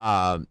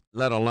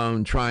 let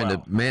alone trying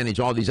to manage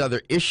all these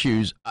other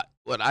issues.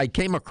 I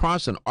came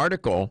across an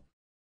article,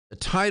 the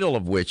title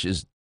of which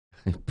is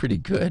pretty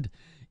good,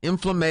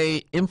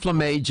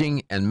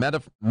 Inflammaging and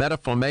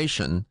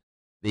Metaflammation,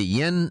 the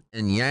Yin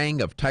and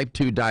Yang of Type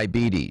 2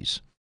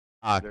 Diabetes.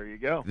 There you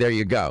go. There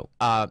you go.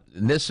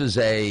 This is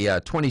a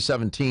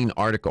 2017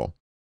 article.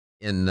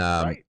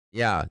 Right.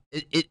 Yeah,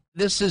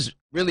 this is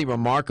really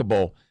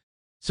remarkable.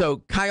 So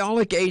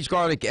Kyolic aged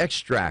garlic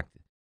extract,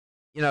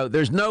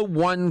 there's no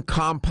one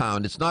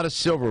compound. It's not a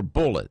silver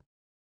bullet.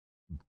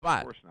 But,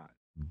 of course not.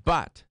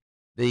 But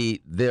the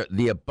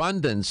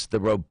abundance, the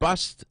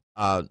robust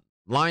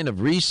line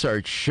of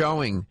research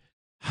showing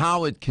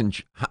how it can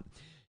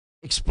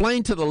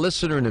explain to the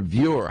listener and the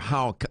viewer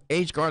how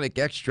aged garlic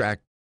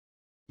extract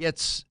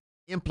gets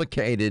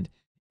implicated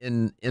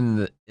in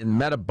the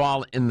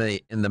metabolic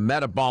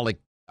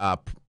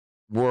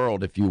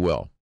world, if you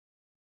will.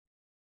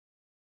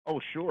 Oh,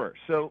 sure.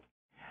 So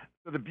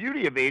the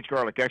beauty of aged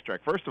garlic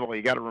extract, first of all,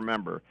 you got to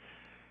remember,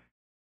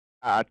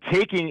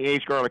 taking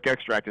aged garlic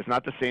extract is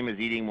not the same as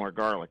eating more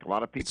garlic. A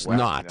lot of people ask me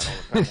that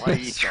all the time. Why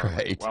do you eat garlic?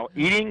 Right. Well,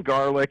 eating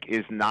garlic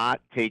is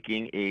not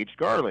taking aged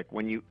garlic.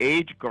 When you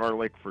age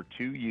garlic for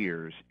 2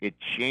 years, it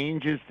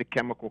changes the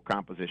chemical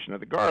composition of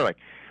the garlic.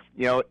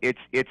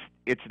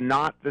 It's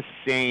not the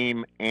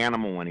same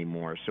animal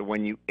anymore. So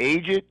when you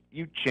age it,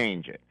 you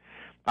change it.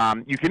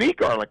 You can eat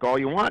garlic all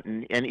you want,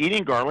 and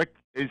eating garlic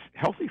is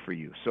healthy for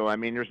you. So, I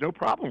mean, there's no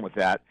problem with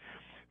that.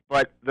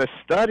 But the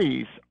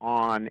studies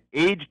on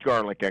aged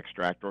garlic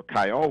extract, or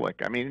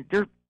Kyolic, I mean,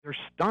 they're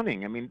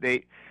stunning. I mean,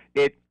 it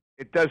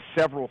does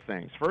several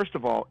things. First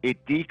of all,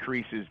 it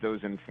decreases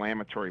those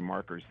inflammatory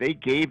markers. They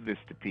gave this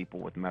to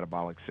people with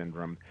metabolic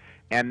syndrome,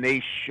 and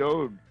they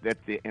showed that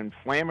the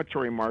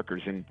inflammatory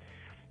markers, and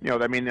they're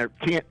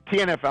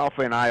TNF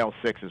alpha and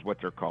IL-6 is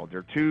what they're called.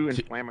 They're two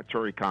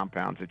inflammatory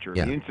compounds that your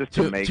immune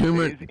system makes.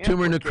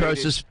 Tumor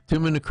necrosis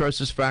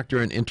factor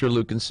and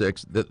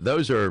interleukin-6.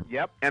 Those are.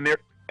 Yep, and they're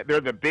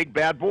the big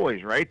bad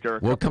boys, right?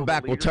 We'll come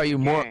back. We'll tell you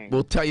more.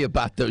 We'll tell you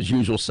about those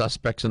usual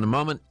suspects in a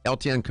moment.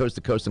 LTN Coast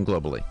to Coast and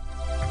globally.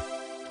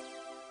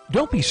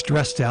 Don't be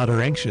stressed out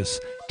or anxious.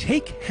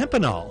 Take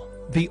Hempanol,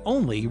 the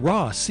only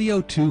raw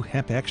CO2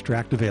 hemp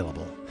extract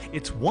available.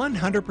 It's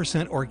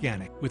 100%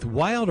 organic with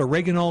wild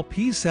oreganol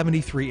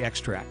P73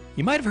 extract.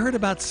 You might have heard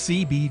about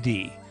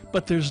CBD,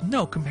 but there's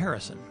no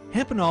comparison.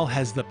 Hempanol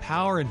has the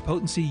power and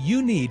potency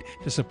you need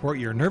to support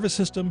your nervous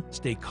system,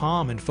 stay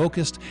calm and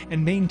focused,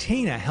 and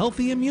maintain a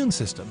healthy immune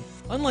system.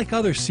 Unlike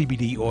other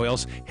CBD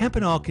oils,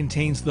 Hempanol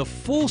contains the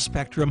full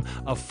spectrum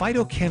of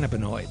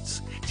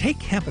phytocannabinoids. Take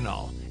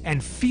Hempanol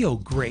and feel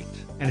great.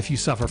 And if you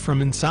suffer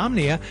from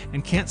insomnia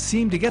and can't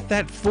seem to get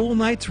that full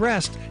night's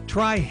rest,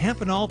 try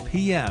Hempanol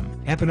PM.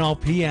 Hempanol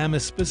PM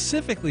is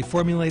specifically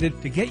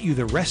formulated to get you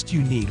the rest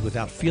you need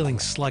without feeling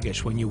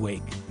sluggish when you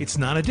wake. It's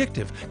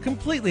non-addictive,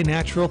 completely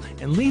natural,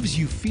 and leaves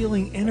you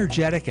feeling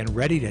energetic and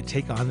ready to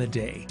take on the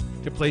day.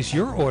 To place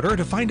your order,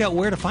 to find out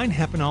where to find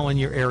Hempanol in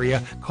your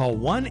area, call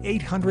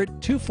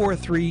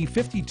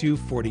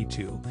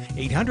 1-800-243-5242,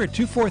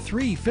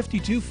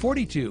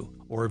 800-243-5242,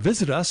 or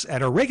visit us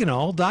at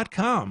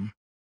oreganol.com.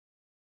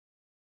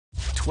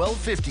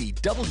 1250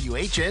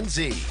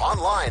 WHNZ.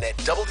 Online at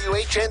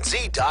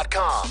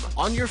WHNZ.com.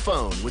 On your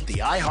phone with the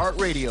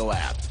iHeartRadio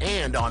app.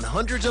 And on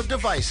hundreds of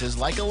devices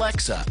like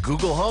Alexa,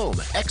 Google Home,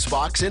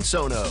 Xbox, and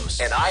Sonos.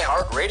 An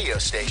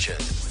iHeartRadio station.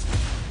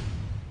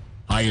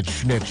 Hi, it's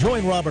Schmidt.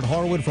 Join Robert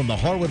Harwood from the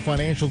Harwood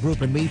Financial Group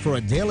and me for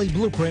a daily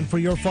blueprint for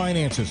your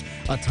finances.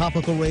 A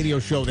topical radio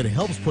show that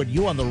helps put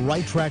you on the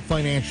right track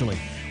financially.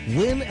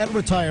 Win at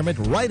retirement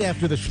right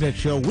after the Schmidt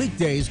Show,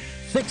 weekdays,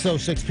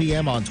 6:06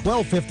 p.m. on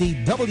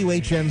 1250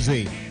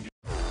 WHNZ.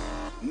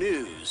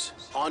 News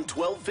on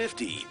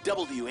 1250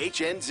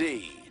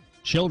 WHNZ.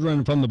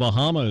 Children from the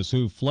Bahamas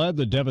who fled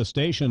the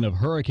devastation of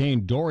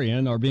Hurricane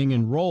Dorian are being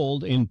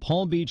enrolled in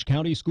Palm Beach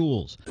County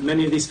schools.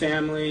 Many of these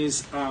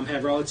families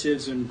have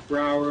relatives in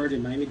Broward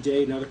and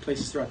Miami-Dade and other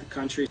places throughout the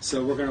country.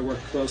 So we're going to work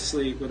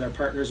closely with our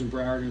partners in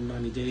Broward and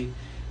Miami-Dade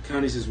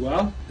counties as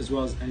well as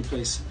any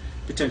place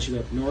potentially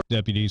up north.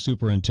 Deputy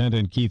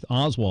Superintendent Keith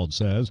Oswald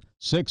says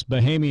 6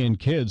 Bahamian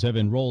kids have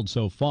enrolled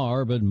so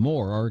far, but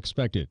more are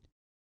expected.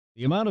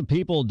 The amount of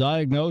people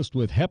diagnosed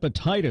with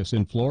hepatitis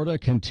in Florida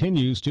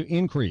continues to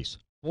increase.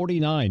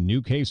 49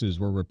 new cases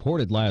were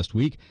reported last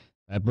week.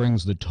 That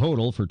brings the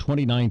total for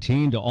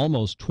 2019 to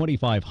almost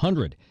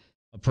 2,500.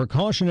 A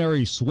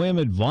precautionary swim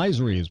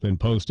advisory has been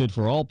posted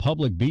for all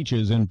public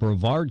beaches in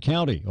Brevard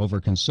County over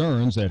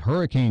concerns that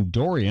Hurricane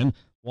Dorian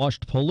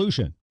washed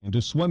pollution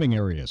into swimming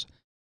areas.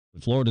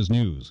 With Florida's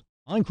News,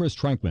 I'm Chris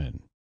Trankman.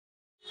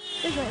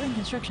 There's right lane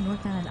construction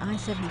northbound on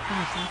I-75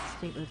 south of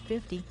State Road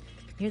 50.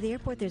 Near the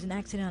airport, there's an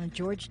accident on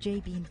George J.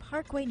 Bean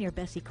Parkway near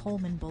Bessie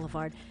Coleman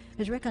Boulevard.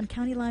 There's a wreck on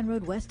County Line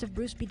Road west of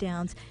Bruce B.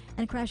 Downs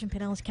and a crash in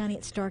Pinellas County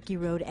at Starkey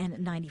Road and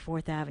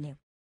 94th Avenue.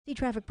 See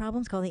traffic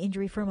problems? Call the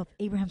injury firm of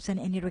Abrahamson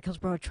and Utica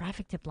Hillsborough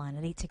Traffic Tip Line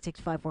at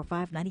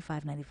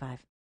 866-545-9595.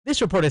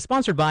 This report is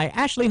sponsored by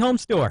Ashley Home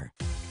Store.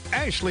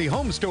 Ashley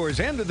Home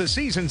Store's end of the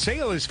season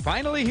sale is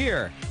finally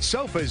here.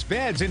 Sofas,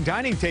 beds, and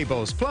dining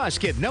tables. Plus,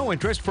 get no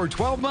interest for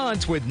 12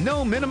 months with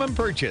no minimum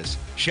purchase.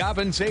 Shop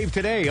and save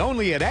today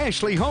only at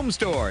Ashley Home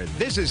Store.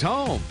 This is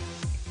home.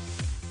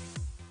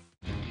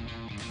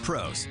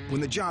 Pros,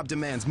 when the job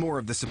demands more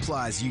of the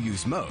supplies you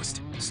use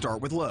most, start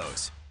with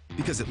Lowe's.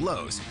 Because at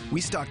Lowe's,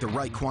 we stock the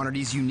right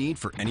quantities you need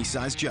for any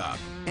size job,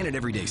 and at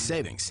everyday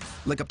savings,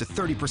 like up to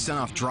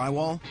 30% off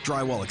drywall,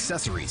 drywall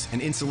accessories,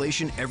 and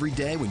insulation every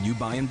day when you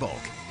buy in bulk.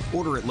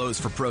 Order at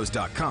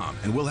LowesForPros.com,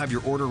 and we'll have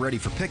your order ready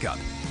for pickup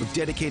with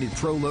dedicated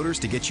pro loaders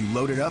to get you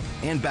loaded up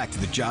and back to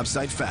the job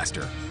site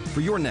faster. For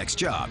your next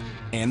job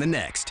and the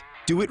next,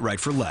 do it right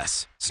for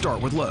less.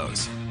 Start with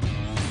Lowe's.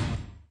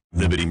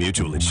 Liberty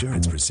Mutual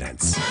Insurance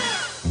presents.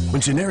 When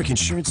generic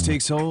insurance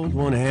takes hold,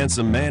 one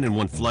handsome man and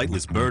one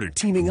flightless bird are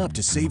teaming up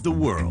to save the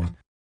world.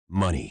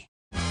 Money.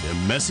 Their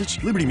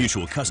message? Liberty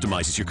Mutual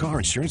customizes your car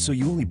insurance so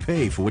you only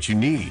pay for what you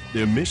need.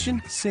 Their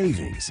mission?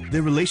 Savings.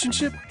 Their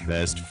relationship?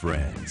 Best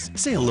friends.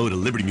 Say hello to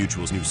Liberty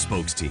Mutual's new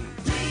spokes team.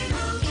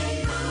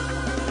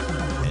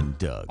 And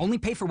Doug. Only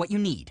pay for what you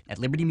need at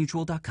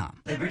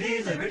LibertyMutual.com.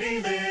 Liberty,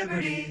 liberty,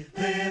 liberty,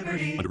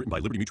 liberty. Underwritten by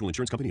Liberty Mutual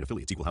Insurance Company and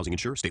affiliates. Equal housing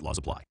insurer. State laws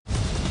apply.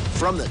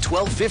 From the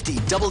 1250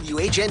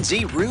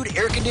 WHNZ Rude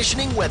Air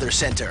Conditioning Weather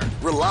Center.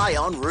 Rely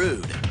on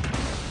Rude.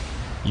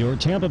 Your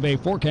Tampa Bay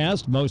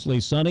forecast, mostly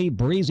sunny,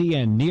 breezy,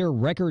 and near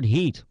record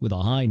heat with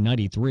a high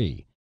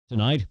 93.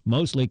 Tonight,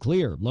 mostly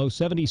clear, low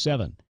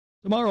 77.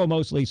 Tomorrow,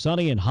 mostly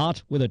sunny and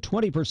hot with a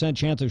 20%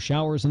 chance of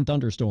showers and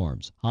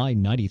thunderstorms, high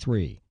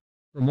 93.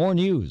 For more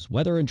news,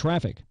 weather, and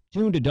traffic,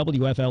 tune to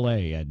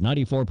WFLA at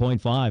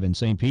 94.5 in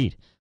St. Pete,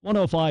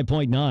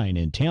 105.9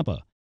 in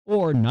Tampa,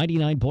 or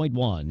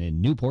 99.1 in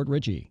Newport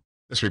Richey.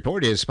 This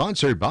report is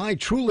sponsored by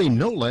Truly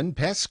Nolan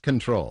Pest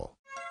Control.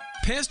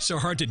 Pests are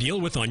hard to deal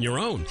with on your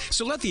own,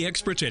 so let the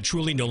experts at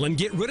Truly Nolan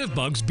get rid of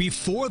bugs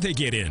before they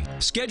get in.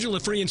 Schedule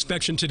a free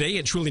inspection today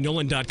at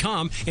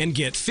TrulyNolan.com and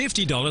get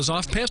 $50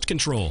 off pest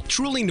control.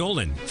 Truly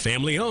Nolan,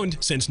 family owned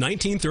since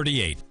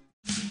 1938.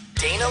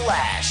 Dana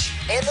Lash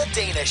and the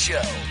Dana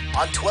Show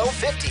on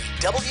 1250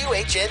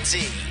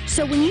 WHNZ.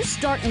 So when you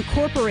start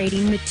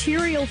incorporating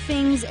material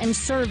things and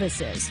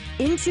services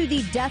into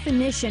the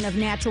definition of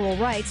natural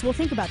rights, well,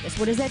 think about this.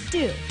 What does that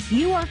do?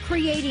 You are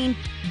creating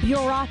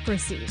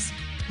bureaucracies.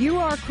 You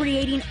are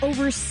creating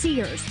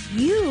overseers.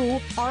 You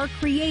are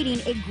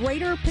creating a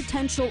greater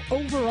potential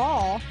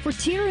overall for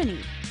tyranny.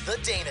 The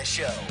Dana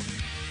Show.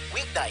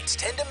 Weeknights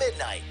 10 to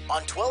midnight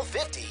on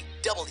 1250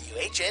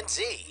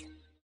 WHNZ.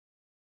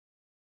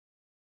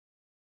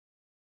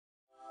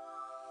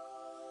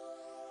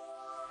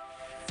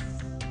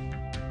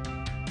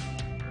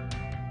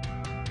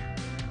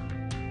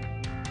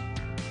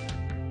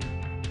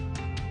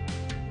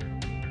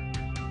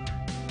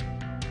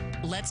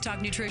 Let's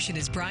Talk Nutrition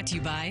is brought to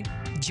you by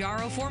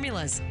Jarrow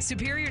Formulas,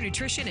 superior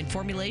nutrition and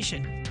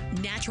formulation.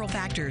 Natural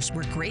Factors,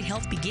 where great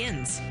health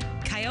begins.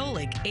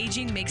 Kyolic,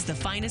 aging makes the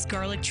finest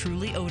garlic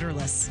truly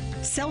odorless.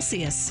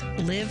 Celsius,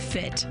 live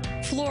fit.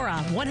 Flora,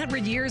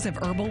 100 years of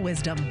herbal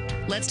wisdom.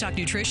 Let's Talk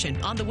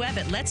Nutrition on the web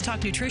at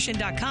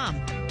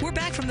letstalknutrition.com. We're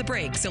back from the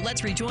break, so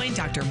let's rejoin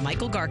Dr.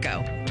 Michael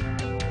Garko.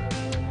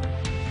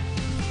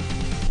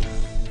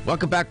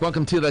 Welcome back.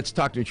 Welcome to Let's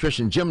Talk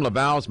Nutrition. Jim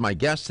LaValle is my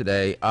guest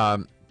today.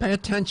 Pay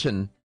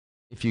attention,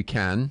 if you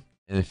can,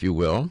 and if you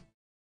will,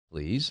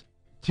 please,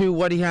 to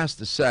what he has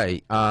to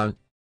say.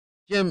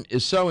 Jim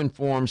is so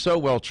informed, so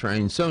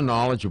well-trained, so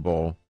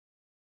knowledgeable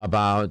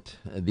about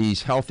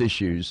these health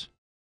issues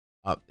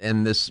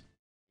and this,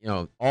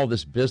 all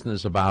this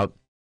business about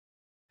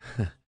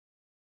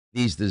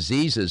these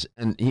diseases.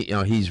 And,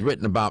 he's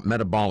written about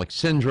metabolic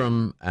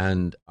syndrome,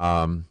 and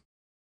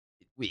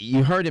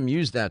you heard him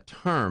use that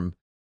term,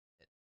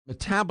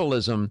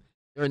 metabolism.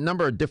 There are a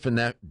number of different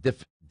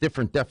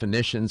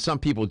definitions. Some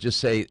people just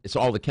say it's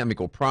all the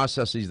chemical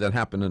processes that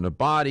happen in the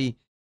body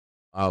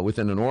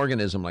within an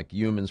organism, like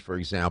humans, for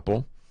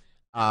example.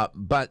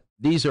 But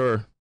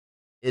it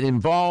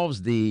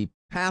involves the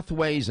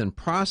pathways and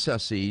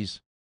processes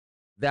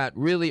that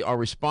really are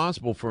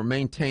responsible for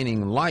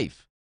maintaining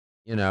life.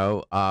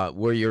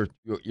 Where you're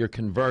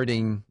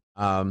converting,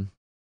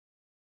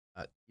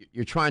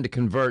 you're trying to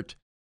convert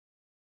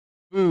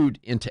food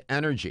into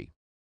energy,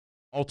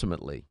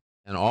 ultimately,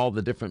 and all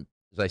the different,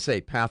 as I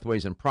say,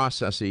 pathways and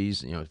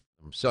processes,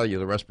 from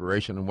cellular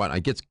respiration and whatnot.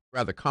 It gets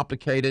rather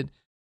complicated,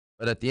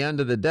 but at the end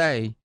of the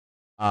day,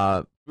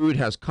 food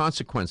has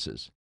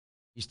consequences.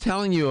 He's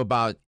telling you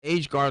about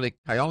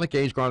Kyolic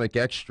aged garlic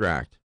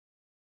extract.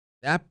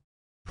 That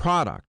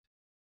product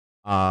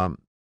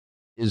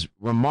is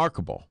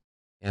remarkable,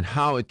 and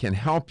how it can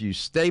help you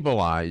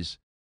stabilize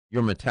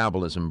your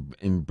metabolism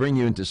and bring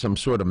you into some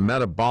sort of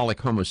metabolic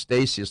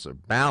homeostasis or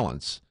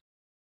balance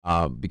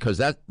because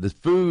the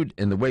food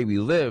and the way we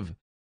live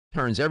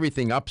turns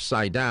everything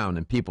upside down,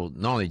 and people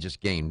not only just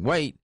gain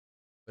weight,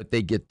 but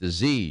they get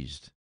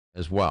diseased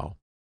as well.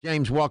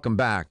 James, welcome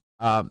back.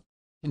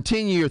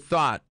 Continue your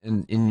thought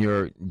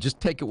just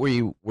take it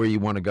where you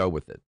want to go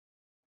with it.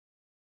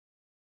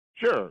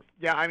 Sure.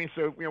 Yeah, I mean,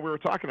 so we were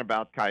talking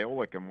about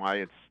Kyolic and why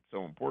it's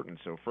so important.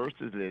 So first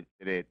is that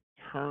it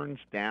turns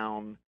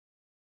down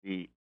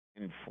the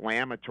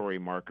inflammatory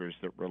markers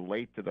that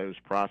relate to those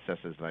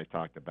processes that I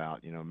talked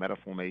about,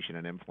 metaflammation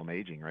and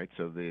inflammaging, right?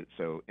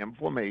 So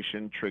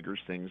inflammation triggers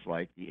things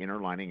like the inner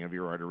lining of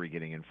your artery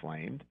getting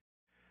inflamed.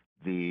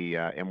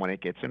 And when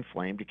it gets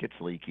inflamed, it gets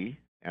leaky,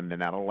 and then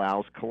that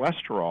allows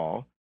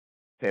cholesterol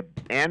to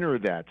enter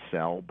that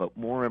cell. But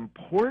more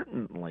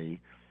importantly,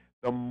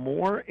 the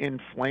more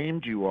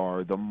inflamed you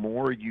are, the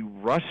more you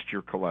rust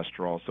your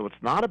cholesterol. So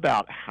it's not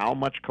about how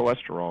much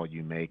cholesterol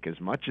you make as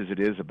much as it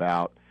is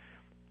about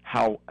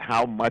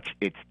how much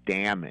it's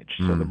damaged.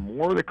 So the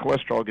more the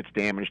cholesterol gets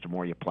damaged, the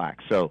more you plaque.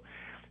 So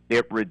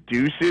it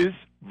reduces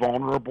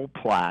vulnerable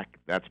plaque.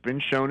 That's been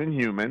shown in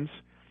humans.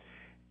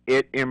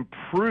 It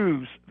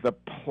improves the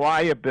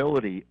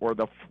pliability or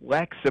the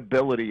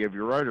flexibility of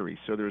your arteries.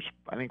 So there's,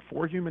 I think,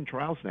 4 human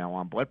trials now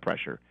on blood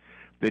pressure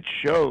that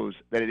shows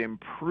that it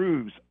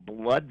improves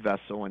blood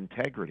vessel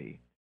integrity.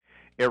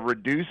 It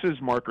reduces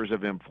markers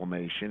of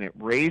inflammation. It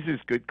raises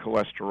good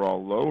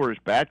cholesterol, lowers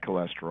bad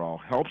cholesterol,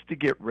 helps to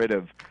get rid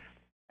of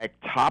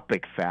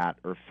ectopic fat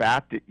or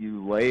fat that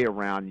you lay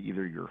around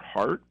either your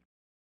heart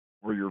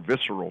or your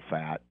visceral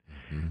fat.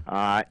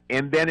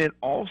 And then it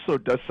also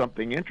does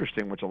something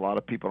interesting, which a lot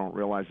of people don't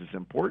realize is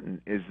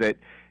important, is that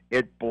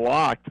it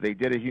blocked,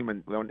 in a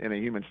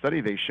human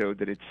study, they showed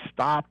that it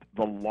stopped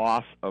the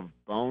loss of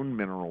bone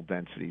mineral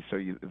density.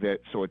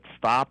 So it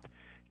stopped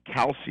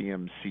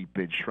calcium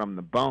seepage from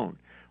the bone.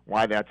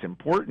 Why that's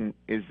important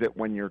is that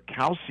when your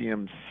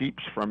calcium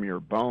seeps from your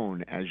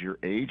bone as you're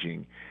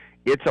aging,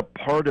 it's a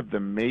part of the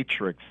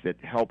matrix that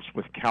helps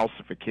with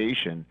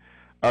calcification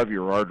of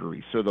your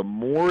arteries. So the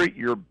more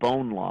your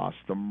bone loss,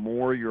 the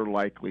more you're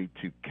likely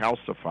to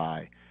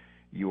calcify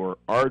your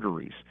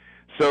arteries.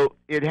 So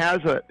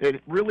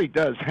it really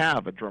does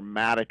have a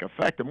dramatic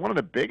effect. And one of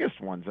the biggest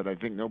ones that I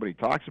think nobody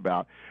talks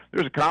about,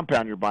 there's a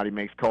compound your body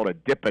makes called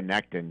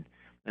adiponectin.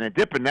 And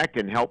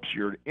adiponectin helps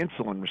your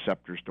insulin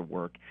receptors to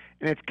work.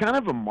 And it's kind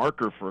of a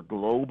marker for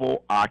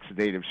global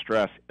oxidative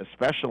stress,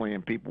 especially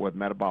in people with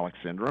metabolic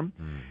syndrome.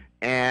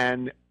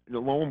 And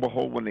lo and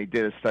behold, when they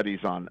did studies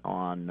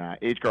on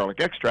aged garlic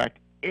extract,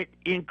 it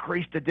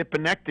increased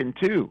adiponectin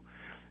too.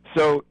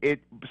 So it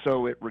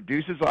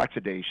reduces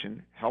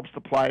oxidation, helps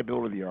the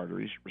pliability of the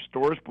arteries,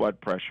 restores blood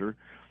pressure,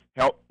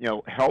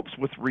 helps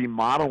with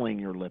remodeling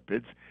your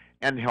lipids,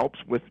 and helps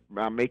with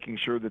making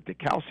sure that the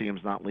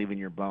calcium's not leaving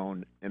your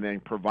bone, and then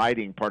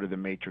providing part of the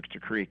matrix to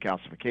create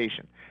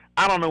calcification.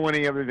 I don't know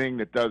any other thing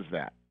that does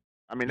that.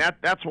 I mean,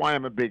 that's why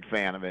I'm a big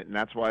fan of it, and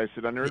that's why I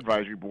sit on their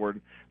advisory board.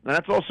 And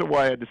that's also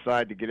why I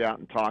decided to get out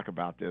and talk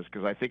about this,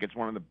 because I think it's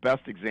one of the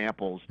best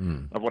examples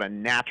of what a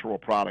natural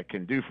product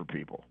can do for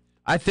people.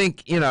 I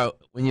think,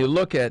 when you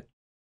look at,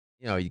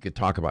 you could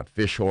talk about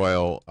fish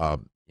oil,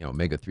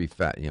 omega-3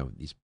 fat,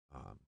 these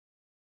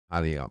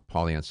highly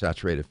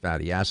polyunsaturated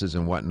fatty acids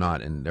and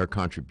whatnot, and their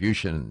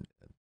contribution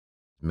is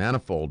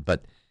manifold.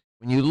 But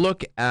when you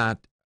look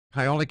at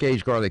Kyolic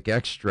aged garlic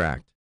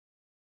extract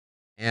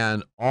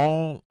and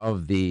all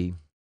of the,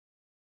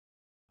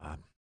 how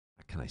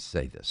can I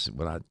say this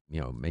without,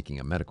 making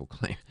a medical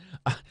claim,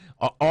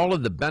 all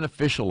of the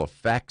beneficial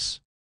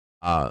effects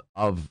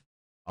of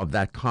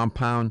that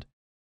compound,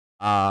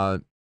 I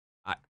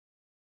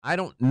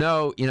don't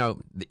know,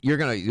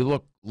 you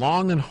look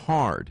long and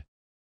hard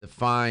to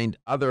find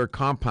other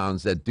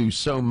compounds that do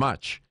so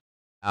much.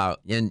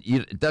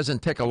 It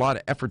doesn't take a lot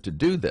of effort to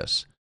do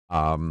this.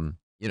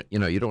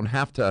 You don't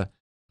have to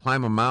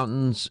climb a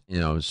mountains,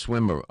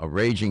 swim a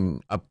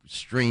raging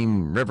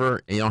upstream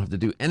river. You don't have to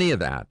do any of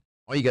that.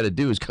 All you got to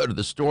do is go to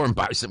the store and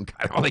buy some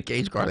Kyolic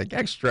aged garlic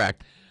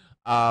extract.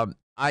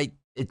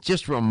 It's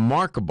just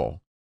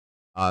remarkable.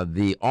 All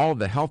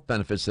the health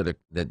benefits that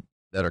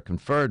are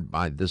conferred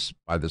by this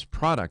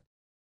product,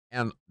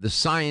 and the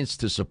science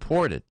to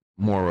support it.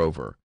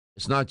 Moreover,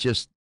 it's not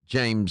just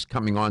James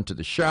coming onto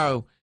the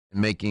show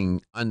and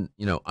making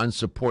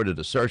unsupported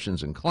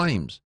assertions and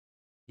claims.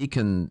 He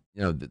can,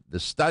 the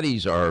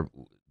studies are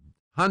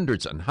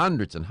hundreds and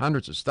hundreds and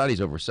hundreds of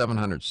studies, over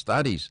 700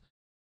 studies,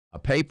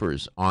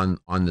 papers on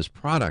this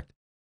product.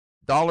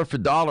 Dollar for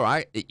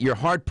dollar, you're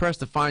hard pressed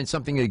to find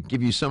something that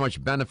give you so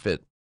much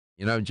benefit.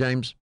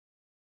 James.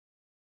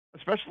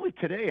 Especially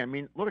today. I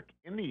mean, look,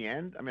 in the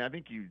end, I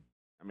think you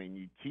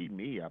teed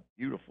me up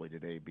beautifully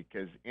today,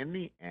 because in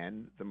the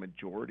end, the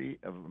majority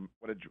of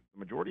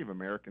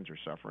Americans are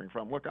suffering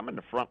from. Look, I'm in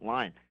the front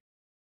line.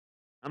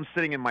 I'm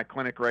sitting in my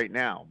clinic right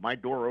now. My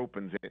door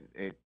opens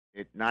at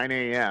 9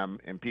 a.m.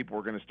 and people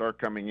are going to start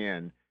coming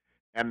in.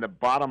 And the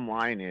bottom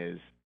line is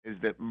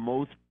that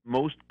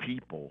most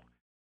people,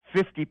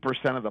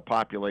 50% of the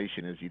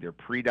population is either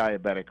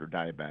pre-diabetic or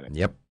diabetic.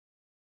 Yep.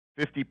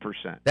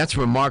 50%. That's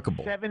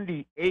remarkable.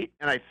 78,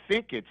 and I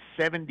think it's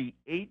 78%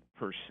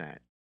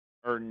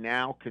 are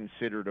now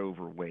considered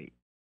overweight.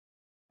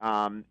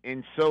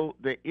 And so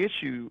the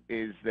issue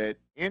is that,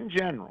 in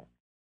general,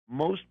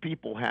 most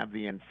people have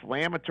the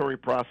inflammatory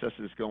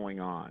processes going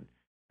on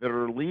that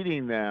are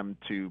leading them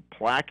to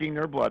plaquing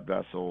their blood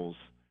vessels,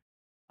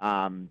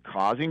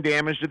 causing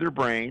damage to their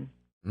brain,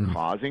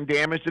 causing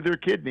damage to their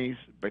kidneys,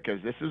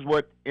 because this is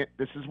what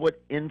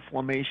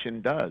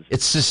inflammation does.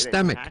 It's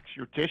systemic. It attacks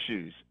your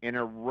tissues and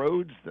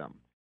erodes them,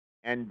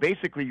 and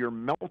basically you're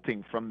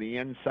melting from the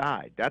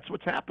inside. That's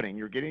what's happening.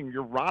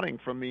 You're rotting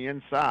from the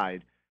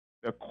inside.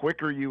 The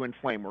quicker you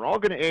inflame, we're all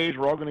going to age.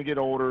 We're all going to get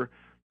older,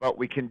 but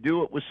we can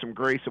do it with some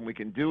grace, and we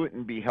can do it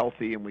and be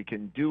healthy, and we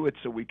can do it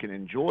so we can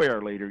enjoy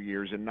our later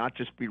years and not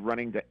just be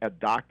running to a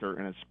doctor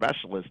and a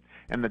specialist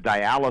and the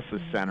dialysis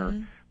center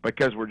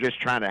because we're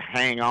just trying to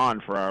hang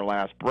on for our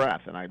last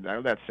breath. And I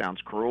know that sounds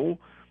cruel,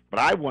 but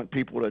I want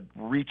people to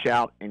reach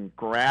out and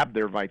grab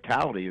their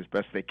vitality as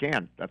best they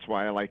can. That's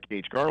why I like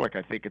aged garlic.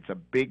 I think it's a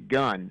big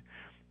gun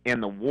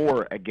in the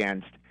war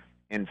against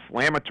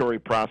inflammatory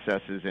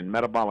processes and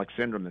metabolic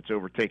syndrome that's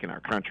overtaken our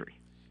country.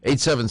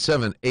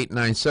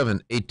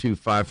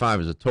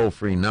 877-897-8255 is a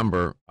toll-free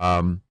number.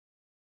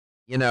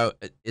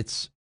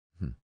 It's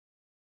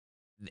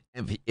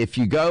if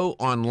you go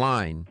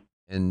online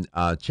and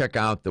check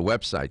out the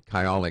website,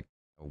 Kyolic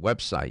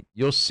website,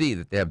 you'll see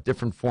that they have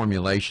different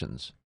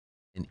formulations.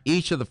 In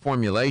each of the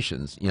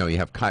formulations, you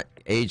have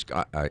aged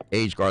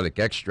garlic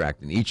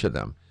extract in each of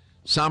them.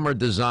 Some are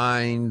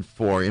designed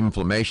for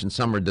inflammation.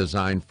 Some are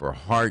designed for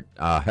heart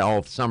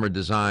health. Some are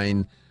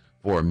designed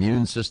for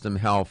immune system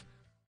health.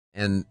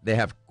 And they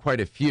have quite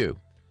a few.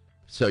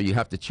 So you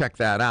have to check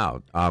that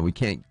out. We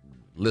can't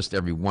list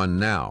every one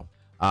now.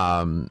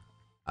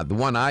 The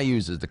one I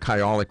use is the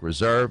Kyolic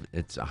Reserve.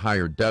 It's a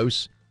higher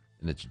dose,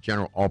 and it's a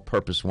general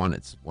all-purpose one.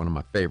 It's one of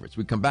my favorites.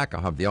 We come back,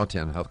 I'll have the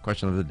LTN Health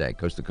Question of the Day,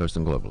 coast to coast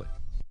and globally.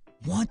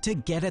 Want to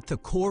get at the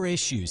core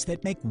issues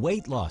that make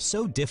weight loss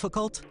so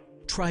difficult?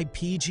 Try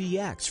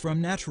PGX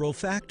from Natural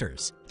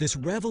Factors. This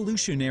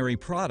revolutionary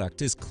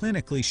product is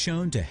clinically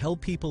shown to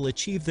help people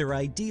achieve their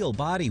ideal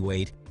body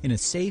weight in a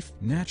safe,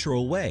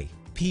 natural way.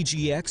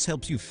 PGX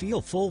helps you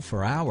feel full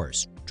for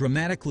hours,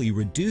 dramatically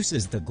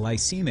reduces the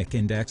glycemic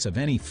index of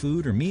any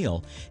food or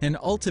meal, and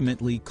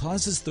ultimately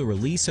causes the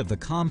release of the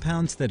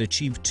compounds that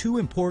achieve two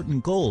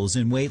important goals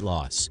in weight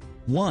loss.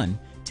 1,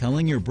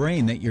 telling your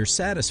brain that you're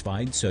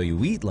satisfied so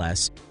you eat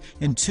less,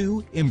 and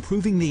 2,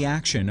 improving the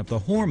action of the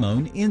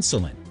hormone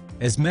insulin.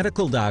 As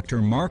medical doctor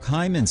Mark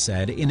Hyman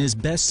said in his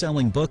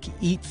best-selling book,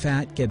 Eat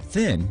Fat, Get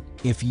Thin,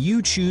 if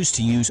you choose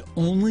to use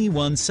only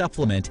one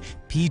supplement,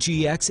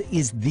 PGX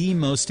is the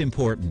most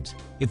important.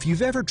 If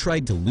you've ever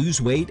tried to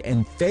lose weight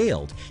and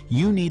failed,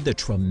 you need the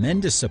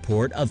tremendous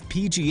support of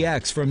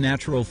PGX from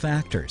Natural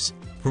Factors.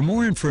 For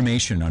more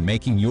information on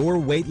making your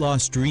weight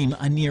loss dream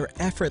a near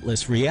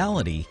effortless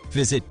reality,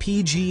 visit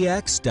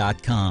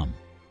pgx.com.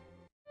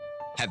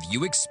 Have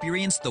you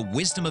experienced the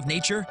wisdom of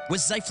nature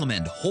with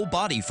Zyflamend Whole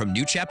Body from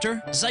New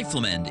Chapter?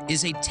 Zyflamend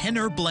is a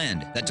 10-herb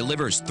blend that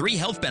delivers 3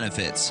 health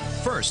benefits.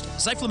 First,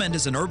 Zyflamend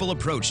is an herbal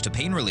approach to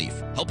pain relief,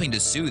 helping to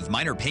soothe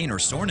minor pain or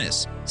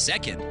soreness.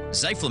 Second,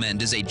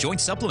 Zyflamend is a joint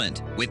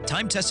supplement with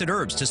time-tested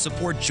herbs to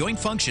support joint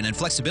function and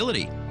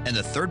flexibility. And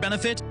the third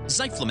benefit,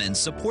 Zyflamend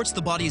supports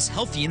the body's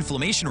healthy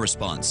inflammation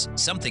response,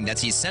 something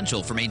that's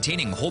essential for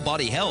maintaining whole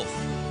body health.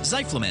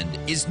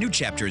 Zyflamend is New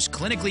Chapter's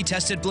clinically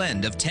tested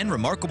blend of 10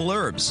 remarkable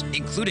herbs,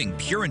 including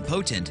pure and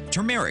potent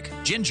turmeric,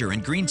 ginger,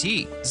 and green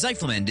tea.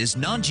 Zyflamend is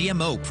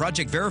non-GMO,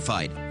 project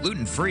verified,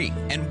 gluten-free,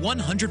 and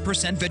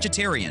 100%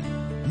 vegetarian.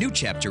 New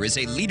Chapter is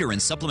a leader in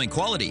supplement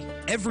quality.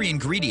 Every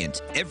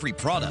ingredient, every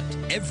product,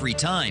 every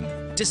time.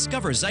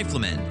 Discover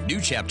Zyflamend, New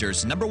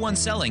Chapter's #1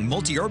 selling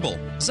multi-herbal.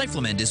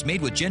 Zyflamend is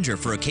made with ginger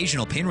for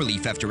occasional pain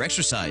relief after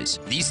exercise.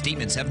 These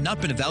statements have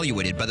not been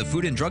evaluated by the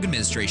Food and Drug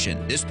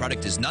Administration. This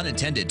product is not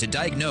intended to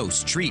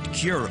diagnose, treat,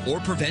 cure, or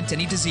prevent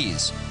any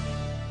disease.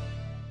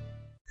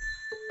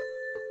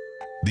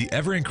 The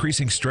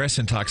ever-increasing stress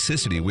and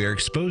toxicity we are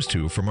exposed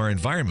to from our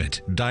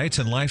environment, diets,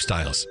 and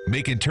lifestyles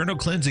make internal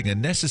cleansing a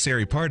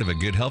necessary part of a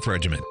good health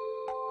regimen.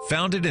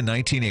 Founded in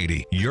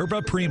 1980,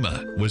 Yerba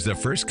Prima was the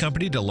first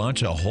company to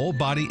launch a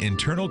whole-body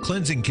internal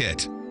cleansing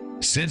kit.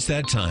 Since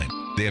that time,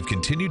 they have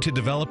continued to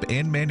develop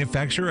and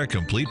manufacture a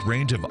complete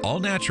range of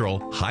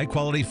all-natural,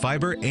 high-quality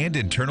fiber and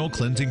internal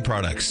cleansing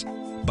products.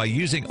 By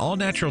using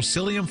all-natural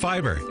psyllium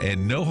fiber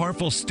and no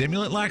harmful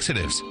stimulant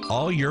laxatives,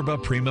 all Yerba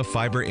Prima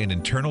fiber and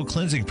internal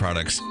cleansing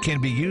products can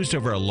be used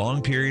over a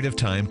long period of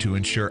time to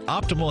ensure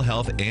optimal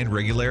health and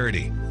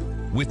regularity.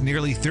 With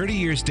nearly 30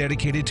 years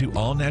dedicated to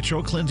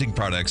all-natural cleansing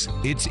products,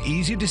 it's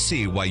easy to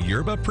see why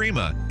Yerba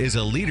Prima is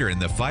a leader in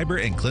the fiber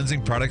and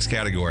cleansing products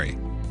category.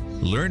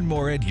 Learn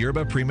more at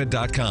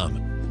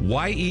yerbaprima.com,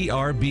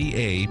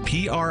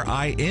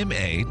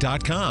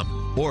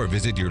 YERBAPRIMA.com, or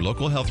visit your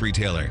local health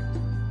retailer.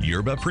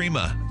 Yerba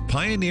Prima,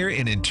 pioneer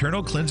in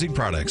internal cleansing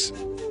products.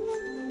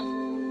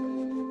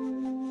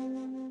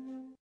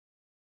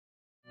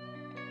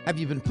 Have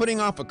you been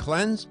putting off a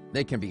cleanse?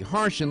 They can be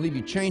harsh and leave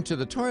you chained to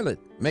the toilet,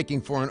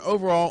 making for an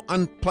overall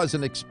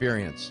unpleasant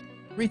experience.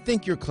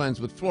 Rethink your cleanse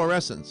with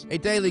Fluorescence, a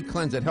daily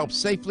cleanse that helps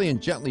safely and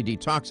gently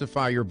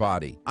detoxify your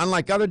body.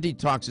 Unlike other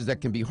detoxes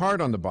that can be hard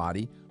on the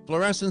body,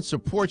 Fluorescence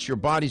supports your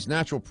body's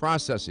natural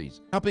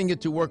processes, helping it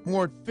to work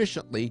more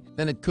efficiently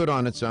than it could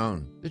on its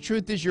own. The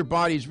truth is your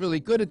body is really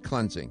good at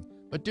cleansing,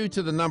 but due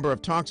to the number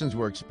of toxins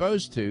we're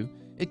exposed to,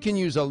 it can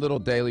use a little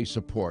daily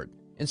support.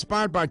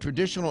 Inspired by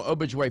traditional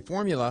Obijue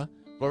formula,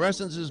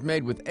 Fluorescence is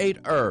made with 8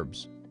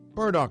 herbs: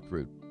 burdock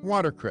root,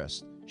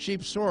 watercress,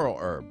 sheep sorrel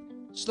herb,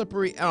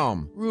 slippery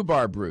elm,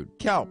 rhubarb root,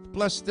 kelp,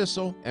 blessed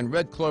thistle, and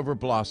red clover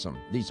blossom.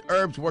 These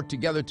herbs work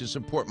together to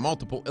support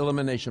multiple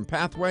elimination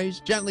pathways,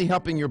 gently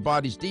helping your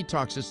body's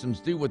detox systems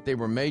do what they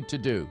were made to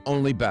do,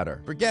 only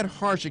better. Forget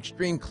harsh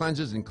extreme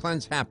cleanses and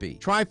cleanse happy.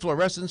 Try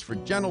Fluorescence for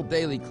gentle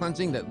daily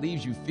cleansing that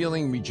leaves you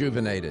feeling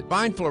rejuvenated.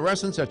 Find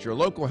Fluorescence at your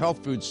local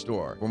health food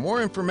store. For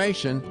more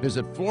information,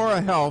 visit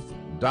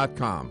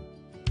florahealth.com.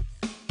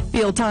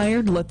 Feel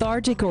tired,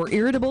 lethargic, or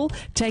irritable?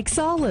 Take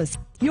Solace.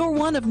 You're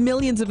one of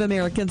millions of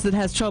Americans that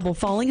has trouble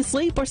falling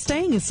asleep or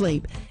staying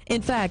asleep.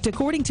 In fact,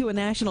 according to a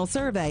national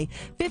survey,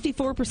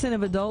 54%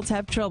 of adults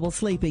have trouble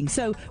sleeping.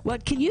 So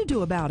what can you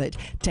do about it?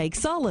 Take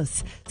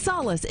Solace.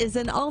 Solace is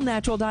an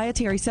all-natural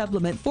dietary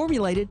supplement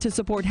formulated to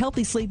support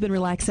healthy sleep and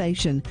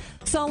relaxation.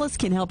 Solace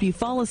can help you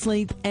fall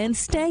asleep and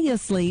stay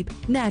asleep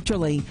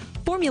naturally.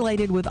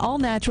 Formulated with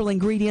all-natural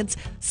ingredients,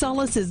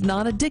 Solace is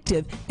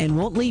non-addictive and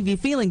won't leave you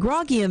feeling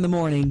groggy in the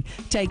morning.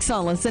 Take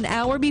Solace an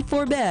hour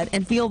before bed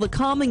and feel the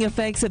calming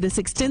effects of this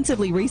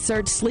extensively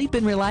researched sleep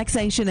and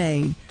relaxation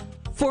aid.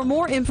 For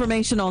more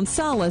information on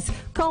Solace,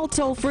 call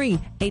toll-free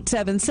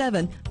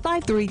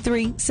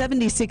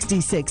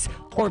 877-533-7066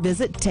 or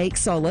visit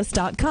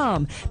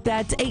TakeSolace.com.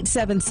 That's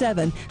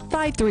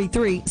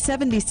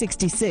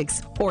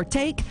 877-533-7066 or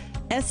take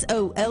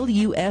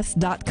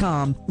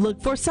SOLUS.com. Look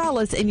for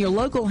Solace in your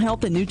local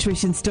health and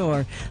nutrition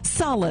store.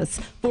 Solace,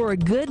 for a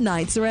good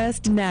night's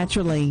rest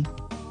naturally.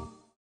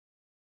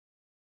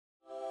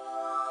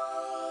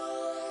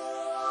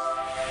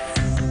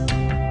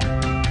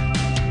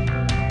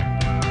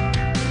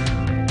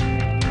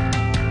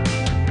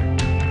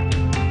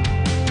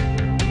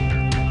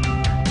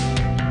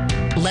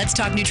 Let's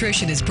Talk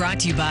Nutrition is brought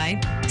to you by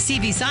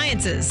CV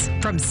Sciences,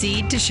 from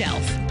seed to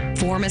shelf.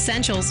 Form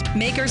Essentials,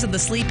 makers of the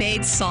sleep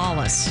aid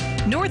Solace.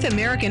 North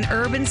American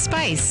Herb and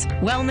Spice,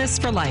 wellness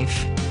for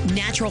life.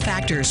 Natural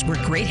Factors, where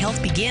great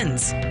health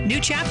begins. New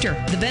Chapter,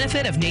 the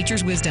benefit of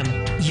nature's wisdom.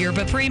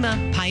 Yerba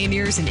Prima,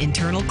 pioneers in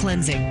internal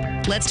cleansing.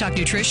 Let's Talk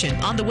Nutrition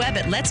on the web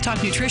at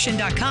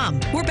letstalknutrition.com.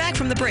 We're back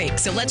from the break,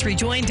 so let's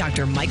rejoin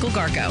Dr. Michael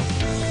Garko.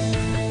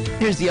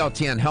 Here's the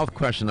LTN health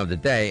question of the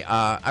day.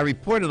 I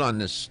reported on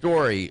this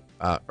story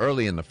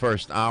early in the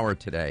first hour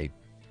today.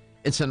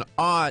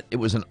 It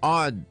was an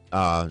odd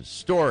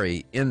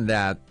story in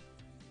that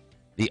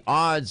the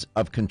odds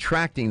of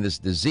contracting this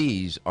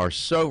disease are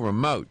so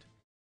remote,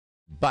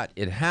 but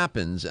it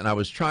happens. And I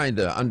was trying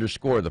to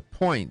underscore the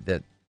point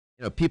that,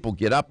 people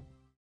get up,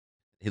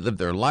 they live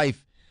their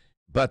life,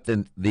 but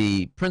then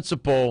the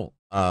principle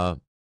of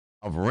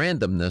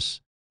randomness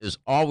is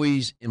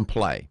always in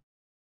play.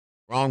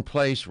 Wrong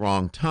place,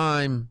 wrong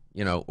time,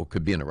 or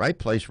could be in the right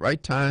place,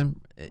 right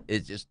time.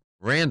 It's just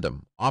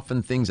random.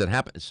 Often things that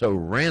happen so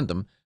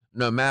random,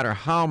 no matter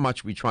how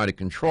much we try to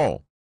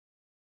control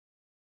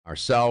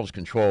ourselves,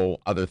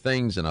 control other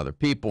things and other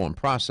people and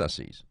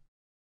processes.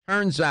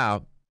 Turns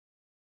out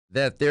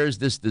that there's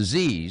this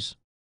disease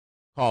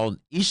called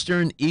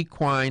Eastern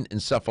equine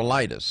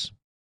encephalitis,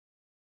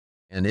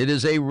 and it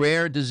is a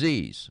rare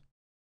disease.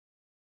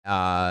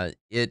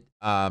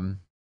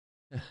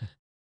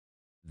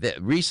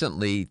 That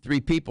recently 3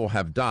 people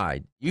have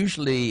died.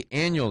 Usually,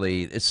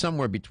 annually, it's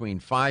somewhere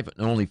between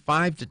only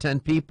 5 to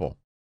 10 people.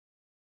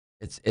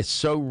 It's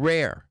so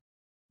rare.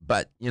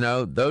 But,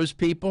 those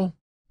people,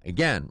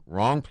 again,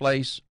 wrong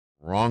place,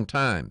 wrong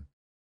time.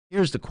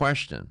 Here's the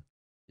question.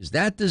 Is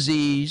that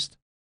disease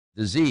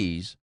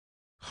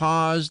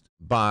caused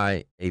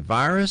by a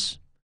virus,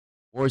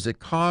 or is it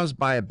caused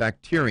by a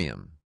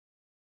bacterium?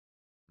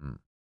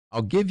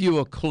 I'll give you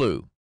a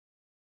clue.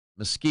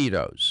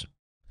 Mosquitoes.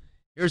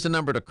 Here's the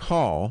number to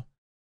call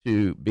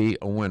to be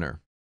a winner.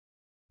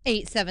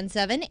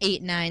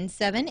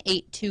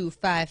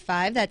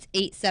 877-897-8255. That's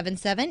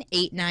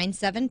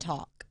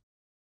 877-897-TALK.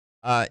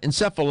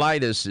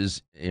 Encephalitis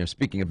is,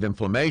 speaking of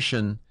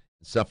inflammation,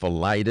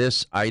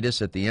 encephalitis, itis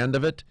at the end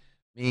of it,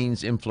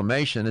 means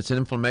inflammation. It's an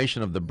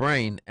inflammation of the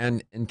brain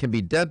and can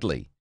be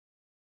deadly.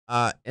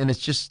 And it's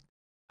just,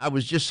 I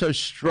was just so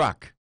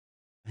struck.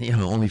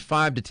 Only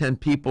 5 to 10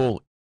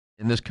 people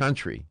in this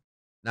country.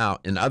 Now,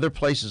 in other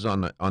places on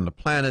the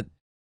planet,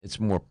 it's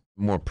more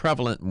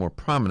prevalent, more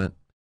prominent,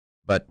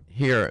 but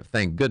here,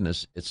 thank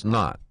goodness, it's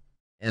not.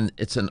 And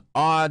it's an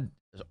odd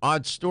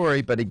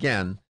story, but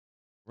again,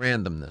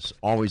 randomness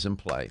always in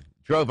play.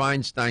 Drove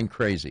Einstein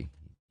crazy.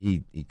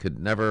 He could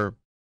never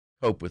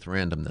cope with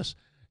randomness.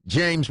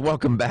 James,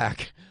 welcome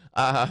back.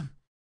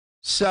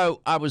 So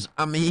I went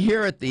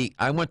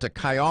to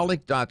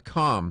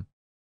Kyolic.com,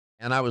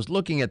 and I was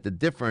looking at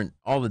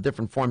all the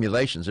different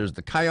formulations. There's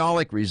the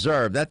Kyolic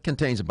Reserve. That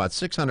contains about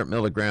 600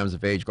 milligrams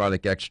of aged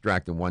garlic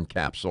extract in one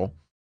capsule.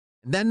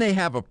 And then they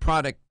have a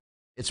product,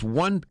 it's a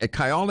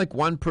Kyolic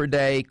 1 per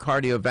day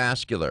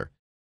cardiovascular.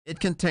 It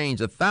contains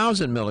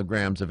 1,000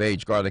 milligrams of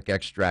aged garlic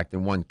extract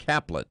in one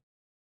caplet.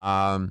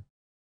 Then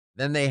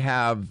they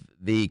have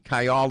the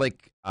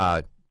Kyolic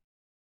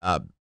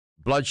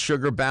blood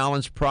sugar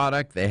balance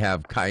product. They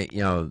have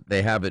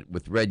they have it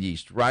with red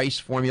yeast rice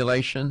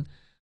formulation.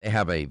 They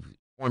have a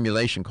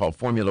formulation called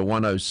Formula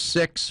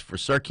 106 for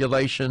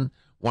circulation,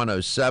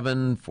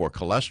 107 for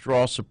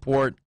cholesterol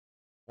support,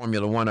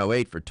 Formula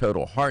 108 for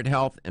total heart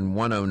health, and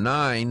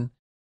 109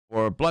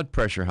 for blood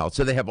pressure health.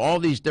 So they have all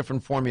these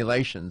different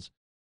formulations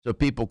so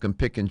people can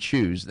pick and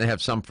choose. They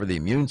have some for the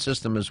immune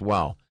system as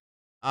well.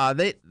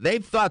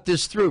 They've thought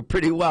this through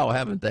pretty well,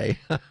 haven't they?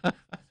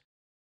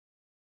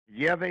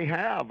 Yeah, they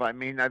have. I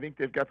mean, I think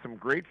they've got some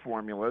great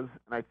formulas,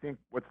 and I think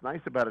what's nice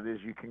about it is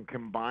you can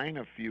combine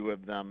a few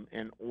of them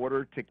in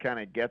order to kind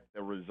of get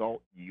the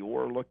result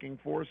you're looking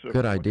for. So if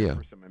Good you're idea.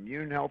 looking for some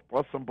immune health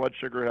plus some blood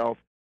sugar health,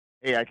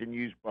 hey, I can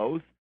use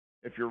both.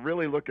 If you're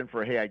really looking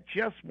for, hey, I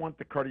just want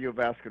the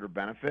cardiovascular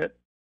benefit,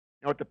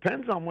 it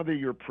depends on whether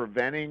you're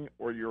preventing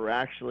or you're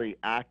actually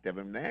active.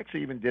 And they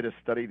actually even did a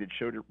study that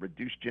showed it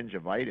reduced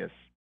gingivitis.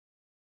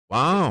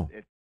 Wow.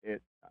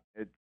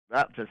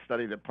 That's a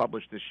study that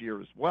published this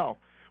year as well,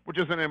 which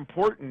is an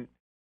important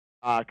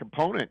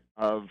component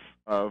of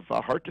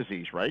heart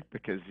disease, right?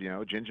 Because,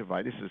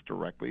 gingivitis is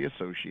directly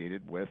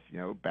associated with,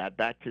 bad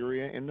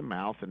bacteria in the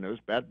mouth, and those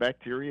bad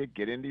bacteria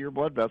get into your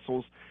blood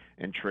vessels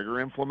and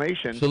trigger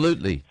inflammation.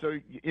 Absolutely. So,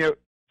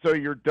 so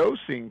your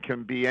dosing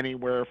can be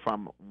anywhere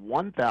from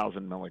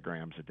 1,000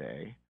 milligrams a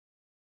day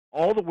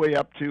all the way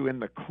up to, in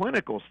the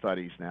clinical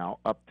studies now,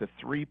 up to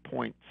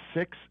 3.6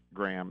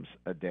 grams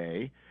a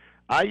day.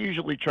 I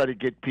usually try to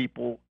get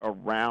people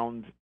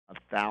around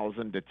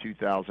 1,000 to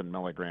 2,000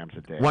 milligrams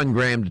a day. 1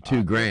 gram to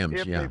 2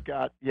 grams, if yeah. They've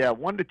got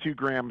 1 to 2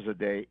 grams a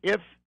day. If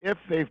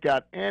they've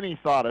got any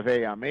thought of,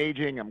 hey, I'm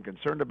aging, I'm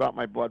concerned about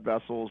my blood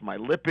vessels, my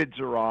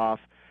lipids are off,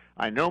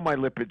 I know my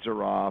lipids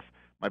are off,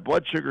 my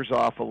blood sugar's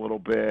off a little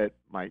bit,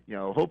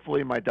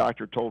 hopefully my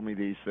doctor told me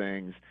these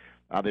things.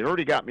 They've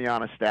already got me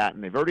on a statin.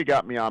 They've already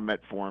got me on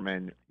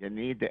metformin. You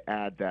need to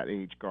add that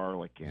aged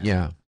garlic in.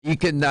 Yeah. You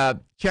can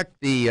check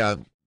the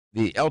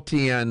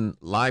LTN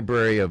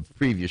library of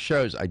previous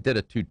shows. I did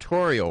a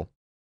tutorial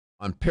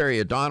on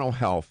periodontal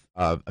health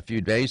a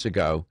few days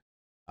ago.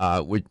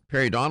 With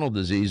periodontal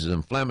disease is an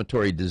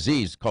inflammatory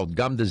disease called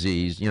gum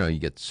disease. You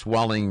get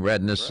swelling,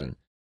 redness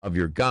of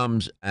your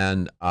gums,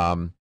 and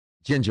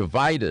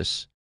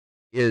gingivitis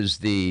is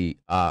the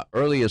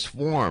earliest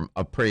form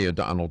of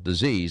periodontal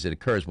disease. It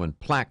occurs when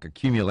plaque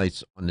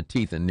accumulates on the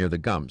teeth and near the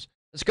gums.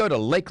 Let's go to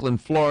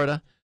Lakeland,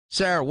 Florida.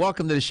 Sarah,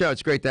 welcome to the show.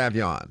 It's great to have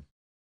you on.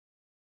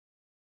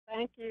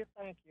 Thank you.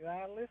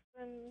 I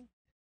listen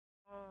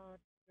to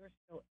your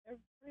show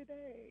every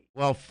day.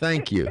 Well,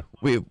 thank you.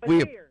 We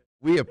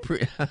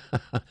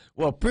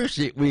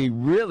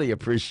really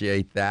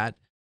appreciate that.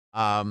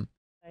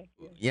 Thank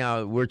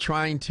you. We're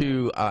trying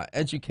to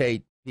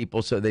educate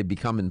people so they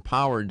become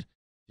empowered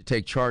to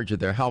take charge of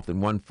their health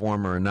in one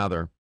form or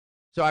another.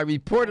 So I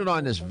reported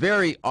on this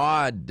very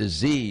odd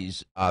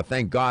disease.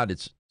 Thank God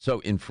it's so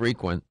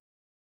infrequent.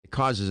 It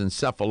causes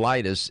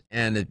encephalitis,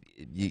 and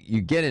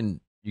you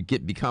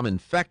become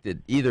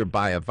infected either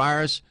by a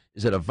virus.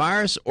 Is it a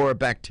virus or a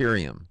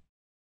bacterium?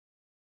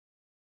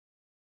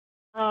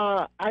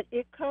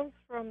 It comes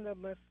from the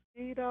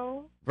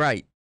mosquito.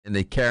 Right, and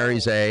it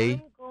carries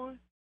a. Go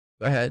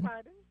ahead.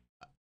 Pardon?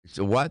 It's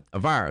a what? A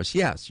virus?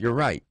 Yes, you're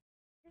right.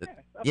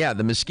 Yeah,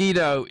 the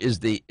mosquito is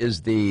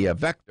the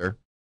vector,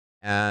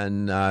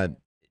 and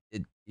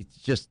it's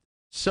just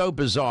so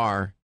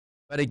bizarre.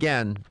 But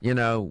again,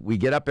 we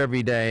get up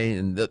every day,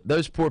 and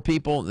those poor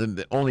people,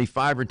 only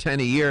 5 or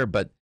 10 a year,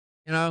 but,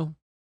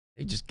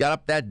 they just got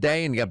up that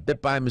day and got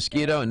bit by a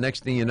mosquito, and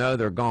next thing you know,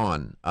 they're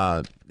gone.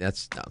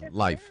 That's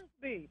life.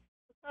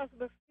 Because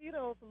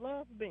mosquitoes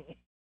love me.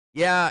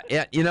 Yeah,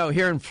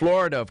 here in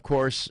Florida, of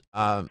course,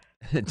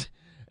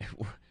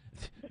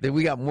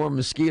 we got more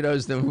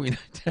mosquitoes than we,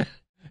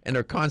 and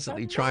they're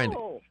constantly trying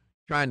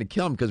to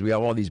kill them because we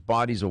have all these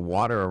bodies of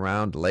water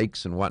around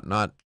lakes and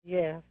whatnot.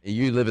 Yeah.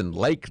 You live in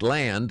Lake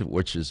Land,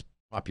 which is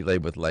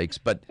populated with lakes,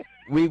 but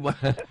we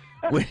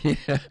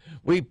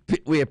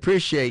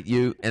appreciate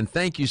you, and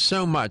thank you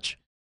so much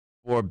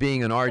for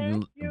being an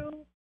ardent. Thank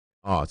you.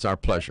 Oh, it's our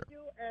pleasure.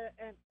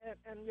 Thank you,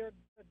 and your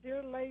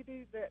dear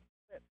lady that's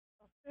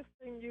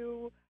assisting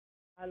you.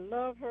 I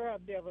love her.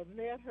 I've never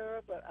met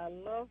her, but I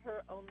love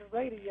her on the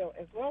radio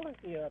as well as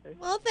the others.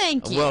 Well,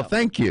 thank you. Well,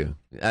 thank you.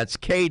 That's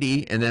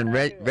Katie, and then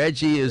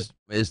Reggie is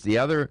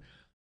the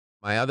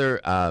my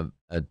other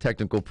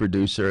technical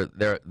producer.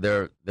 They're.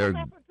 What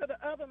happened to the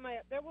other man?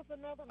 There was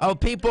another man. Oh,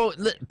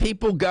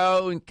 people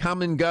go and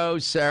come and go,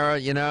 Sarah.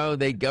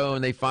 They go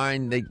and they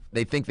find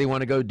they think they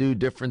want to go do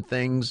different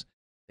things.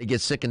 They get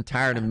sick and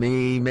tired of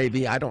me,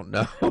 maybe. I don't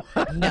know.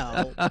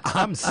 No,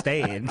 I'm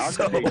staying. How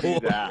can they do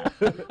that?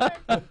 We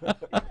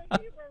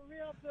were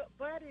real good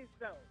buddies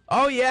though.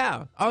 Oh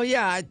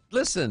yeah.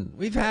 Listen,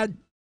 we've had,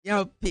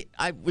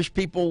 I wish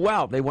people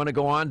well. They want to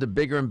go on to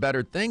bigger and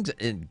better things,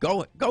 and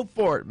go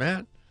for it,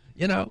 man.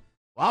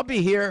 I'll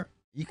be here.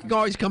 You can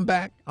always come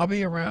back. I'll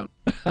be around.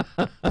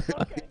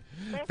 Okay.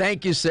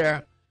 Thank you,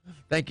 Sarah.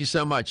 Thank you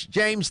so much,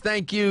 James.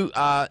 Thank you,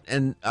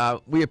 and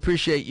we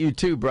appreciate you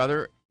too,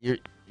 brother. You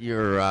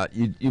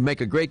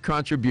make a great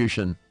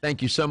contribution.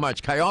 Thank you so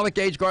much.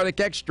 Kyolic Age Garlic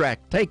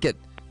Extract. Take it,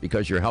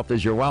 because your health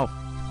is your wealth.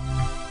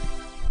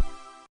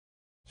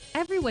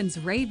 Everyone's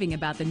raving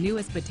about the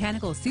newest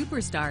botanical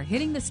superstar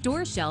hitting the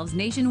store shelves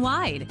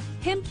nationwide.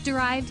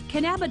 Hemp-derived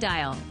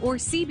cannabidiol, or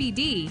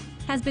CBD,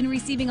 has been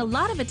receiving a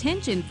lot of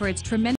attention for its tremendous